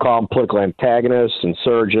you can call them political antagonists,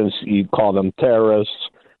 insurgents. You call them terrorists.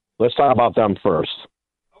 Let's talk about them first.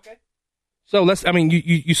 So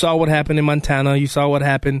you saw what happened in Montana. You saw what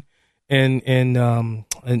happened in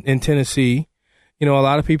Tennessee. A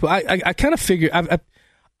lot of people. I kind of figured.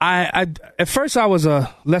 I at first I was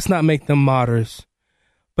let's not make them martyrs,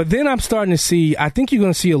 but then I'm starting to see. I think you're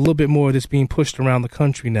going to see a little bit more of this being pushed around the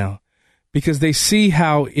country now, because they see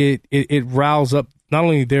how it riles up not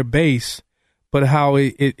only their base, but how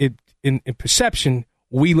it in perception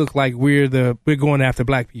we look like we're going after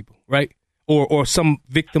black people, right? Or some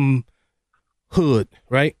victim. Hood,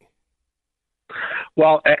 right?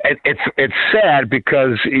 Well, it's sad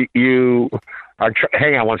because you are.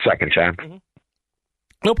 Hang on one second, John. Mm-hmm.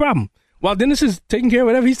 No problem. While Dennis is taking care of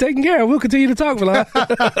whatever he's taking care of, we'll continue to talk, Milan.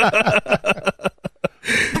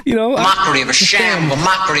 Mockery of a sham, a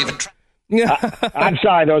mockery of a. Yeah. I'm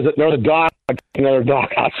sorry. There was a dog. Another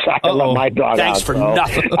dog outside. I let my dog Thanks out. for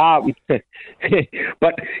nothing.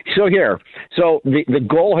 But the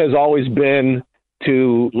goal has always been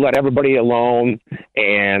to let everybody alone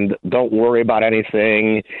and don't worry about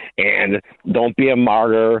anything and don't be a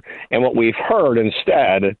martyr. And what we've heard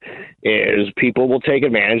instead is people will take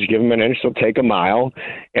advantage, give them an inch, they'll take a mile.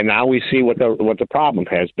 And now we see what the problem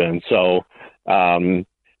has been. So,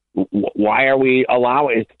 why are we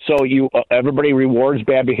allowing? So everybody rewards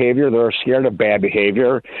bad behavior. They're scared of bad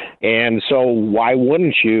behavior, and so why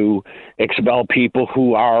wouldn't you expel people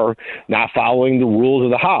who are not following the rules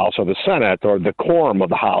of the House or the Senate or the quorum of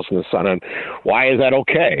the House and the Senate? Why is that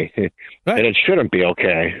okay? Right. And it shouldn't be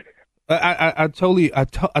okay. I totally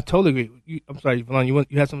agree. I'm sorry, Valon,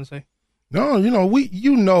 you had something to say? No, we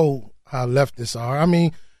know how leftists are. I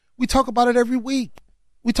mean, we talk about it every week.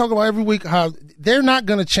 We talk about every week how they're not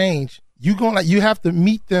going to change. You have to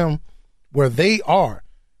meet them where they are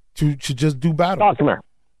to just do battle. Oh, come here.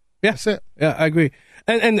 Yeah, that's it. Yeah, I agree.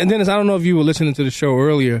 And Dennis, I don't know if you were listening to the show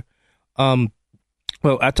earlier. We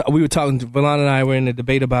were talking. Valon and I were in a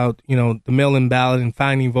debate about the mail-in ballot and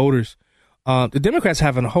finding voters. The Democrats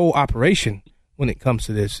have a whole operation when it comes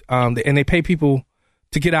to this, and they pay people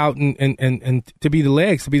to get out and to be the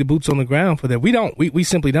legs, to be the boots on the ground for that. We don't. We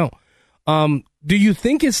simply don't. Do you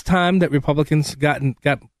think it's time that Republicans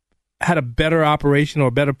had a better operation or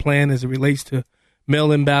a better plan as it relates to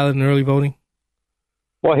mail-in ballot and early voting?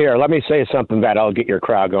 Well, here, let me say something that'll get your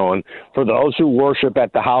crowd going. For those who worship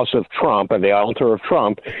at the house of Trump and the altar of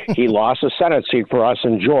Trump, he lost a Senate seat for us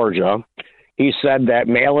in Georgia. He said that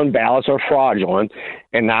mail-in ballots are fraudulent,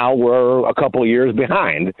 and now we're a couple of years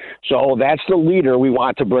behind. So that's the leader we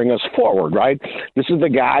want to bring us forward, right? This is the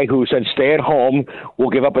guy who said, stay at home,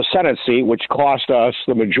 we'll give up a Senate seat, which cost us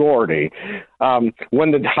the majority.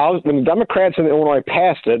 When the Democrats in Illinois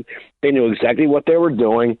passed it, they knew exactly what they were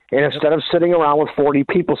doing, and instead of sitting around with 40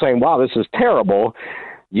 people saying, wow, this is terrible,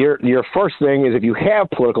 your first thing is, if you have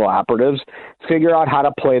political operatives, figure out how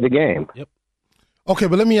to play the game. Yep. Okay,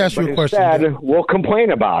 but let me ask you a question. Instead, we'll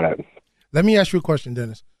complain about it. Let me ask you a question,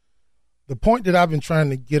 Dennis. The point that I've been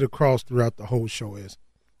trying to get across throughout the whole show is,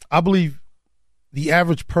 I believe the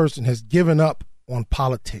average person has given up on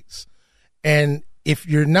politics. And if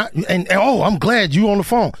you're not, and I'm glad you on the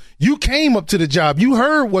phone. You came up to the job. You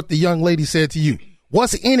heard what the young lady said to you.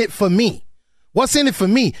 What's in it for me? What's in it for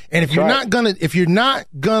me? And if you're not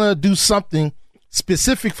gonna do something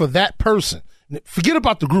specific for that person, forget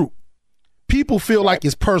about the group. People feel like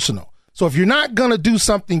it's personal. So if you're not gonna do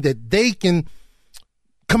something that they can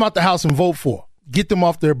come out the house and vote for, get them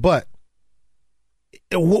off their butt.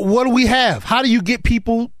 What do we have? How do you get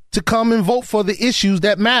people to come and vote for the issues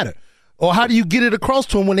that matter? Or how do you get it across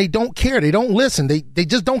to them when they don't care? They don't listen. They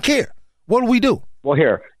just don't care. What do we do? Well,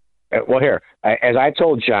 here, as I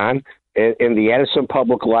told John, in the Edison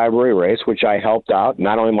Public Library race, which I helped out,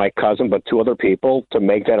 not only my cousin, but 2 other people, to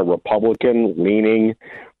make that a Republican-leaning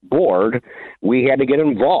board, we had to get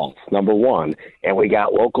involved, number one. And we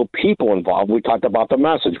got local people involved. We talked about the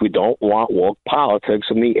message. We don't want woke politics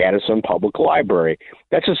in the Edison Public Library.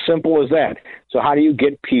 That's as simple as that. So how do you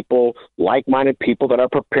get people, like-minded people that are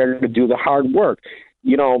prepared to do the hard work?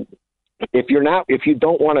 You know, if you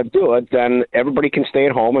don't want to do it, then everybody can stay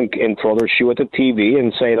at home and throw their shoe at the TV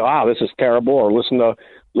and say, "Wow, this is terrible," or listen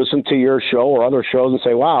to your show or other shows and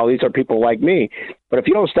say, "Wow, these are people like me." But if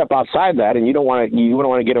you don't step outside that and you don't want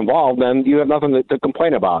to get involved, then you have nothing to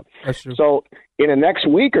complain about. That's true. So in the next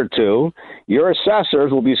week or two, your assessors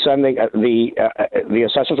will be sending the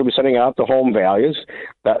assessors will be sending out the home values.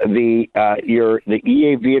 The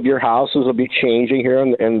EAV of your houses will be changing here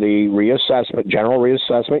in the general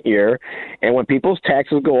reassessment year. And when people's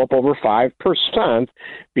taxes go up over 5%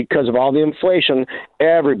 because of all the inflation,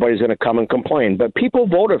 everybody's going to come and complain. But people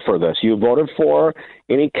voted for this. You voted for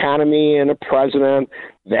an economy and a president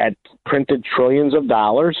that printed trillions of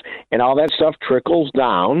dollars, and all that stuff trickles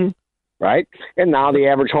down, right? And now the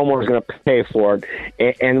average homeowner is going to pay for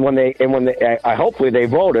it. And when they hopefully they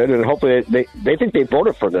voted, and hopefully they think they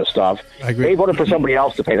voted for this stuff. I agree. They voted for somebody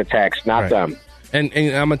else to pay the tax, not them. And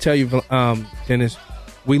I'm gonna tell you, Dennis,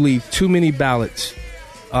 we leave too many ballots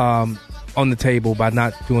on the table by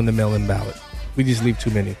not doing the mail-in ballot. We just leave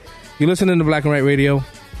too many. You're listening to Black and Right Radio.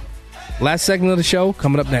 Last segment of the show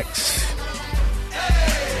coming up next.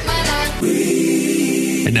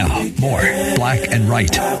 And now, more Black and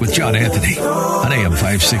Right with John Anthony on AM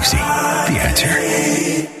 560. The Answer.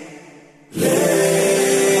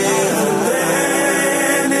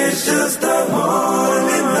 It's just a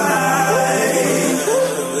morning light.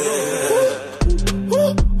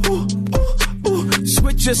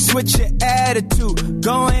 Switch your attitude.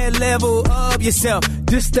 Go ahead, level up yourself.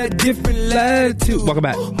 Just that different latitude. Welcome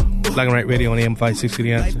back. Black and Right Radio on AM 560.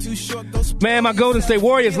 The Answer. Man, my Golden State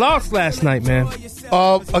Warriors lost last night, man.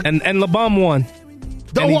 And LeBron won.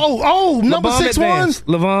 Number 6 won.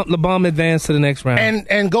 LeBron advanced to the next round.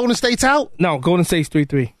 And Golden State's out? No, Golden State's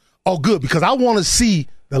 3-3. Oh, good, because I want to see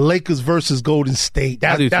the Lakers versus Golden State.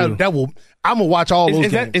 I'm gonna watch all those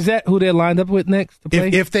games. Is that who they're lined up with next to play?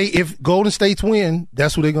 If Golden State's win,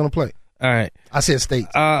 that's who they're gonna play. All right. I said State.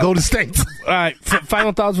 Golden State. All right.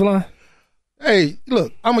 Final thoughts, Valon? Hey,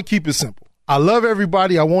 look, I'm gonna keep it simple. I love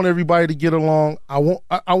everybody. I want everybody to get along. I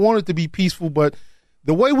want it to be peaceful, but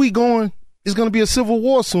the way we going is going to be a civil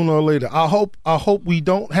war sooner or later. I hope we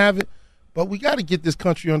don't have it, but we got to get this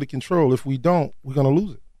country under control. If we don't, we're going to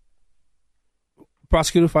lose it.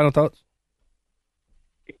 Prosecutor, final thoughts?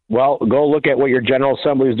 Well, go look at what your General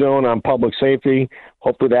Assembly is doing on public safety.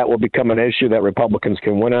 Hopefully that will become an issue that Republicans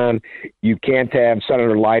can win on. You can't have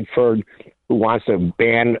Senator Lightford, who wants to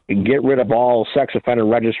get rid of all sex offender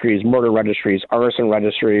registries, murder registries, arson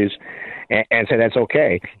registries, and say that's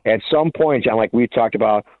okay. At some point, John, like we talked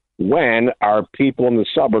about, when are people in the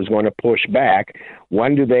suburbs going to push back?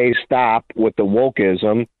 When do they stop with the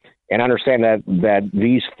wokeism and understand that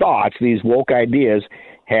these thoughts, these woke ideas,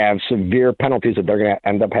 have severe penalties that they're going to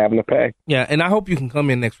end up having to pay? Yeah, and I hope you can come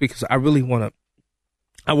in next week because I really want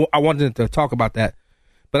to. I wanted to talk about that,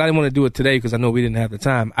 but I didn't want to do it today because I know we didn't have the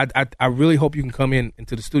time. I really hope you can come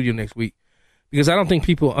into the studio next week because I don't think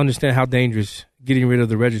people understand how dangerous getting rid of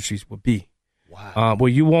the registries will be. Wow.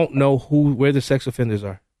 Where you won't know where the sex offenders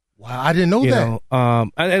are. Wow, I didn't know that.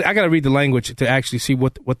 I got to read the language to actually see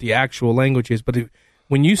what the actual language is. But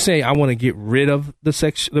when you say I want to get rid of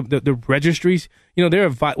the registries, there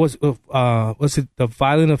are what's it, the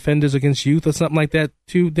violent offenders against youth or something like that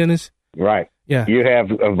too, Dennis? Right. Yeah. You have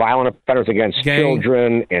violent offenders against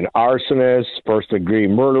children and arsonists, first-degree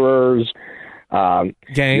murderers. Gang.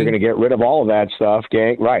 You're going to get rid of all of that stuff.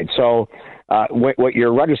 Gang. Right. So what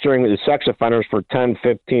you're registering is sex offenders for 10,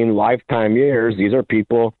 15 lifetime years. These are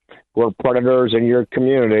people who are predators in your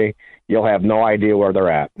community. You'll have no idea where they're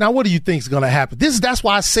at. Now, what do you think is going to happen? That's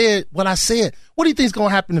why I said what I said. What do you think is going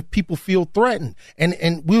to happen if people feel threatened?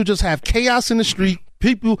 And we'll just have chaos in the street,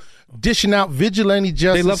 people dishing out vigilante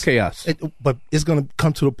justice. They love chaos. But it's going to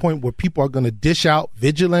come to the point where people are going to dish out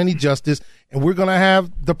vigilante justice, and we're going to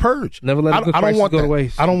have the purge. Never let a good crisis go to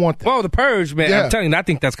waste. I don't want that. Well, the purge, man. Yeah. I'm telling you, I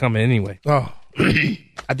think that's coming anyway. Oh.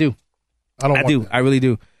 I do. I do. I really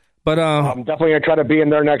do. But I'm definitely going to try to be in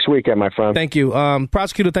there next weekend, my friend. Thank you.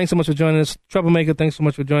 Prosecutor, thanks so much for joining us. Troublemaker, thanks so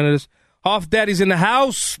much for joining us. Hoff Daddy's in the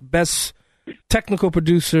house. Best technical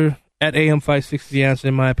producer at AM 560 The Answer,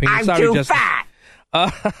 in my opinion. I'm Sorry, too Justin. fat.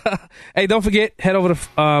 Hey, don't forget, head over to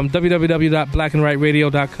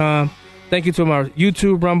www.blackandrightradio.com. Thank you to my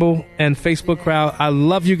YouTube, Rumble, and Facebook crowd. I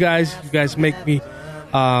love you guys. You guys make me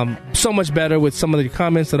so much better with some of the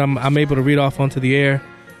comments that I'm able to read off onto the air.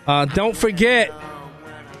 Don't forget,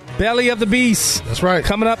 Belly of the Beast. That's right.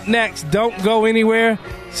 Coming up next. Don't go anywhere.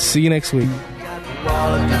 See you next week.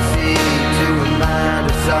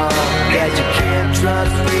 That you can't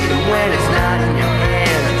trust freedom when it's not in your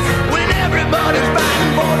hands. When everybody's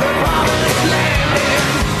fighting for the promised land.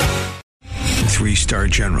 3-star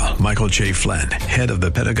General Michael J. Flynn, head of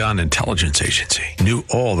the Pentagon Intelligence Agency, knew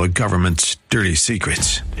all the government's dirty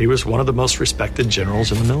secrets. He was one of the most respected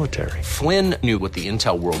generals in the military. Flynn knew what the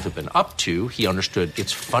intel world had been up to. He understood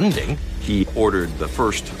its funding. He ordered the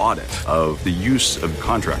first audit of the use of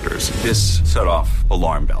contractors. This set off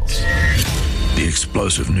alarm bells. The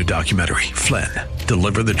explosive new documentary, Flynn,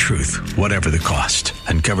 Deliver the Truth, Whatever the Cost,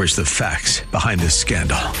 uncovers the facts behind this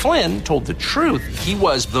scandal. Flynn told the truth. He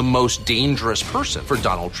was the most dangerous person for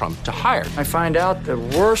Donald Trump to hire. I find out the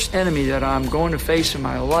worst enemy that I'm going to face in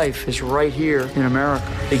my life is right here in America.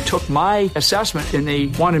 They took my assessment and they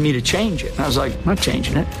wanted me to change it. And I was like, I'm not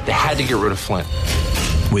changing it. They had to get rid of Flynn.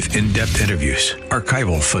 With in-depth interviews,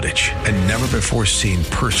 archival footage, and never-before-seen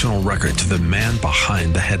personal records of the man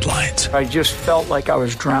behind the headlines. I just felt like I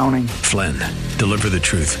was drowning. Flynn, Deliver the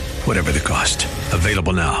Truth, Whatever the Cost.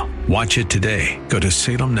 Available now. Watch it today. Go to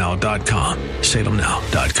salemnow.com.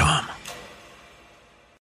 salemnow.com.